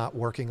Fluval's not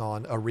working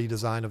on a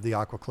redesign of the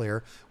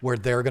AquaClear where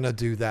they're going to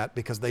do that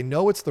because they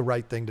know it's the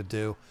right thing to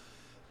do.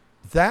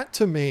 That,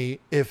 to me,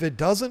 if it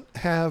doesn't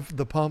have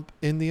the pump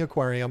in the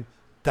aquarium,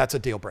 that's a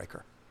deal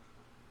breaker.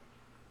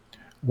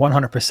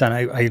 100%.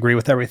 I agree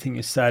with everything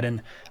you said.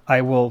 And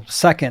I will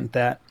second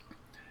that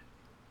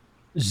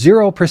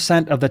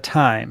 0% of the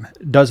time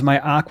does my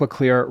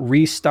AquaClear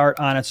restart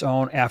on its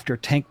own after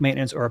tank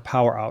maintenance or a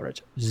power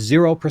outage.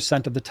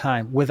 0% of the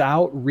time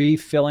without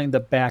refilling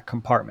the back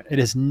compartment. It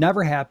has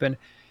never happened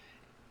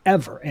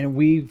ever. And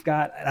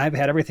I've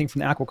had everything from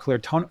the AquaClear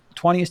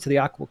 20s to the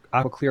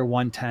AquaClear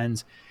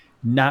 110s.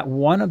 Not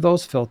one of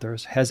those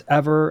filters has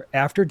ever,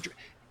 and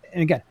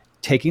again,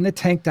 taking the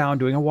tank down,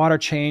 doing a water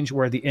change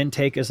where the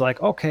intake is like,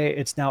 okay,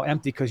 it's now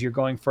empty because you're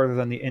going further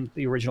than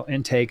the original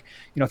intake.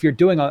 If you're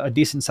doing a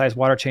decent sized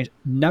water change,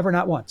 never,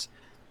 not once.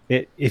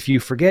 If you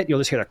forget, you'll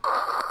just hear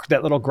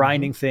that little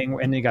grinding thing,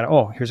 and then you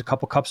got, here's a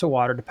couple cups of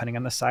water, depending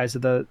on the size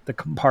of the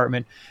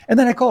compartment, and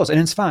then it goes, and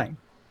it's fine.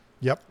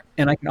 Yep.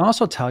 And I can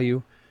also tell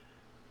you,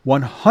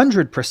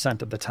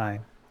 100% of the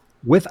time,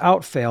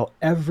 without fail,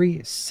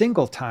 every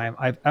single time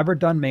I've ever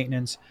done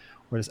maintenance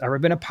or there's ever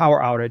been a power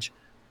outage,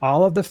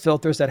 all of the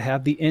filters that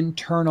have the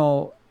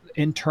internal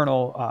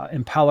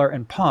impeller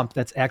and pump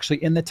that's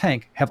actually in the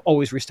tank have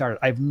always restarted.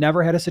 I've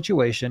never had a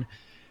situation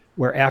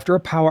where after a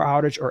power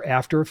outage or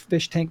after a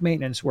fish tank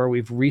maintenance where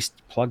we've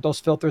plugged those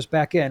filters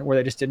back in where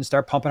they just didn't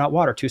start pumping out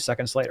water 2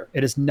 seconds later.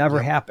 It has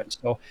never happened.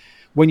 So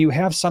when you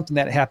have something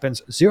that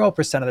happens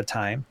 0% of the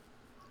time,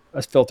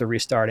 a filter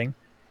restarting,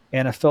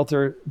 and a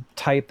filter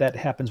type that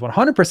happens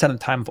 100% of the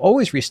time of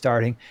always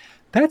restarting,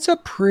 that's a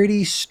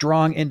pretty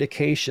strong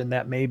indication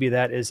that maybe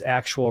that is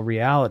actual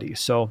reality.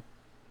 So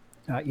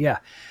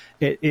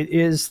it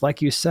is,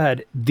 like you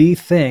said, the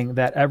thing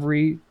that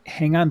every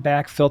hang-on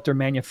back filter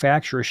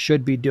manufacturer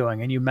should be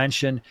doing. And you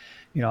mentioned,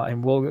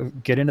 and we'll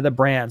get into the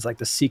brands like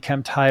the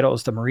Seachem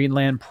Titles, the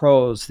Marineland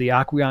Pros, the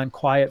Aqueon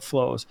Quiet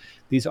Flows.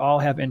 These all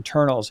have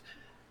internals.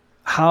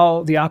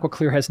 How the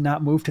AquaClear has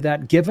not moved to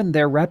that, given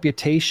their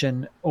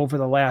reputation over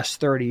the last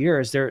 30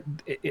 years, they're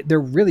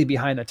really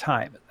behind the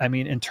time. I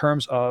mean, in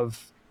terms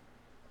of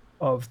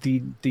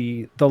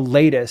the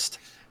latest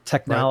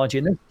technology,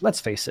 right. And let's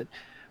face it,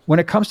 when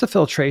it comes to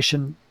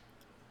filtration,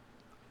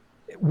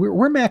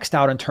 we're maxed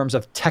out in terms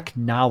of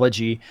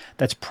technology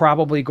that's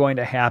probably going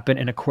to happen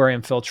in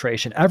aquarium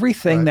filtration.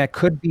 Everything that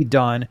could be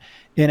done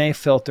in a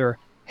filter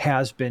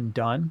has been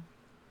done,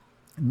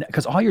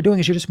 because all you're doing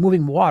is you're just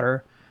moving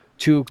water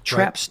to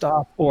trap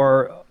stuff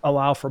or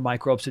allow for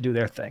microbes to do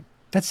their thing.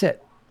 That's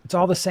it. It's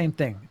all the same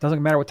thing. It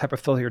doesn't matter what type of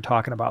filter you're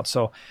talking about.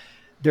 So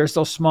there's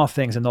those small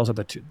things, and those are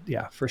the two.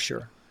 Yeah, for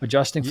sure.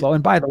 Adjusting flow.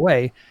 And by the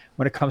way,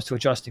 when it comes to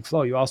adjusting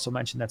flow, you also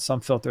mentioned that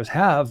some filters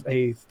have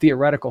a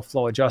theoretical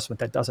flow adjustment.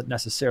 That doesn't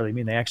necessarily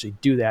mean they actually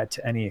do that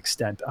to any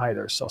extent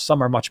either. So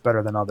some are much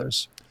better than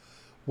others.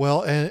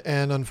 Well,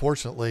 and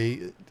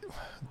unfortunately,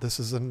 this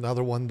is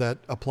another one that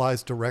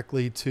applies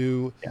directly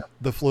to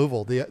the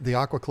Fluval, the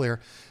AquaClear.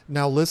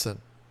 Now,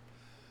 listen,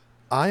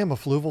 I am a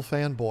Fluval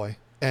fanboy,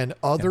 and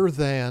other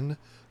than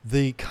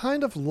the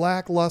kind of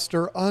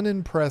lackluster,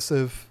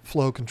 unimpressive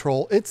flow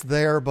control, it's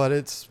there, but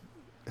it's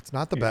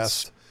not the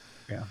best.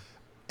 Yeah.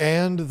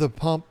 And the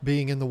pump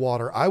being in the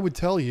water, I would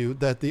tell you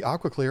that the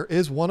AquaClear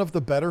is one of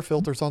the better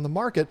filters on the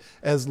market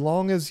as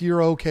long as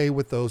you're okay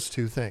with those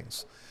two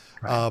things.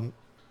 Right.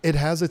 It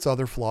has its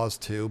other flaws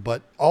too,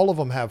 but all of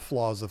them have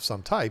flaws of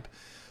some type.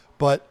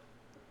 But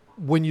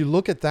when you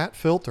look at that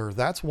filter,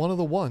 that's one of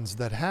the ones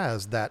that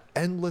has that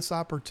endless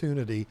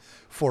opportunity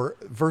for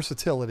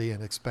versatility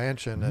and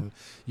expansion. Mm-hmm. And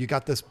you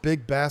got this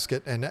big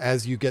basket, and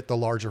as you get the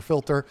larger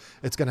filter,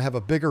 it's going to have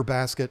a bigger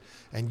basket,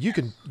 and you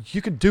can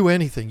do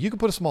anything. You can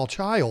put a small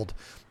child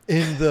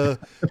in the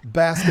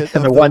basket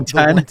of the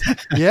 110.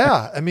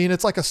 Yeah. I mean,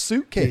 it's like a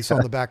suitcase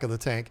on the back of the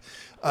tank.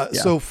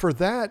 So for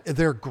that,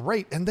 they're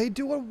great, and they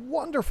do a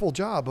wonderful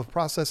job of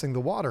processing the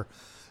water.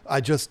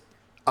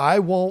 I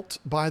won't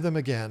buy them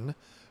again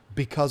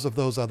because of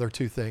those other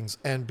two things,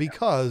 and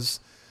because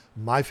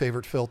my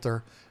favorite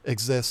filter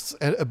exists.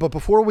 But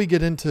before we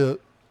get into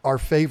our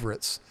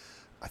favorites,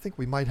 I think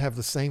we might have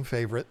the same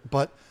favorite,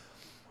 but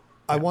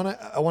I want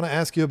to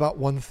ask you about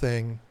one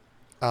thing,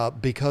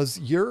 because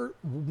you're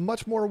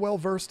much more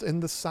well-versed in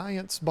the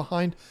science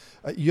behind,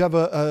 you have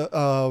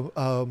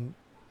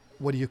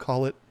what do you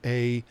call it?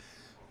 A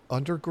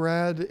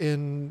undergrad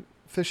in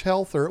fish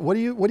health, or what do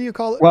you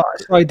call it? Well,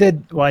 so I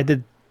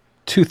did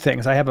two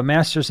things. I have a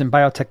master's in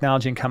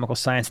biotechnology and chemical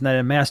science, and then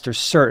a master's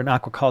cert in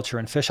aquaculture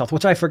and fish health,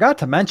 which I forgot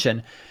to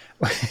mention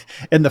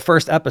in the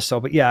first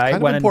episode. But I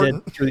went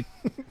and did through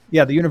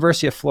the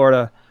University of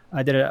Florida.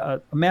 I did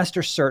a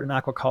master's cert in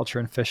aquaculture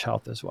and fish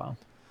health as well.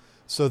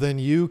 So then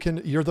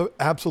you're the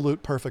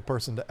absolute perfect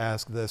person to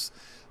ask this.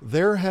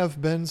 There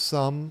have been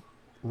some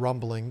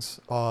rumblings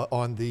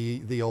on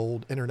the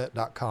old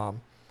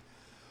internet.com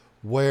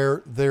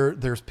where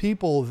there's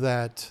people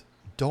that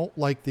don't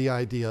like the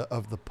idea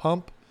of the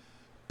pump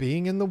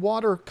being in the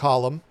water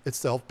column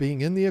itself,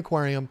 being in the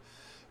aquarium,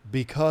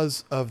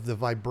 because of the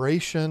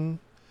vibration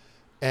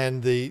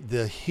and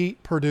the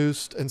heat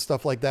produced and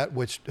stuff like that,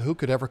 which who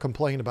could ever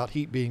complain about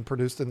heat being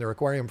produced in their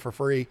aquarium for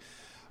free?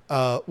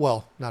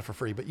 Well, not for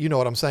free, but you know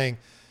what I'm saying.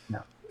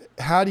 No.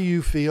 How do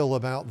you feel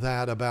about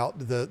that, about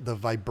the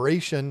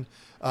vibration?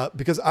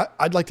 Because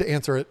I'd like to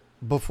answer it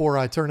before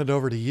I turn it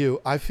over to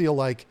you. I feel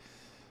like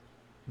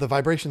the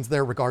vibration's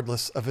there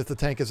regardless of if the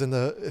tank is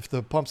if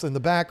the pump's in the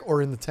back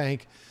or in the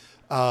tank.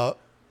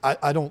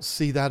 I don't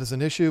see that as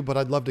an issue, but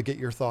I'd love to get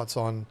your thoughts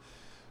on,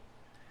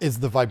 is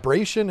the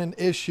vibration an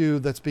issue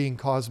that's being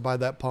caused by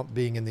that pump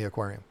being in the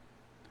aquarium?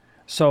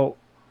 So,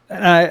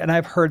 and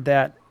I've heard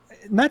that,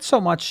 not so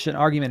much an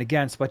argument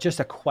against, but just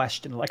a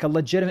question, like a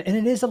legitimate, and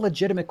it is a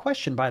legitimate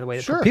question, by the way.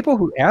 For Sure. people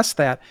who ask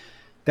that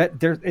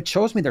it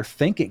shows me they're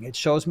thinking. It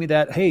shows me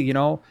that, hey,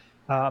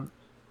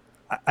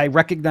 I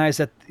recognize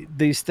that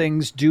these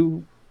things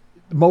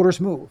motors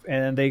move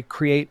and they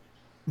create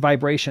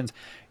vibrations.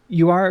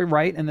 You are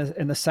right in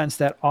the sense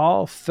that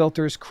all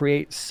filters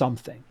create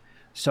something.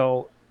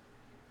 So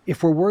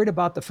if we're worried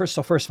about first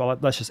of all,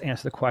 let's just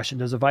answer the question.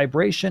 Does the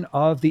vibration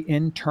of the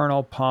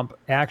internal pump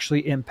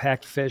actually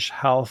impact fish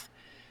health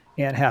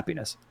and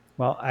happiness?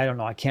 Well, I don't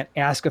know. I can't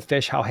ask a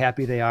fish how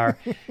happy they are.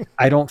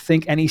 I don't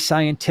think any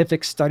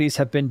scientific studies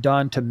have been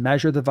done to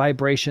measure the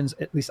vibrations.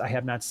 At least I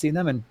have not seen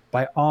them. And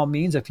by all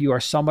means, if you are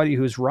somebody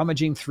who's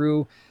rummaging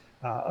through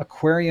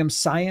aquarium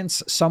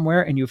science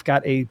somewhere and you've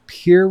got a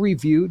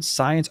peer-reviewed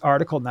science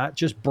article, not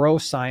just bro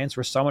science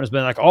where someone has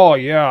been like, oh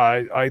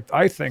yeah,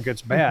 I think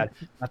it's bad.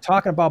 I'm not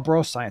talking about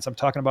bro science. I'm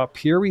talking about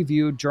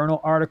peer-reviewed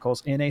journal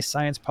articles in a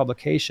science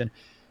publication.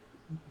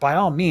 By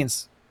all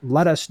means,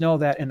 let us know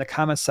that in the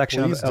comments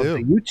section of the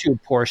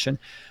YouTube portion.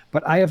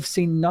 But I have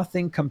seen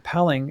nothing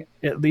compelling,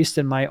 at least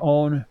in my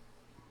own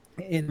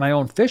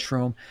fish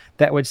room,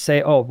 that would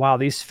say, oh, wow,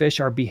 these fish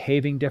are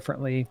behaving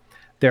differently.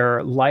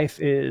 Their life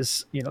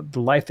is, the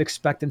life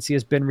expectancy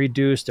has been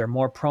reduced. They're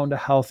more prone to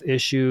health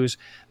issues.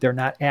 They're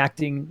not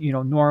acting,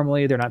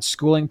 normally. They're not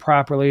schooling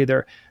properly.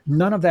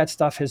 None of that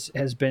stuff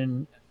has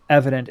been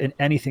evident in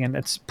anything. And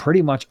that's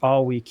pretty much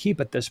all we keep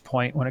at this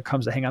point when it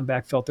comes to hang on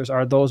back filters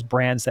are those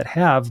brands that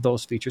have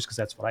those features, because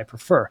that's what I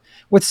prefer,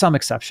 with some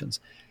exceptions.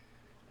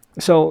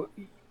 So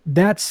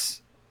that's,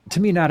 to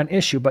me, not an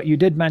issue. But you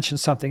did mention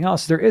something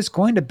else. There is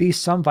going to be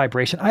some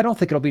vibration. I don't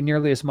think it'll be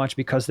nearly as much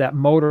because that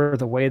motor,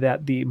 the way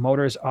that the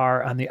motors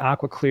are on the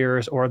Aqua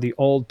Clears or the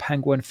old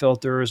Penguin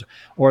filters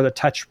or the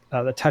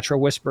Tetra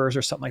Whispers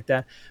or something like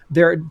that,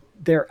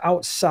 they're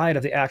outside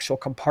of the actual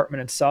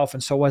compartment itself.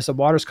 And so as the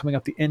water's coming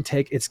up the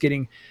intake, it's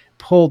getting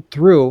pulled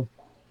through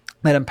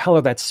that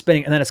impeller that's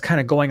spinning, and then it's kind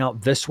of going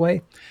out this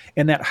way.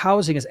 And that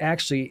housing is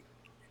actually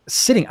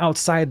sitting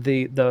outside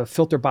the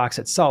filter box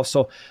itself.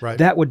 So Right.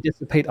 That would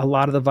dissipate a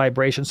lot of the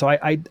vibration. So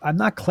I'm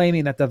not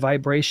claiming that the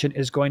vibration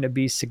is going to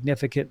be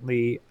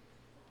significantly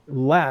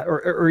less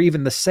or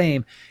even the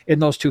same in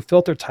those two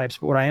filter types.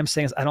 But what I am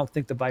saying is I don't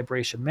think the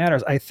vibration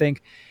matters. I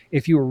think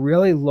if you were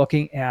really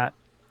looking at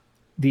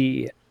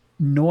the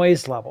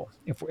noise level,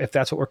 if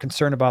that's what we're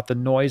concerned about, the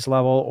noise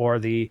level or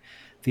the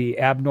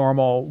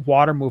abnormal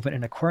water movement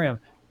in an aquarium,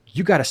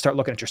 you got to start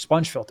looking at your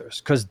sponge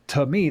filters, because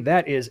to me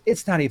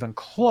it's not even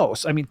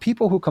close. I mean,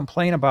 people who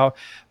complain about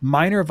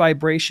minor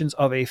vibrations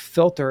of a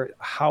filter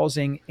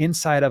housing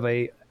inside of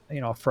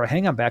for a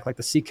hang on back like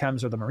the Sea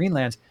Chems or the Marine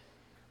Lands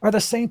are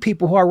the same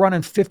people who are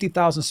running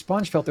 50,000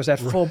 sponge filters at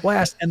full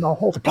blast and the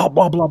whole blah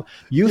blah blah.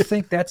 You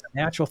think that's a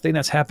natural thing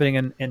that's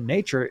happening in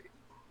nature?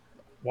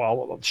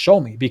 Well, show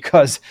me,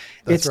 because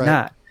That's it's right.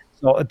 not.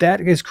 So that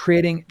is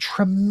creating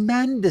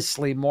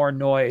tremendously more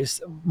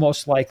noise,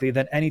 most likely,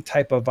 than any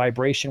type of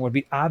vibration would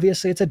be.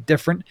 Obviously, it's a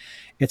different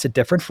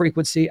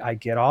frequency. I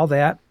get all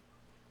that.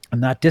 I'm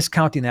not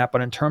discounting that,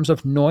 but in terms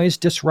of noise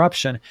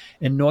disruption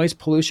and noise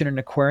pollution in an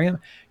aquarium,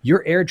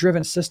 your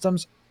air-driven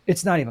systems,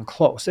 it's not even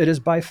close. It is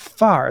by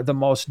far the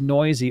most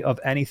noisy of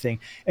anything.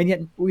 And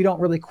yet we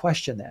don't really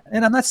question that.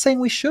 And I'm not saying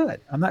we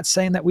should. I'm not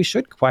saying that we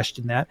should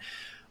question that.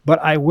 But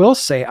I will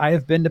say I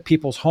have been to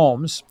people's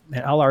homes,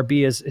 and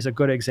LRB is a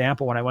good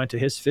example. When I went to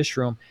his fish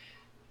room,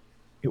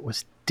 it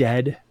was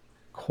dead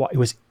quiet. It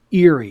was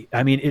eerie.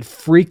 I mean, it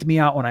freaked me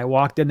out when I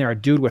walked in there, a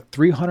dude with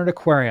 300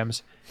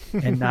 aquariums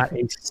and not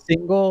a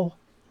single,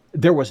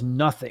 there was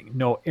nothing,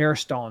 no air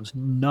stones,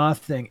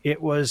 nothing. It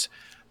was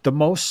the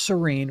most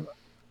serene,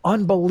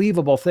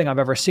 unbelievable thing I've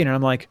ever seen. And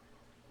I'm like,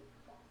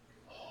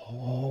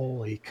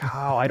 holy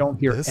cow, I don't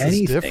hear This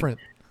anything. is different.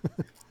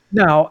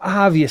 Now,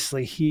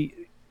 obviously,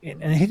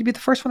 and I hate to be the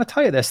first one to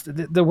tell you this,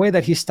 the way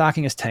that he's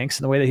stocking his tanks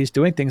and the way that he's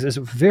doing things is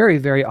very,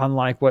 very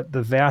unlike what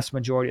the vast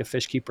majority of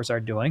fish keepers are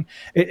doing.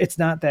 It's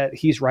not that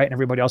he's right and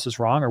everybody else is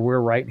wrong, or we're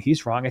right and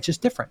he's wrong. It's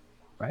just different,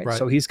 right?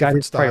 So he's got Different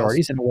his styles.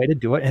 priorities and a way to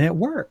do it, and it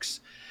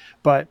works.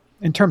 But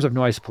in terms of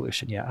noise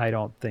pollution, yeah, I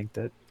don't think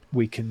that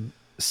we can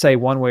say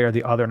one way or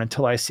the other. And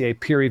until I see a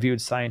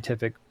peer-reviewed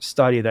scientific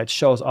study that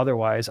shows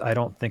otherwise, I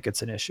don't think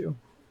it's an issue.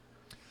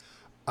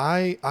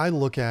 I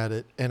look at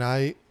it and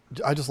I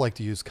just like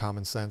to use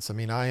common sense. I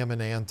mean, I am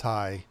an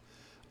anti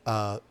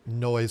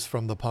noise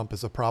from the pump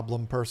is a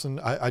problem person.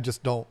 I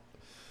just don't,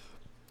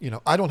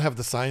 I don't have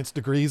the science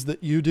degrees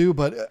that you do,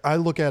 but I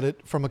look at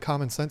it from a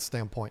common sense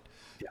standpoint.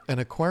 Yeah. An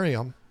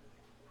aquarium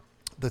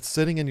that's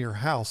sitting in your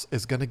house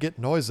is going to get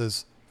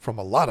noises from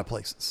a lot of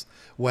places,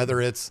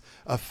 whether it's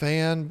a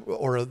fan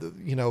or a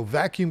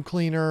vacuum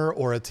cleaner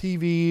or a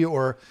TV,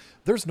 or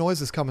there's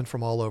noises coming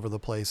from all over the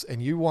place.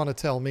 And you want to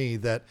tell me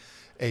that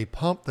a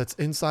pump that's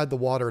inside the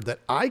water that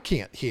I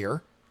can't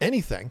hear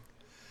anything.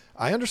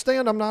 I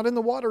understand I'm not in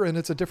the water and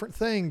it's a different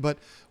thing, but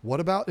what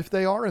about if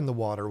they are in the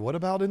water? What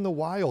about in the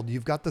wild?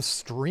 You've got the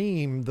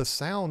stream, the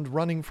sound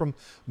running from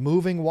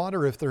moving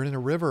water if they're in a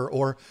river,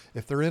 or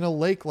if they're in a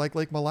lake like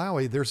Lake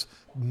Malawi, there's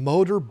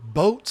motor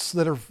boats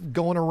that are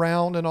going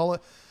around and all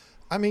that.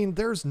 I mean,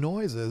 there's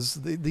noises.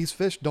 These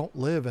fish don't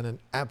live in an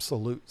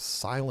absolute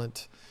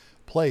silent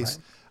place.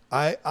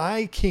 Right.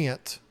 I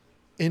can't,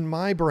 in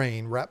my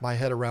brain, wrap my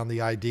head around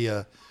the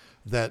idea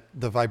that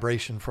the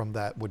vibration from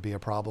that would be a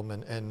problem.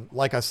 And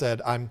like I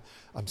said, I'm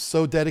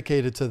so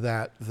dedicated to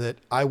that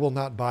I will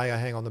not buy a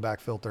hang on the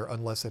back filter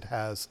unless it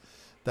has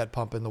that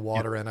pump in the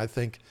water. Yep. And I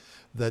think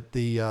that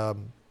the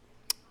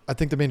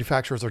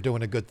manufacturers are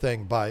doing a good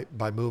thing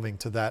by moving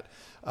to that.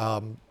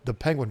 The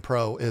Penguin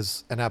Pro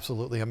is an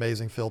absolutely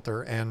amazing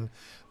filter, and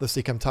the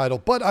Seachem Tidal.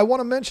 But I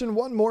want to mention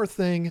one more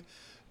thing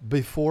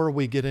before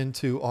we get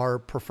into our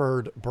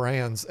preferred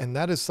brands. And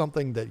that is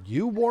something that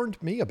you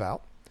warned me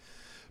about,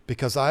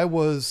 because I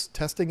was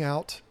testing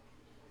out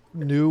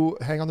new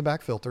hang on the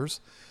back filters.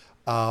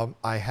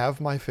 I have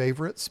my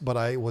favorites, but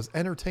I was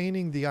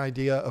entertaining the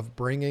idea of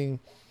bringing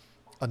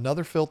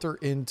another filter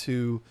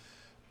into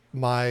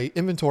my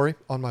inventory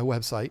on my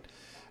website.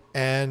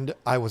 And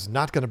I was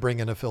not going to bring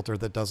in a filter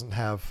that doesn't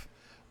have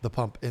the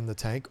pump in the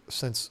tank.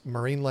 Since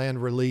Marineland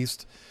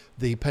released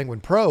the Penguin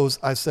Pros,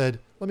 I said,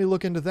 let me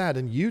look into that.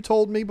 And you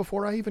told me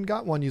before I even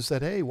got one, you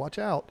said, hey, watch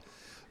out,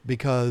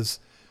 because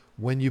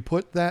when you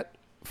put that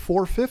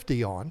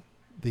 450 on,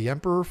 the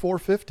Emperor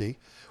 450,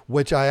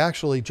 which I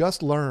actually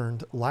just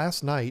learned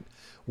last night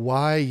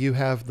why you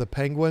have the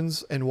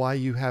Penguins and why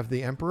you have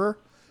the Emperor.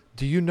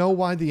 Do you know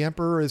why the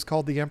Emperor is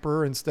called the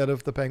Emperor instead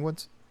of the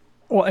Penguins?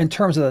 Well, in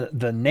terms of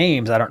the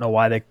names, I don't know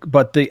why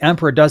but the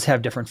Emperor does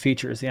have different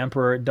features. The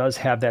Emperor does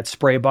have that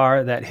spray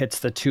bar that hits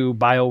the two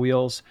bio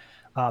wheels.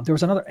 There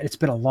was another, it's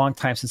been a long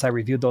time since I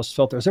reviewed those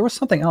filters. There was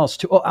something else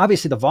too. Oh,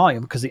 obviously the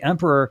volume, because the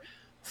Emperor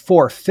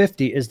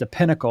 450 is the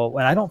pinnacle.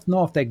 And I don't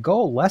know if they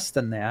go less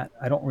than that.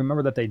 I don't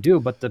remember that they do,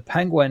 but the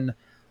Penguin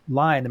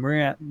line, the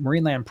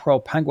Marineland Pro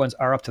Penguins,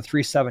 are up to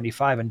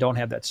 375 and don't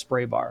have that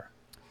spray bar.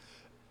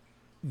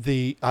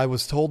 I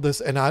was told this,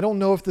 and I don't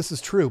know if this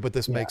is true, but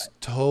this makes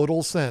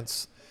total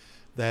sense,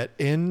 that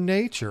in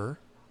nature,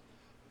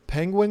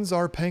 penguins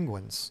are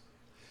penguins,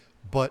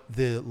 but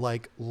the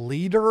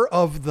leader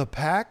of the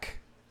pack,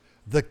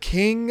 the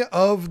king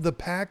of the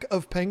pack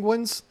of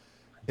penguins,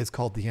 is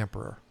called the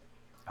Emperor.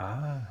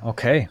 Ah,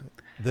 okay.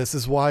 This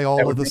is why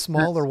all of the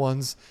smaller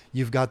ones,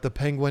 you've got the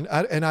Penguin,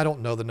 and I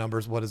don't know the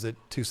numbers. What is it?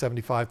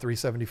 275,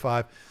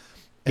 375.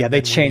 Yeah,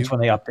 they changed when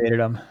they updated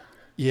them.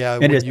 Yeah,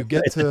 when you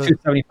get to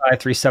 275,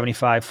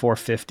 375,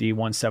 450,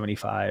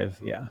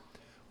 175. Yeah.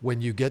 When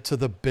you get to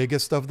the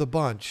biggest of the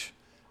bunch,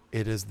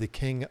 it is the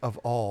king of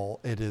all.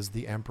 It is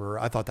the Emperor.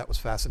 I thought that was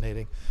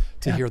fascinating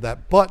to hear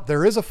that. But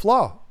there is a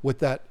flaw with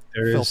that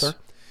filter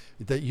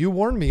that you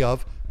warned me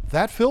of.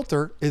 That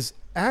filter is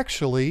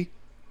actually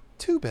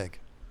too big.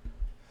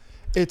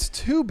 It's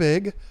too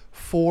big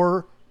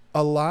for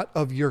a lot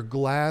of your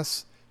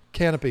glass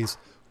canopies,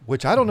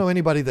 which I don't know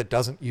anybody that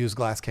doesn't use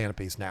glass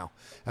canopies now.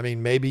 I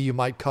mean, maybe you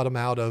might cut them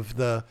out of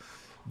the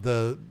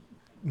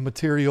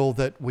material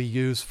that we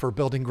use for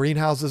building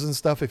greenhouses and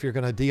stuff if you're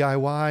going to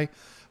DIY,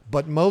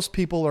 but most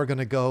people are going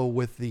to go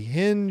with the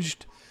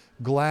hinged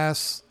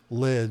glass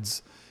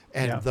lids,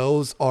 and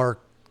those are,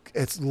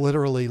 it's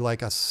literally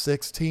like a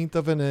 1/16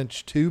 of an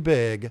inch too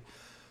big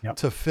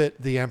to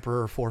fit the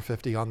Emperor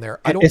 450 on there.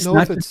 I don't know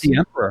if it's the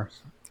Emperor.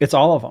 It's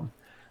all of them.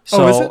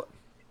 So, is it?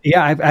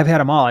 Yeah, I've had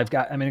them all.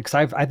 Because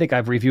I think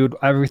I've reviewed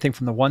everything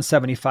from the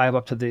 175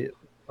 up to the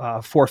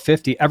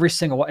 450. Every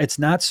single one. It's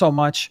not so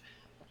much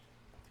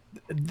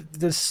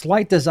the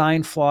slight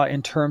design flaw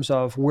in terms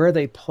of where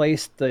they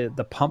place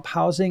the pump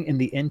housing in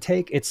the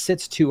intake. It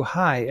sits too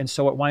high, and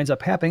so it winds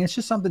up happening. It's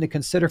just something to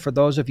consider for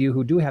those of you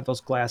who do have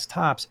those glass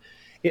tops.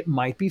 It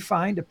might be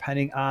fine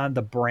depending on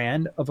the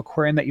brand of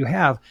aquarium that you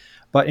have.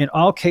 But in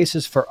all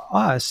cases for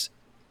us,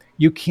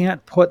 you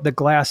can't put the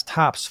glass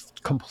tops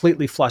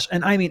completely flush.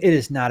 And I mean, it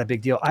is not a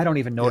big deal. I don't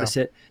even notice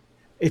it.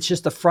 It's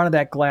just the front of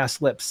that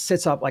glass lip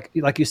sits up like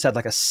you said,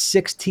 like a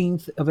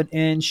 1/16 of an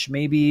inch,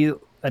 maybe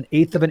an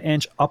 1/8 of an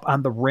inch up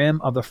on the rim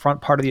of the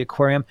front part of the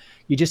aquarium.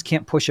 You just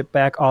can't push it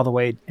back all the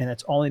way. And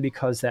it's only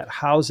because that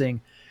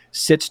housing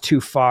sits too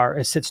far.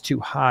 It sits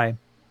too high.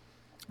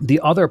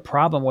 The other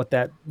problem with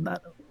that,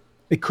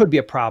 it could be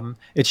a problem.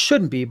 It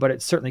shouldn't be, but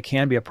it certainly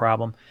can be a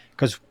problem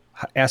because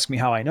ask me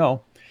how I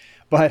know.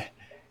 But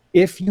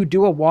if you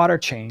do a water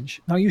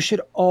change, now you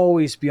should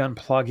always be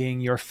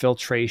unplugging your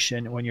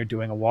filtration when you're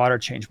doing a water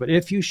change. But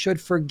if you should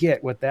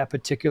forget with that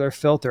particular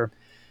filter,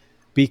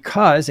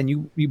 because, and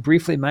you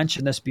briefly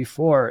mentioned this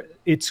before,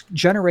 it's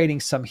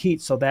generating some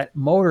heat. So that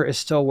motor is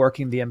still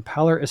working, the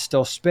impeller is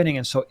still spinning.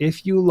 And so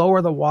if you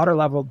lower the water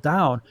level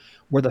down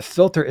where the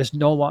filter is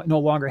no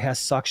longer has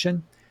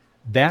suction,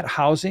 that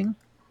housing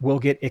will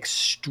get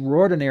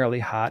extraordinarily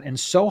hot, and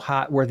so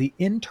hot where the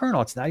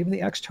internal, it's not even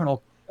the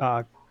external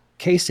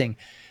casing,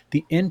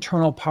 the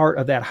internal part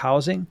of that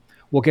housing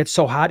will get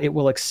so hot it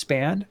will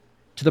expand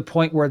to the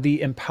point where the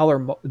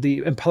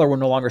impeller will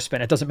no longer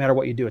spin. It doesn't matter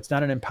what you do. It's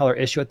not an impeller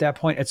issue at that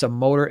point. It's a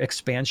motor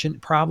expansion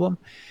problem.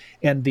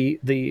 And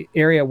the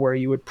area where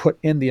you would put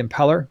in the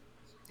impeller,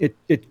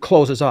 it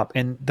closes up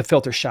and the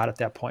filter's shot at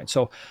that point.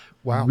 So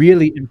Wow.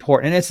 really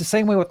important. And it's the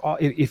same way with all,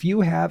 if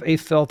you have a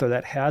filter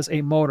that has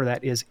a motor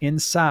that is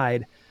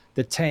inside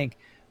the tank,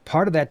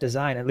 part of that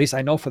design, at least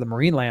I know for the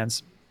marine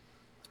lands,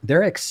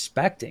 they're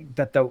expecting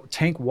that the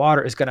tank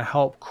water is going to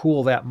help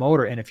cool that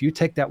motor. And if you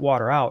take that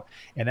water out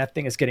and that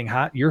thing is getting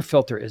hot, your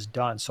filter is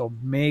done. So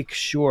make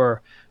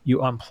sure you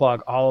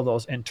unplug all of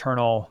those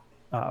internal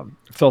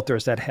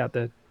filters that have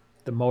the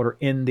motor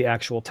in the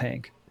actual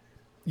tank.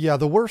 Yeah,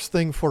 the worst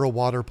thing for a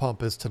water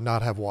pump is to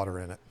not have water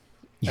in it.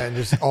 Yeah. And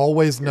just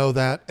always know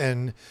that.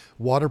 And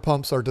water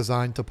pumps are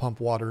designed to pump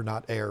water,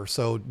 not air.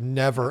 So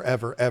never,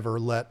 ever, ever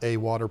let a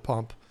water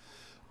pump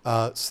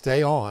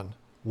stay on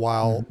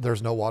while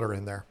there's no water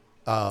in there.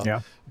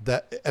 Yeah.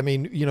 That, I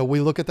mean, we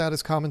look at that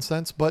as common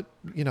sense, but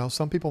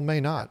some people may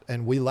not,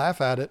 and we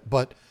laugh at it,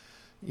 but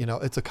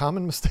it's a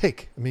common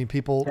mistake. I mean,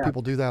 people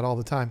do that all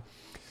the time.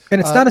 And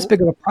it's not as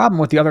big of a problem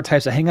with the other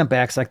types of hang-on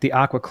backs like the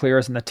Aqua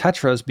Clears and the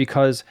Tetras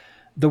because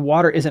the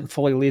water isn't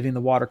fully leaving the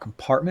water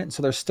compartment.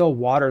 So there's still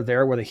water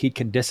there where the heat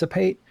can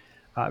dissipate.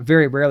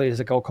 Very rarely does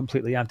it go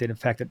completely empty. In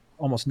fact, it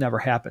almost never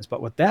happens.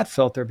 But with that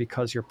filter,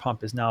 because your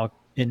pump is now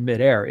in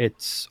midair,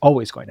 it's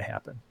always going to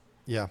happen.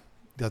 Yeah,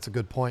 that's a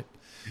good point.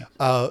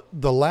 Yeah.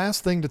 The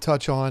last thing to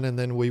touch on, and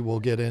then we will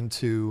get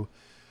into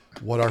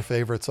what our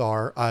favorites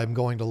are. I'm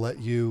going to let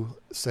you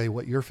say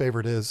what your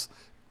favorite is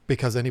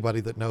because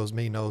anybody that knows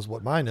me knows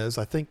what mine is.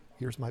 I think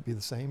yours might be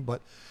the same,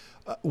 but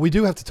we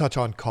do have to touch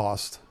on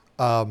cost.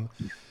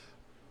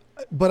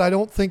 But I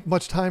don't think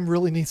much time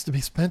really needs to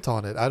be spent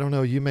on it. I don't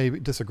know, you may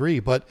disagree,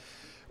 but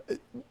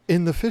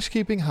in the fish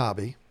keeping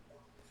hobby,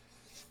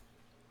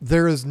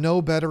 there is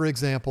no better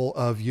example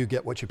of you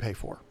get what you pay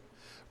for.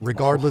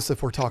 Regardless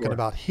if we're talking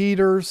about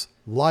heaters,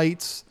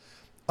 lights,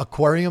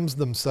 aquariums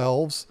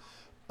themselves,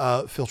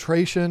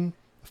 filtration,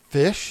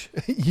 fish,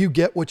 you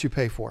get what you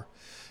pay for.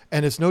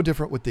 And it's no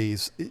different with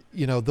these.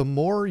 The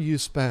more you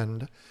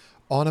spend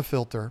on a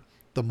filter,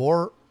 the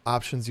more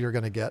options you're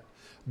going to get,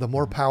 the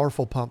more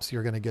powerful pumps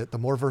you're going to get, the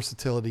more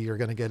versatility you're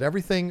going to get.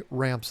 Everything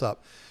ramps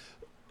up.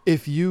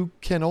 If you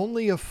can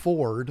only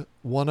afford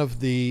one of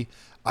the,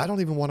 I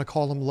don't even want to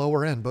call them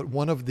lower end, but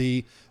one of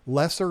the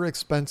lesser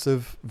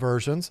expensive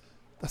versions,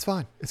 that's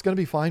fine. It's going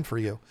to be fine for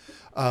you.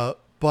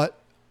 But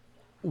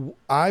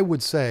I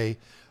would say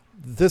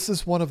this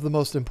is one of the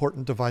most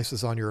important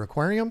devices on your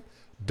aquarium.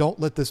 Don't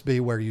let this be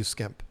where you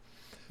skimp.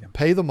 Yeah.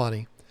 Pay the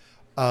money.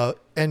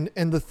 And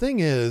the thing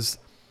is,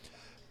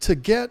 to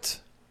get,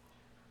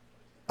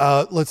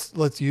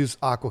 let's use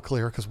Aqua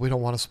Clear because we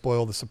don't want to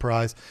spoil the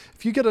surprise.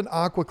 If you get an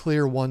Aqua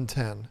Clear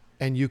 110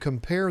 and you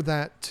compare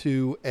that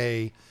to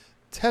a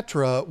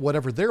Tetra,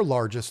 whatever their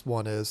largest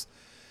one is,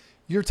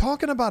 you're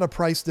talking about a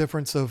price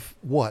difference of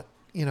what,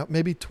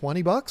 maybe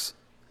 $20.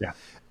 Yeah.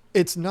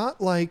 It's not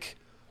like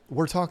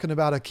we're talking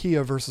about a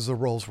Kia versus a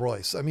Rolls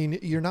Royce. I mean,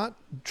 you're not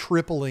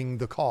tripling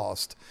the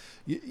cost.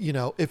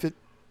 If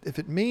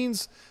it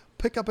means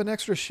pick up an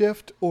extra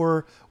shift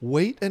or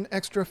wait an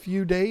extra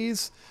few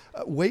days,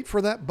 wait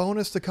for that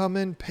bonus to come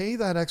in, pay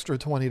that extra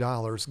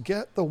 $20,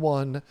 get the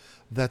one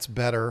that's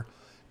better.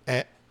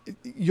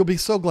 You'll be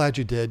so glad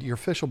you did. Your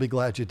fish will be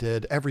glad you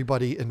did.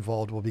 Everybody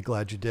involved will be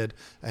glad you did.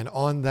 And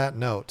on that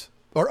note,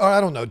 or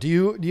I don't know, do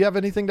you have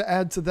anything to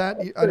add to that?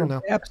 I don't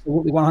know.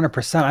 Absolutely,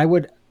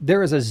 100%.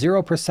 There is a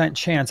 0%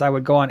 chance I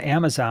would go on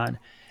Amazon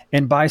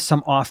and buy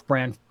some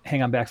off-brand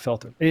hang-on back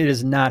filter. It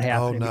is not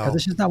happening because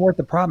it's just not worth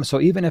the problem.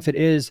 So even if it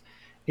is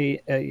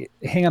a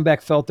hang-on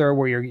back filter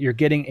where you're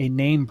getting a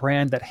name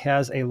brand that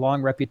has a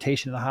long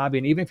reputation in the hobby,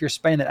 and even if you're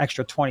spending that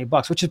extra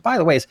 $20, which is, by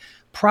the way, is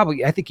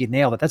probably, I think you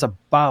nailed it. That's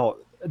about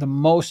the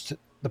most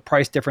the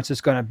price difference is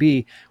going to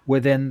be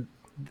within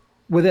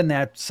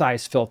that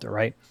size filter,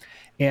 right?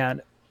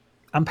 And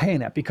I'm paying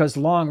that because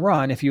long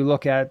run, if you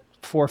look at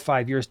 4 or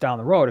 5 years down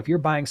the road, if you're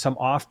buying some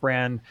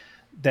off-brand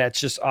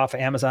that's just off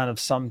Amazon of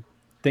some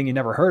thing you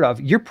never heard of,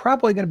 you're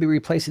probably going to be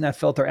replacing that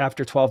filter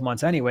after 12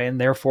 months anyway,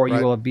 and therefore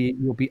Right. you'll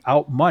be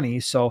out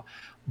money. So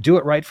do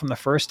it right from the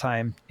first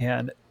time.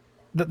 And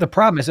the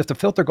problem is if the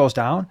filter goes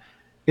down,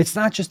 it's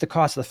not just the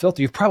cost of the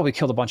filter. You've probably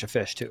killed a bunch of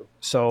fish too.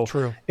 So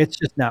True. it's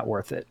just not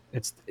worth it.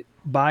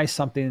 Buy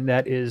something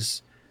that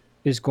is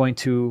going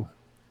to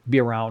be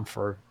around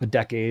for a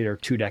decade or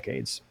 2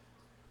 decades.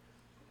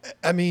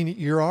 I mean,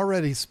 you're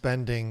already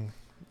spending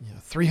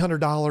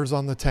 $300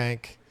 on the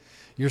tank.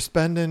 You're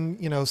spending,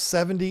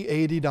 $70,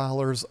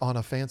 $80 on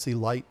a fancy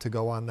light to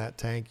go on that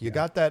tank. You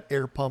got that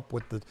air pump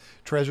with the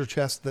treasure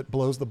chest that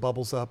blows the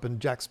bubbles up and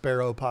Jack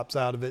Sparrow pops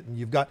out of it. And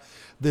you've got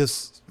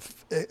this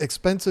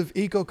expensive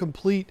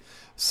eco-complete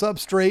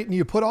substrate, and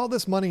you put all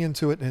this money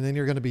into it, and then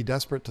you're going to be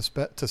desperate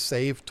to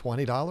save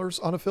 $20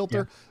 on a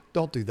filter. Yeah.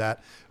 Don't do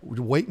that.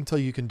 Wait until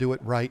you can do it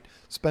right.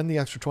 Spend the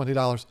extra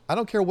 $20. I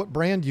don't care what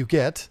brand you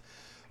get.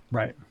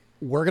 Right.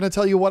 We're going to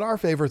tell you what our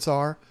favorites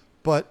are,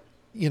 but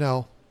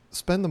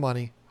spend the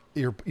money.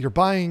 You're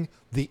buying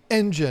the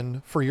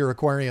engine for your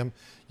aquarium.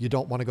 You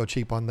don't want to go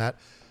cheap on that.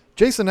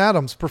 Jason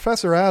Adams,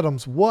 Professor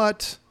Adams,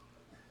 what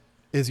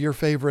is your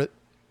favorite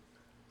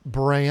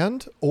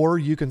brand? Or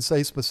you can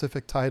say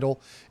specific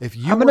title. If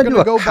you were going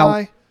to go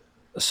buy.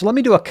 So let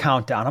me do a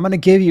countdown. I'm going to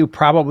give you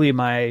probably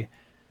my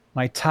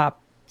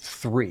top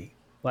 3.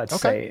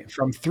 Let's say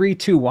from 3,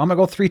 2, 1. I'm gonna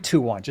go 3,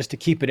 2, 1 just to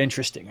keep it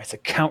interesting. It's a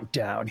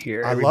countdown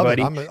here. I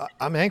everybody. love it.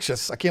 I'm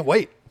anxious. I can't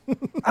wait.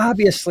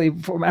 Obviously,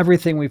 from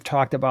everything we've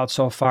talked about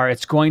so far,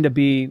 it's going to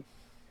be.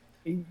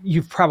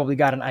 You've probably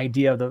got an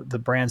idea of the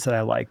brands that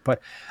I like,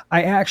 but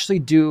I actually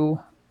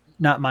do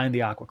not mind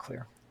the Aqua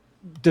Clear,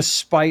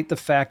 despite the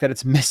fact that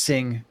it's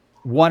missing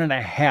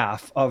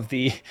 1.5 of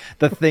the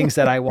things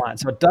that I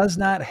want. So it does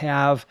not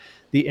have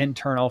the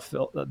internal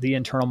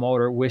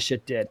motor. Wish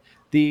it did.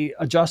 The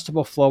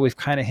adjustable flow, we've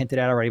kind of hinted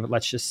at already, but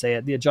let's just say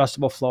it. The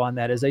adjustable flow on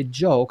that is a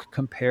joke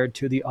compared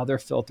to the other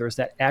filters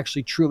that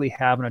actually truly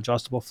have an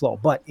adjustable flow.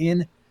 But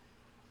in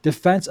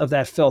defense of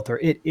that filter,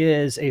 it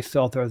is a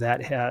filter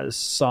that has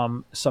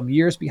some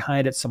years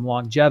behind it, some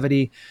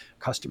longevity,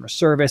 customer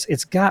service.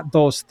 It's got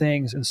those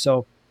things. And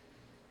so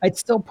I'd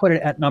still put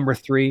it at number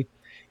 3,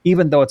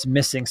 even though it's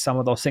missing some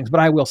of those things. But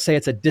I will say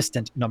it's a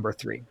distant number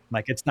 3.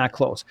 Like, it's not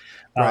close.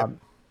 Right.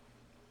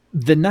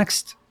 The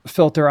next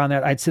filter on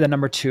that, I'd say the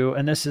number 2.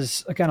 And this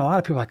is, again, a lot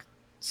of people are like,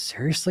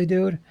 seriously,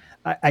 dude?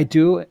 I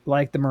do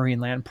like the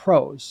Marineland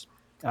Pros.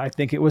 I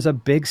think it was a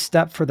big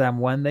step for them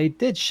when they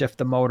did shift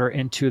the motor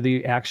into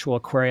the actual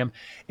aquarium,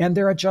 and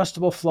their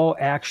adjustable flow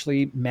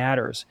actually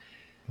matters.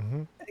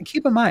 Mm-hmm.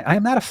 Keep in mind, I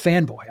am not a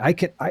fanboy.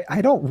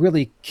 I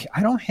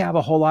don't have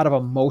a whole lot of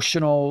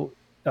emotional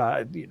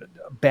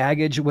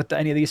baggage with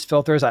any of these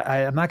filters.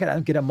 I'm not going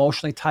to get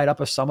emotionally tied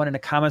up if someone in the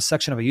comment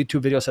section of a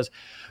YouTube video says,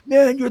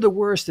 "Man, you're the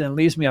worst," and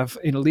leaves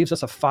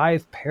us a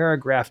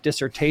 5-paragraph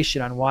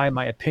dissertation on why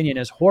my opinion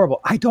is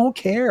horrible. I don't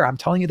care. I'm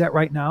telling you that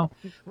right now.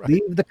 Right.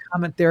 Leave the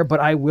comment there, but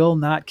I will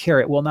not care.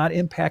 It will not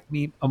impact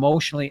me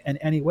emotionally in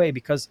any way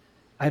because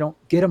I don't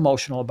get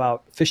emotional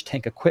about fish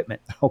tank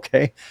equipment.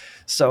 Okay,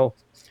 so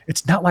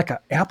it's not like an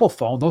Apple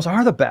phone. Those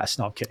are the best.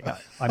 No, I'm kidding.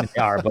 I mean,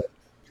 they are, but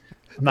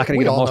I'm not going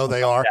to get emotional. We all know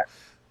they are.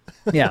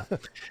 Yeah.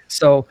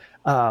 So,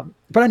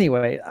 but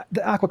anyway,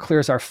 the Aqua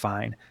Clears are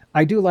fine.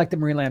 I do like the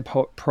Marineland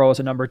Pro as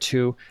a number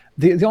 2.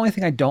 The only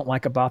thing I don't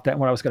like about that, and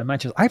what I was going to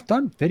mention, is I've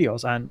done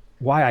videos on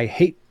why I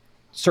hate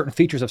certain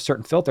features of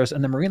certain filters,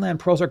 and the Marineland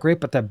Pros are great,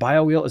 but that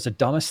bio wheel is the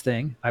dumbest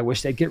thing. I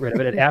wish they'd get rid of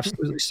it. It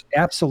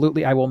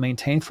absolutely, I will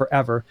maintain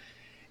forever.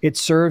 It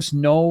serves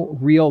no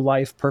real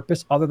life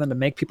purpose other than to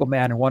make people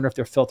mad and wonder if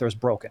their filter is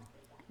broken.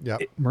 Yeah.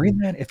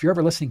 Marineland, if you're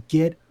ever listening,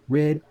 get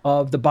rid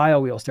of the bio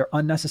wheels. They're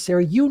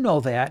unnecessary. You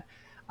know that.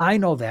 I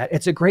know that.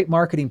 It's a great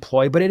marketing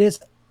ploy, but it is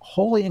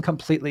wholly and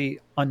completely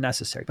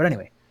unnecessary. But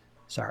anyway,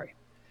 sorry.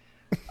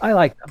 I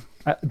like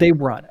them. They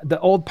run. The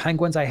old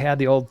Penguins I had,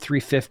 the old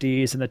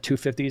 350s and the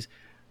 250s,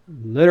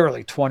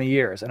 literally 20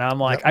 years. And I'm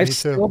like, yep, I've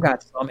still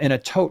got some in a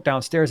tote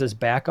downstairs as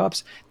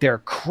backups. They're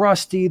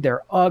crusty.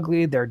 They're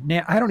ugly.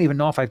 I don't even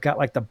know if I've got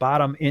like the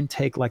bottom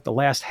intake, like the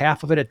last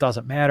half of it. It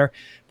doesn't matter.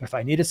 But if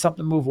I needed something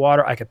to move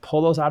water, I could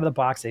pull those out of the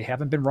box. They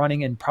haven't been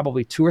running in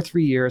probably 2 or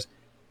 3 years.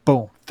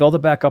 Boom, fill the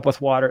back up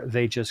with water.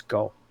 They just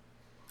go.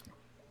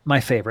 My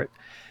favorite,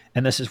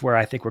 and this is where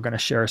I think we're going to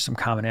share some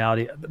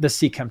commonality, the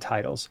Seachem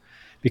titles.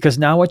 Because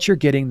now what you're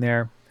getting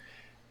there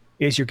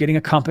is you're getting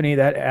a company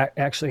that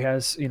actually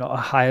has, a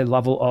high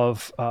level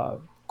of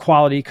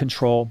quality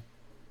control.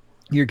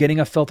 You're getting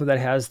a filter that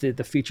has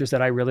the features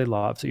that I really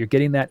love. So you're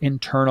getting that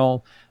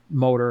internal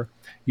motor.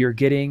 You're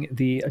getting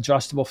the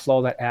adjustable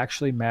flow that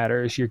actually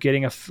matters. You're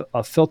getting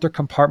a filter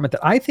compartment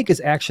that I think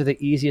is actually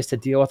the easiest to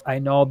deal with. I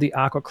know the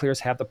Aqua Clears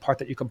have the part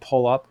that you can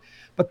pull up,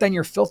 but then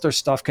your filter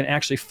stuff can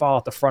actually fall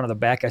at the front of the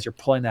back as you're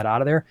pulling that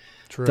out of there.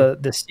 True. The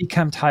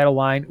Seachem title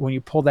line, when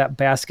you pull that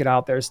basket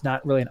out, there's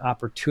not really an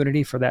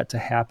opportunity for that to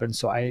happen.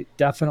 So I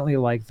definitely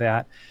like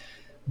that.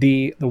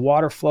 The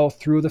water flow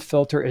through the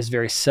filter is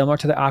very similar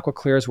to the Aqua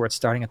Clears, where it's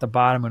starting at the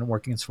bottom and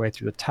working its way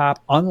through the top.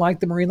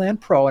 Unlike the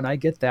Marineland Pro, and I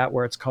get that,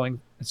 where it's going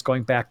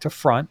back to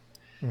front.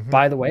 Mm-hmm.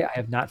 By the way, I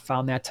have not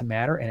found that to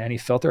matter in any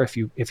filter. If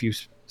you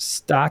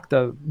stack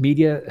the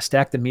media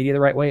the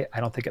right way, I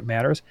don't think it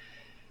matters.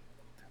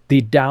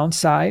 The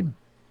downside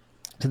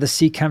to the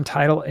Seachem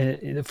title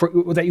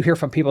that you hear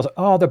from people is, it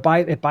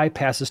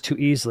bypasses too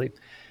easily.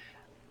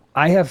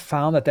 I have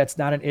found that that's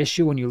not an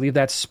issue when you leave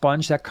that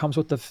sponge that comes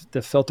with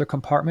the filter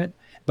compartment.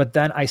 but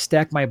then I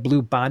stack my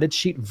blue bonded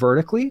sheet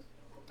vertically.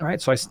 All right,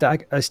 so I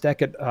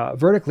stack it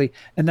vertically,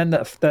 and then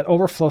that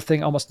overflow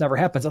thing almost never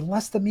happens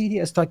unless the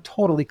media is like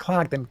totally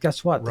clogged. And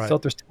guess what? The Right.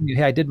 filter's telling you,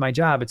 "Hey, I did my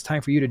job. It's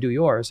time for you to do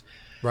yours."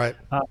 Right.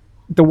 Uh,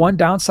 the one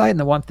downside and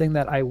the one thing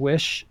that I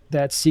wish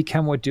that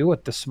CChem would do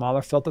with the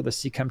smaller filter, the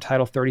CChem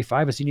Title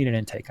 35, is you need an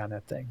intake on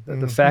that thing. The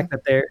Hmm. fact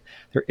that there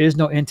is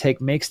no intake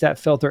makes that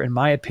filter, in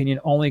my opinion,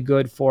 only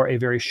good for a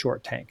very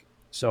short tank.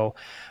 So,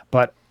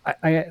 but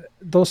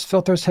those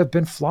filters have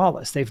been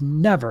flawless. They've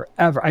never,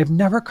 ever, I've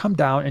never come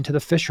down into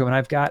the fish room, and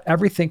I've got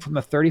everything from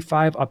the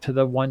 35 up to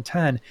the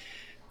 110.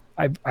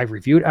 I've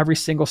reviewed every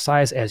single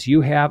size as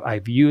you have.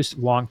 I've used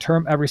long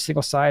term every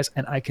single size,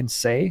 and I can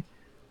say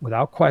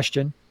without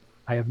question,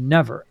 I have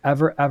never,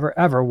 ever, ever,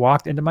 ever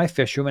walked into my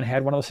fish room and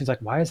had one of those things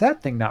like, why is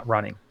that thing not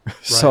running? Right.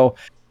 So,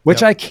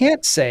 which Yep. I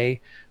can't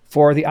say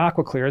for the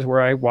aqua clears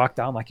where I walked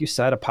down, like you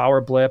said, a power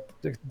blip.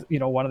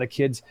 One of the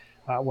kids,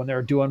 when they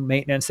were doing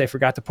maintenance, they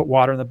forgot to put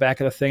water in the back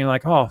of the thing. And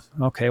like, oh,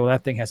 okay, well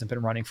that thing hasn't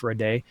been running for a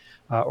day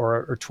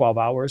or 12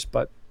 hours.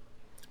 But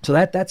so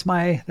that's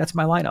my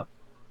lineup.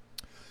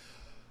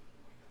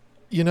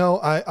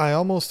 I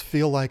almost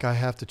feel like I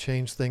have to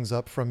change things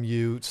up from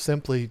you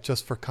simply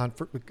just for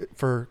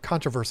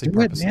controversy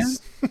Do it, man.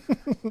 purposes.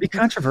 Be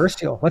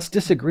controversial. Let's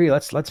disagree.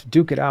 Let's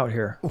duke it out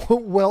here.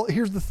 Well,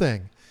 here's the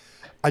thing.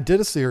 I did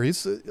a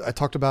series. I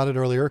talked about it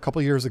earlier, a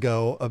couple years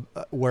ago,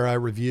 where I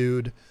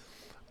reviewed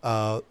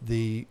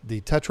the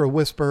Tetra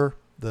Whisper,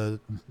 the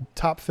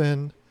Top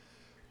Fin,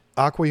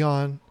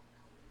 Aqueon,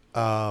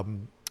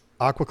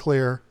 Aqua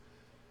Clear,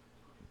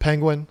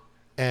 Penguin,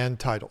 and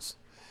Titles.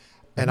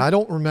 And Mhm. I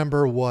don't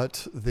remember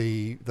what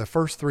the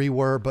first three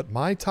were, but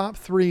my top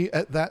three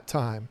at that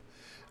time,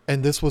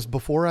 and this was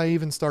before I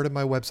even started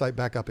my website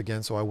back up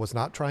again, so I was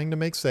not trying to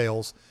make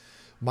sales.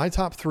 My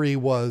top three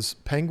was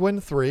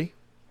Penguin 3,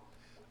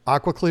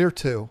 Aqua Clear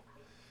 2,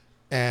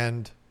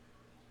 and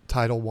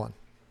Title 1.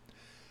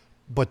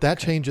 But that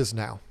Okay. changes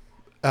now.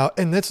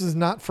 And this is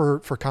not for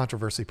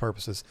controversy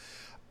purposes.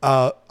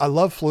 I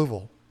love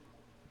Fluval,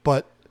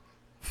 but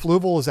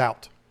Fluval is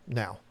out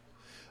now.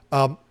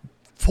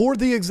 For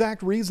the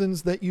exact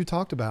reasons that you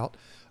talked about.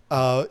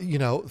 I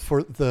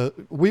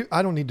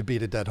don't need to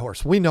beat a dead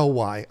horse. We know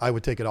why I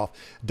would take it off.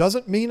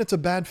 Doesn't mean it's a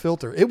bad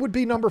filter. It would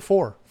be number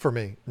 4 for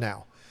me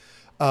now.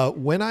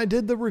 When I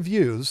did the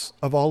reviews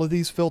of all of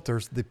these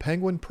filters, the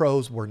Penguin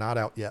Pros were not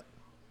out yet.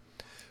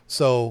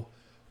 So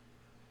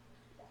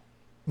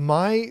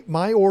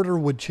my order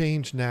would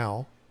change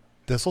now.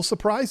 This will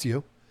surprise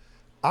you.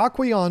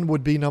 Aqueon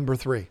would be number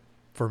 3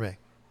 for me.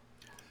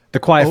 The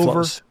quiet Over,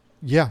 flows.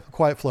 yeah,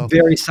 Quiet Flow.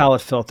 Very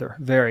solid filter.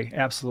 Very,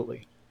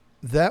 absolutely.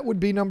 That would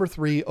be number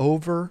 3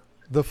 over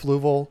the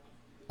Fluval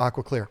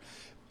Aqua Clear.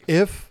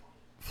 If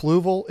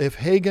if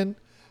Hagen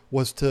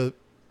was to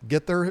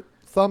get their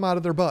thumb out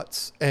of their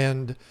butts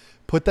and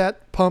put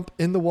that pump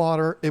in the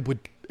water, it would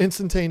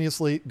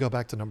instantaneously go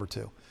back to number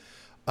 2.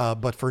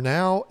 But for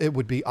now, it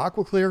would be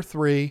Aqua Clear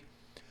 3,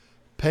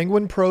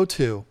 Penguin Pro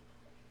 2,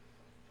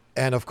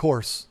 and of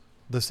course,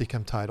 the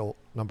Seachem Title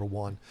number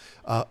 1.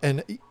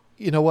 And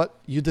you know what?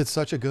 You did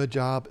such a good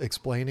job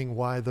explaining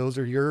why those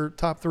are your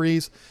top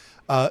threes.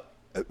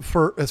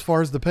 For as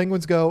far as the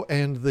Penguins go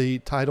and the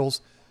titles,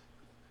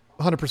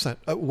 100%.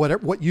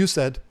 What you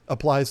said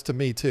applies to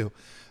me too.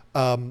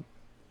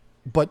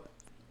 But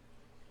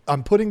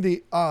I'm putting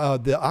the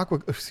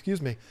Aqua.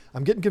 Excuse me.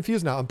 I'm getting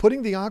confused now. I'm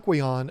putting the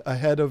Aqueon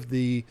ahead of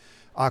the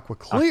Aqua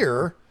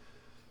Clear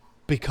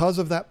because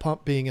of that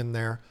pump being in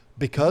there.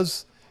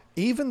 Because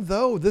even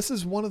though this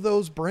is one of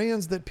those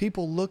brands that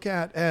people look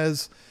at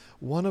as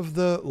one of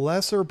the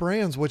lesser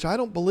brands, which I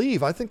don't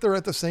believe. I think they're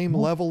at the same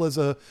level as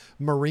a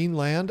Marine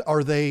Land.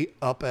 Are they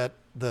up at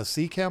the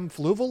Seachem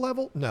Fluval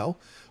level? No,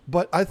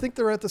 but I think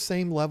they're at the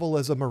same level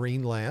as a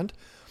Marine Land.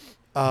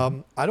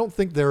 I don't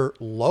think they're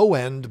low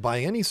end by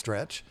any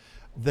stretch.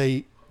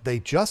 They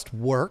just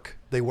work.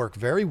 They work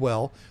very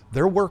well.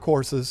 They're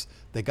workhorses.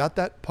 They got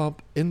that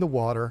pump in the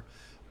water,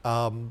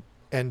 and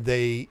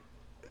you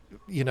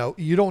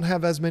don't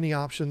have as many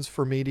options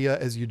for media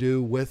as you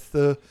do with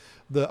the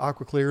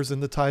Aqua Clears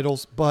and the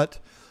Titles, but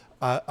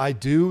I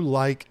do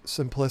like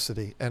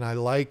simplicity, and I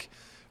like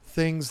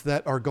things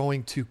that are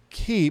going to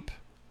keep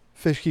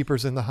fish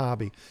keepers in the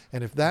hobby.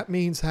 And if that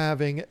means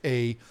having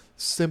a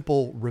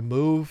simple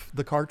remove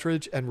the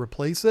cartridge and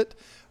replace it,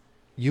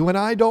 you and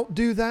I don't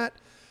do that.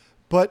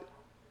 But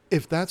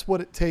if that's what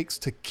it takes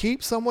to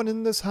keep someone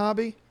in this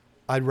hobby,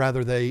 I'd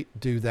rather they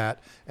do that,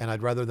 and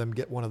I'd rather them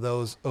get one of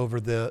those over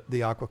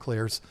the Aqua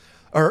Clears.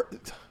 Or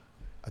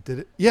I did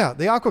it. Yeah,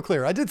 the Aqua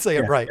Clear. I did say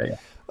it right. Yeah.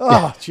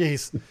 Oh,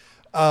 jeez.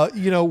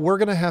 We're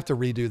going to have to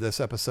redo this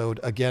episode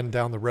again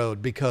down the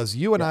road because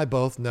you and I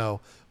both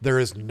know there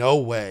is no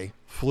way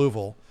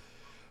Fluval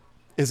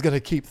is going to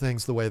keep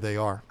things the way they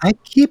are. I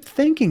keep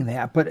thinking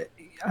that, but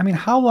I mean,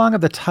 how long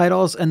have the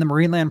titles and the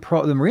Marineland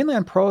Pro? The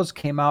Marineland Pros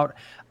came out.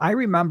 I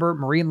remember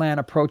Marineland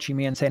approaching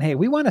me and saying, "Hey,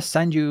 we want to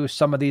send you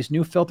some of these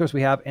new filters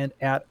we have." And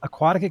at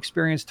Aquatic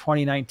Experience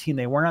 2019,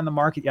 they weren't on the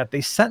market yet.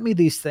 They sent me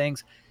these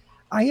things.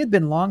 I had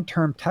been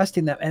long-term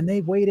testing them, and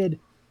they waited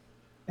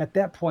at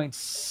that point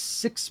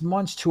 6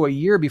 months to a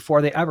year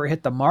before they ever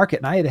hit the market.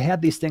 And I had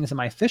had these things in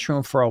my fish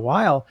room for a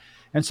while.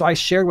 And so I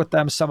shared with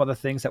them some of the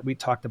things that we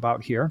talked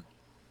about here.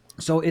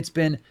 So it's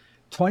been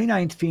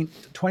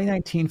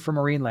 2019 for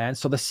Marine Land.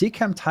 So the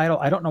Seachem title,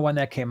 I don't know when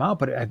that came out,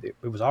 but it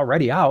was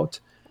already out.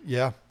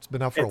 Yeah, it's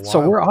been out for a So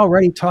while. we're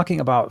already talking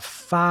about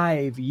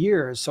 5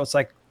 years. So it's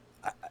like,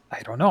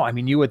 I don't know. I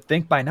mean, you would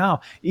think by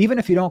now, even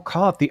if you don't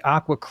call it the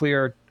Aqua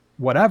Clear,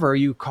 whatever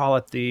you call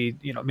it,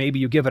 maybe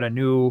you give it a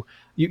new,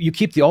 you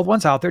keep the old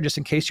ones out there just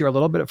in case you're a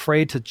little bit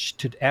afraid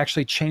to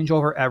actually change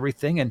over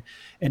everything and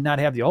not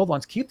have the old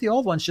ones. Keep the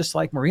old ones, just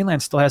like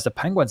Marineland still has the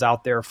penguins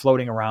out there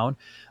floating around.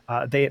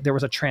 There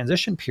was a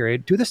transition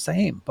period. Do the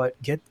same, but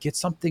get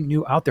something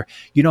new out there.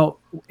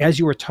 As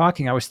you were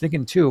talking, I was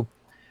thinking too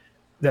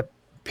that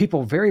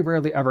people very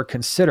rarely ever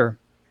consider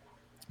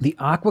the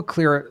Aqua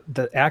Clear.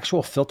 The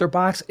actual filter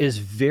box is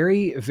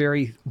very,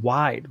 very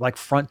wide, like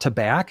front to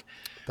back.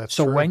 That's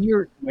So true.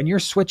 when you're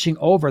switching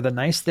over, the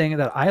nice thing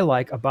that I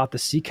like about the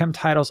Seachem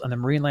titles and the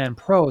Marineland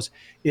Pros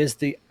is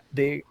the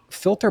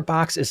filter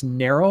box is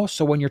narrow.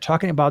 So when you're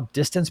talking about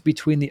distance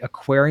between the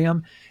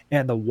aquarium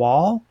and the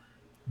wall,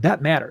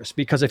 that matters,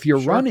 because if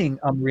you're Sure. running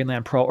a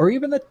Marineland Pro or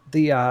even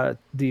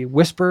the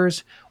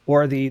Whispers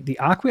or the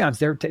Aqueons,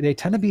 they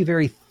tend to be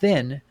very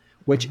thin,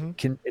 which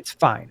Hmm. it's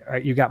fine.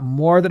 Right? You got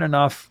more than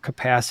enough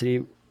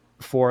capacity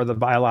for the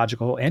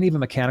biological and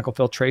even mechanical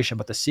filtration,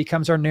 but the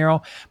Seachems are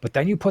narrow. But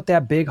then you put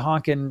that big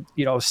honking,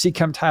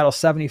 Seachem title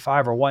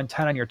 75 or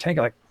 110 on your tank,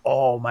 you're like,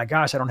 oh my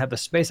gosh, I don't have the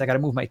space. I got to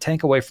move my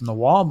tank away from the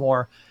wall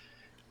more.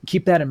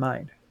 Keep that in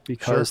mind Sure.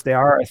 because they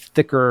are a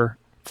thicker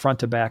front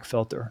to back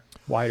filter,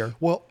 wider.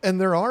 Well,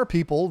 and there are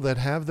people that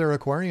have their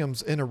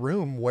aquariums in a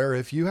room where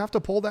if you have to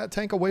pull that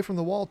tank away from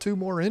the wall 2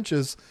 more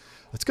inches,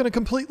 it's going to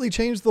completely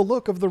change the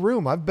look of the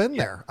room. I've been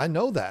Yeah. there. I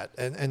know that.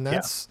 And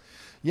Yeah.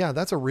 yeah,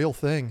 that's a real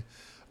thing.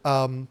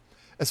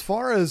 As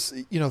far as,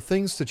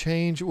 things to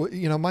change,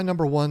 my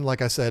number one,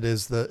 like I said,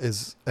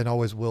 is and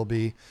always will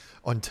be,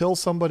 until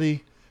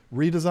somebody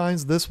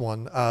redesigns this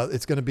one,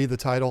 it's going to be the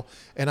title.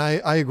 And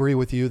I agree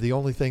with you. The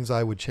only things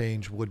I would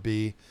change would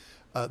be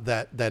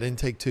that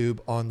intake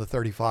tube on the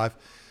 35.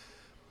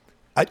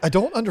 I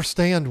don't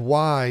understand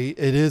why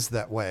it is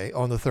that way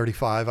on the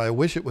 35. I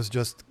wish it was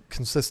just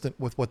consistent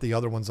with what the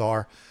other ones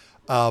are.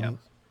 Yeah. Um,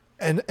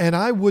 and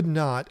I would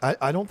not,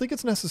 I don't think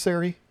it's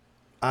necessary.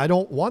 I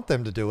don't want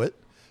them to do it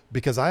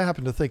because I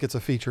happen to think it's a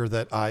feature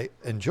that I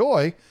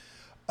enjoy.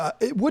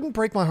 It wouldn't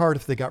break my heart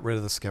if they got rid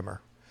of the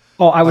skimmer.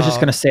 Oh, I was just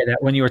going Uh, to say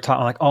that when you were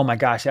talking, like, oh my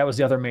gosh, that was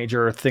the other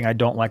major thing I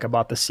don't like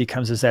about the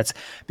Seachems is that's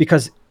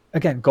because,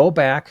 again, go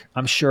back.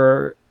 I'm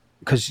sure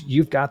because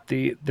you've got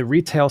the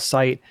retail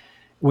site.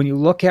 When you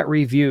look at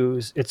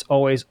reviews, it's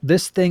always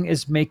this thing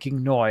is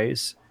making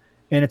noise,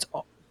 and it's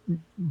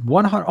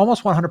 100,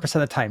 almost 100%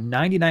 of the time,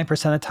 99%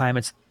 of the time,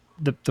 it's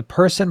the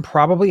person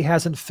probably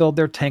hasn't filled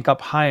their tank up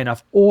high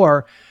enough,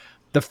 or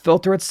the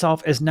filter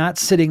itself is not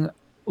sitting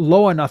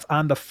low enough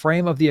on the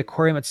frame of the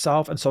aquarium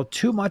itself. And so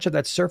too much of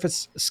that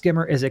surface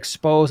skimmer is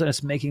exposed and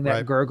it's making that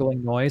right.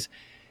 gurgling noise.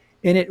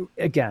 And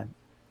again,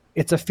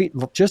 it's a feat.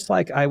 Just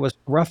like I was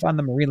rough on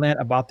the Marineland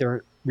about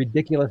their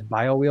ridiculous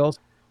bio wheels,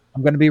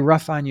 I'm going to be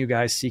rough on you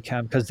guys,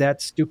 Seachem, because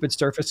that stupid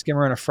surface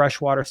skimmer in a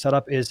freshwater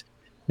setup is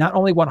not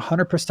only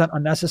 100%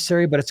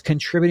 unnecessary, but it's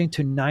contributing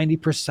to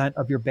 90%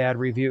 of your bad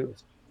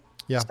reviews.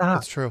 Yeah, Stop.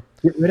 it's true.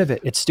 Get rid of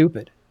it. It's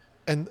stupid.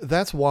 And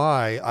that's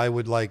why I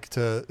would like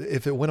to,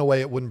 if it went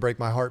away, it wouldn't break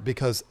my heart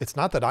because it's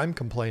not that I'm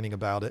complaining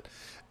about it.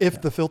 If Yeah.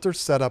 the filter's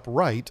set up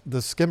right,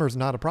 the skimmer's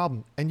not a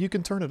problem and you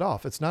can turn it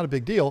off. It's not a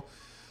big deal.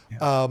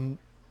 Yeah.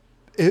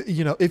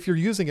 If you're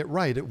using it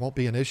right, it won't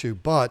be an issue.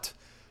 But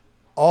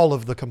all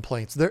of the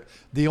complaints,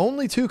 the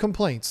only two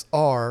complaints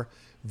are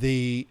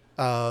the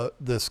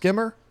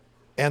skimmer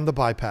and the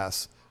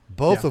bypass,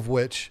 both Yeah. of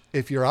which,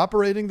 if you're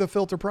operating the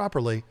filter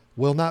properly,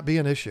 will not be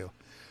an issue.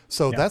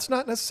 So Yeah. that's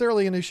not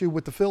necessarily an issue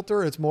with the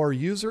filter. It's more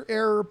user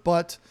error.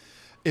 But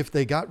if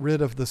they got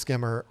rid of the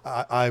skimmer,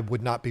 I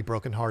would not be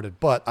brokenhearted.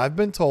 But I've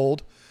been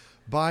told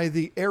by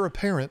the heir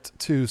apparent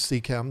to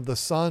Seachem, the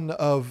son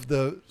of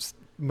the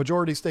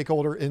majority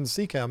stakeholder in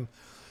Seachem,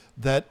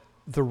 that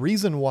the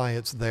reason why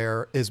it's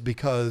there is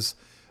because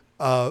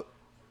uh,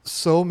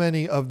 so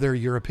many of their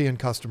European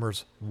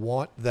customers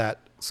want that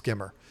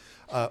skimmer.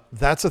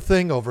 That's a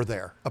thing over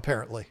there,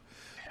 apparently,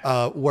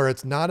 where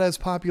it's not as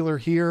popular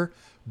here,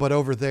 but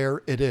over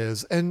there it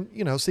is. And,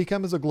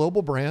 Seachem is a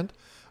global brand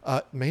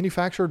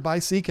manufactured by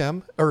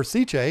Seachem or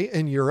Seache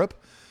in Europe.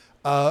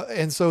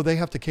 And so they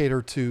have to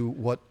cater to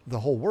what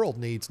the whole world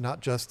needs,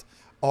 not just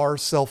our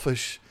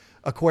selfish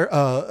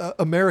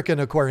American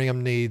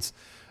aquarium needs.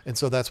 And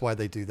so that's why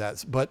they do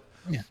that. But,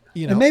 Yeah.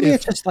 And maybe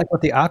it's if just like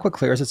with the Aqua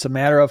Clears, it's a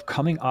matter of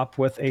coming up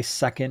with a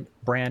second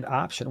brand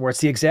option where it's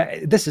the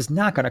exact, this is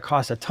not going to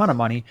cost a ton of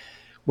money.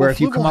 Well, Where if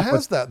you come Fluval up with,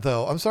 has that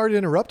though. I'm sorry to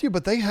interrupt you,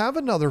 but they have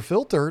another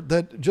filter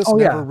that just oh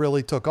never yeah,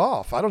 really took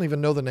off. I don't even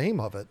know the name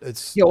of it.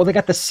 It's yeah, well, they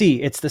got the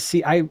C. It's the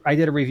C. I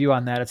did a review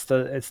on that. It's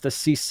the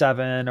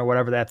C7 or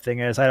whatever that thing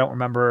is. I don't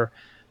remember.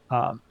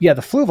 Yeah,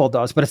 the Fluval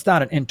does, but it's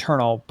not an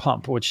internal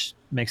pump, which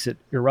makes it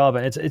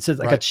irrelevant. It's like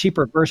a Right.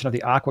 cheaper version of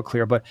the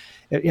AquaClear. But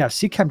yeah,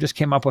 CChem just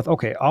came up with,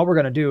 okay, all we're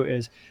going to do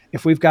is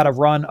if we've got a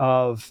run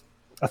of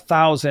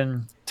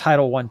 1,000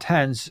 Title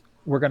 110s,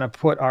 we're going to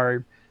put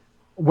our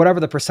whatever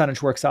the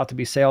percentage works out to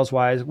be sales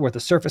wise with a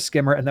surface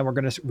skimmer, and then we're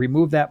going to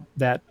remove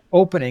that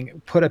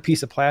opening, put a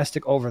piece of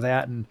plastic over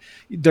that, and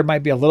there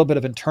might be a little bit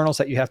of internals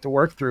that you have to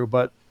work through,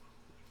 but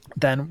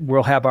then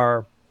we'll have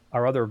our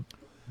other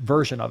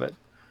version of it.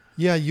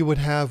 Yeah, you would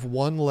have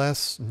one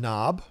less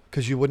knob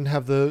because you wouldn't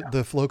have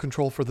the flow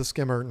control for the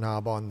skimmer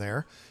knob on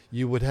there.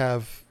 You would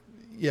have,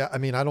 yeah, I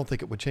mean, I don't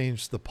think it would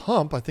change the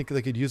pump. I think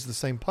they could use the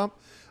same pump.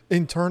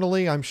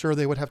 Internally, I'm sure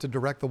they would have to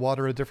direct the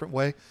water a different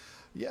way.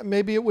 Yeah,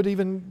 maybe it would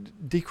even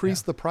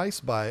decrease the price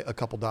by a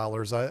couple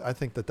dollars. I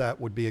think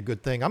that would be a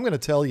good thing. I'm going to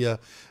tell you,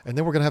 and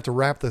then we're going to have to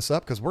wrap this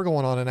up because we're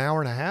going on an hour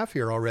and a half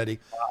here already.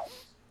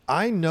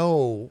 I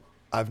know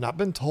I've not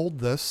been told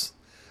this.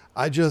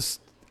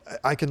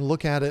 I can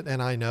look at it and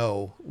I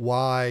know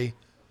why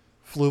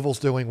Fluval's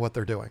doing what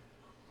they're doing.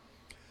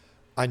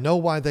 I know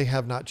why they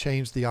have not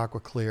changed the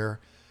AquaClear.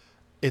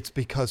 It's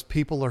because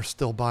people are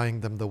still buying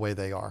them the way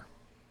they are.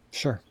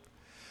 Sure.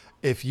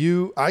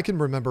 I can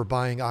remember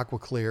buying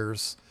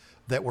AquaClears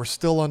that were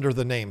still under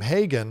the name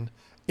Hagen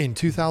in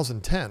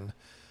 2010.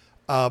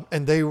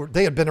 And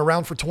they had been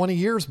around for 20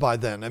 years by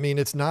then. I mean,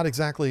 it's not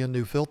exactly a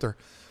new filter.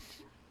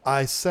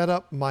 I set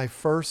up my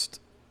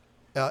first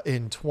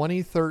in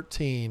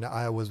 2013.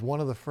 I was one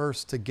of the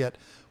first to get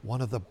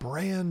one of the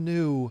brand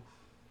new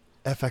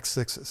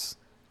FX6s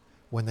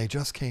when they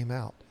just came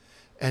out.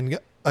 And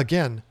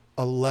again,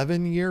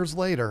 11 years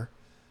later,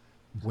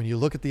 when you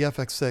look at the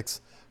FX6,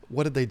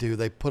 what did they do?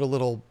 They put a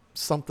little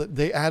something,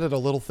 they added a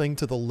little thing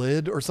to the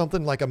lid or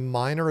something, like a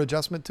minor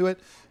adjustment to it.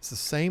 It's the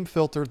same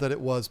filter that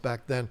it was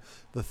back then.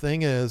 The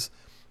thing is,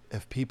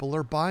 if people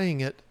are buying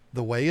it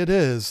the way it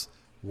is,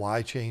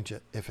 why change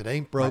it? If it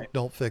ain't broke, Right.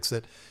 don't fix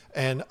it.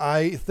 And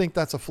I think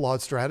that's a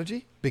flawed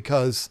strategy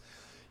because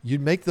you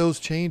make those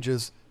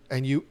changes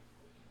and you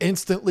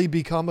instantly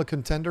become a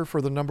contender for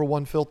the number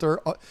one filter.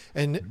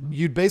 And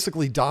you'd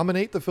basically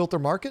dominate the filter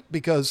market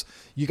because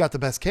you got the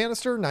best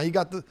canister. Now you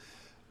got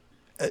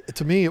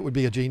to me, it would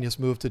be a genius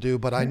move to do,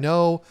 but I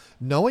know,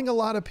 knowing a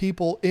lot of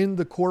people in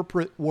the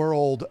corporate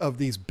world of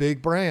these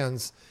big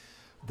brands,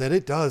 that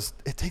it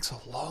takes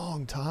a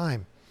long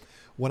time.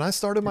 When I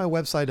started my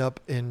website up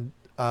in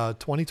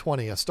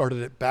 2020, I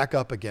started it back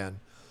up again.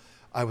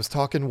 I was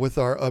talking with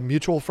a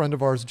mutual friend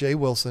of ours, Jay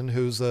Wilson,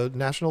 who's a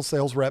national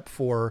sales rep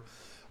for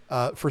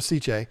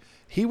CJ.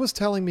 He was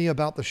telling me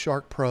about the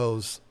Shark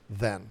Pros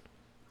then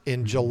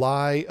in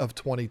July of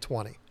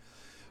 2020,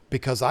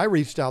 because I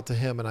reached out to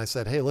him and I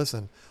said, hey,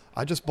 listen,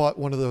 I just bought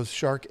one of those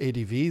Shark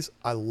ADVs.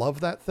 I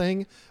love that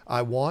thing.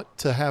 I want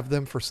to have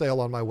them for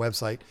sale on my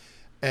website.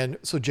 And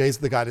so Jay's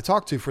the guy to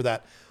talk to for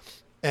that.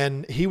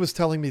 And he was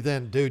telling me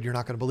then, dude, you're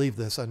not going to believe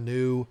this. A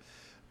new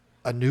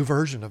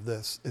version of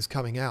this is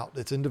coming out.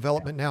 It's in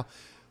development now.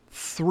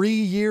 3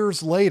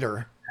 years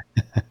later,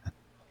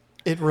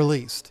 it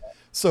released.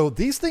 So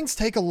these things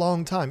take a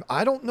long time.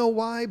 I don't know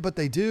why, but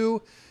they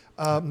do.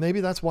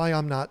 Maybe that's why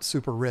I'm not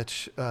super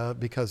rich,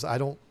 because I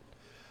don't,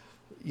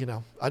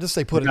 I just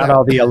say put it Not out.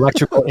 all the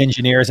electrical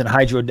engineers and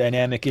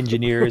hydrodynamic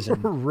engineers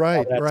and Right,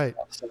 all that right.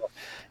 stuff. So,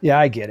 yeah,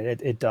 I get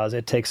it. It does.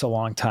 It takes a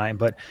long time,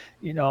 but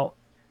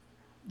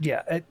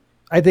yeah,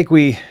 I think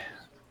we've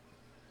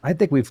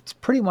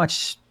pretty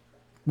much,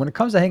 when it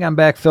comes to hang on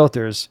back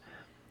filters,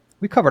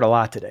 we covered a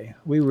lot today.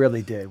 We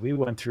really did. We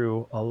went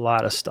through a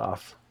lot of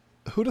stuff.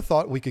 Who'd have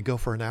thought we could go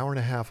for an hour and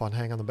a half on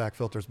hang on the back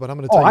filters? But I'm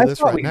going to Oh, tell you I this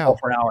thought right we could now. go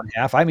for an hour and a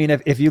half. I mean,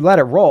 if you let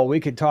it roll, we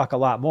could talk a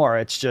lot more.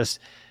 It's just,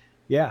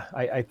 yeah,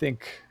 I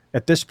think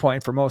at this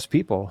point for most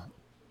people,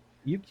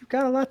 you've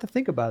got a lot to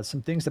think about,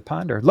 some things to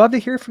ponder. Love to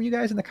hear from you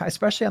guys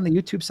especially on the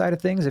YouTube side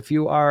of things. If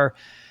you are,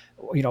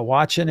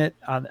 watching it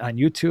on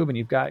YouTube and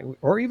you've got,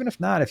 or even if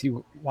not, if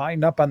you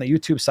wind up on the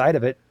YouTube side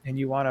of it and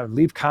you want to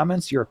leave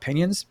comments, your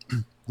opinions,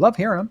 love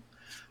hearing them.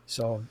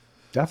 So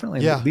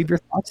definitely leave your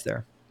thoughts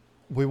there.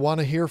 We want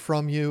to hear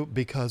from you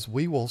because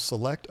we will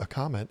select a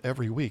comment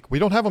every week. We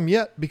don't have them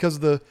yet because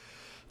the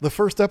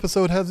first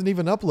episode hasn't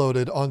even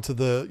uploaded onto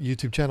the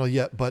YouTube channel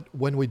yet. But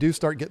when we do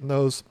start getting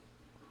those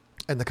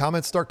and the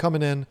comments start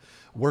coming in,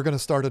 we're going to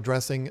start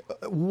addressing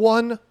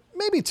one,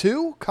 maybe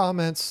two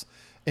comments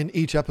in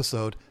each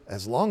episode,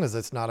 as long as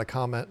it's not a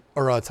comment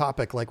or a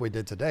topic like we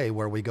did today,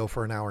 where we go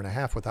for an hour and a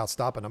half without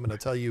stopping. I'm going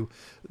to tell you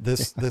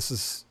this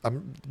is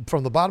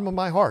from the bottom of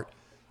my heart.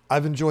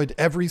 I've enjoyed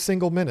every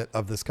single minute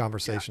of this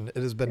conversation.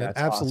 It has been an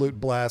absolute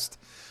blast.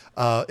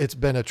 It's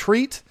been a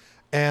treat,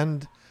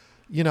 and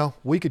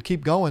we could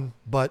keep going,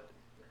 but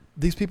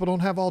these people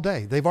don't have all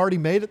day. They've already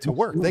made it to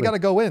work. They got to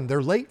go in.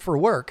 They're late for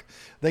work.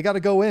 They got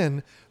to go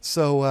in.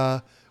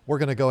 So we're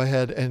going to go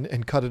ahead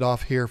and cut it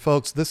off here,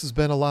 folks. This has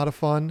been a lot of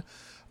fun.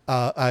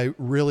 I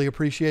really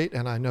appreciate,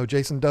 and I know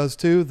Jason does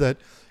too, that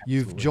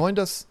you've joined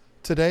us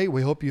today.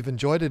 We hope you've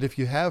enjoyed it. If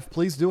you have,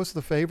 please do us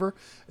the favor.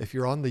 If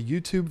you're on the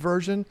YouTube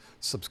version,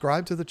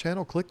 subscribe to the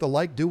channel, click the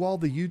like, do all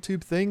the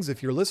YouTube things.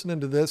 If you're listening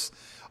to this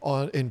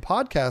in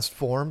podcast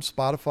form,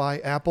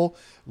 Spotify, Apple,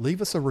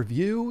 leave us a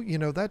review.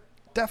 That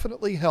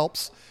definitely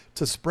helps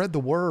to spread the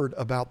word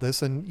about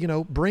this and,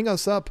 bring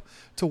us up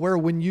to where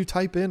when you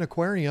type in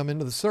aquarium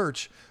into the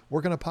search,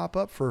 we're going to pop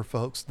up for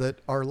folks that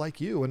are like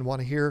you and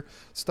want to hear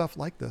stuff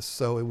like this.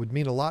 So it would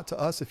mean a lot to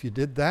us if you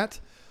did that.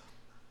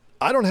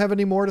 I don't have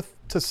any more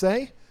to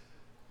say.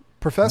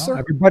 Professor? Well,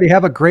 everybody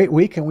have a great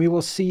week, and we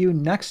will see you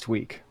next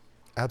week.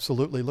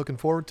 Absolutely. Looking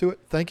forward to it.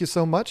 Thank you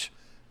so much.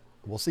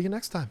 We'll see you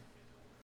next time.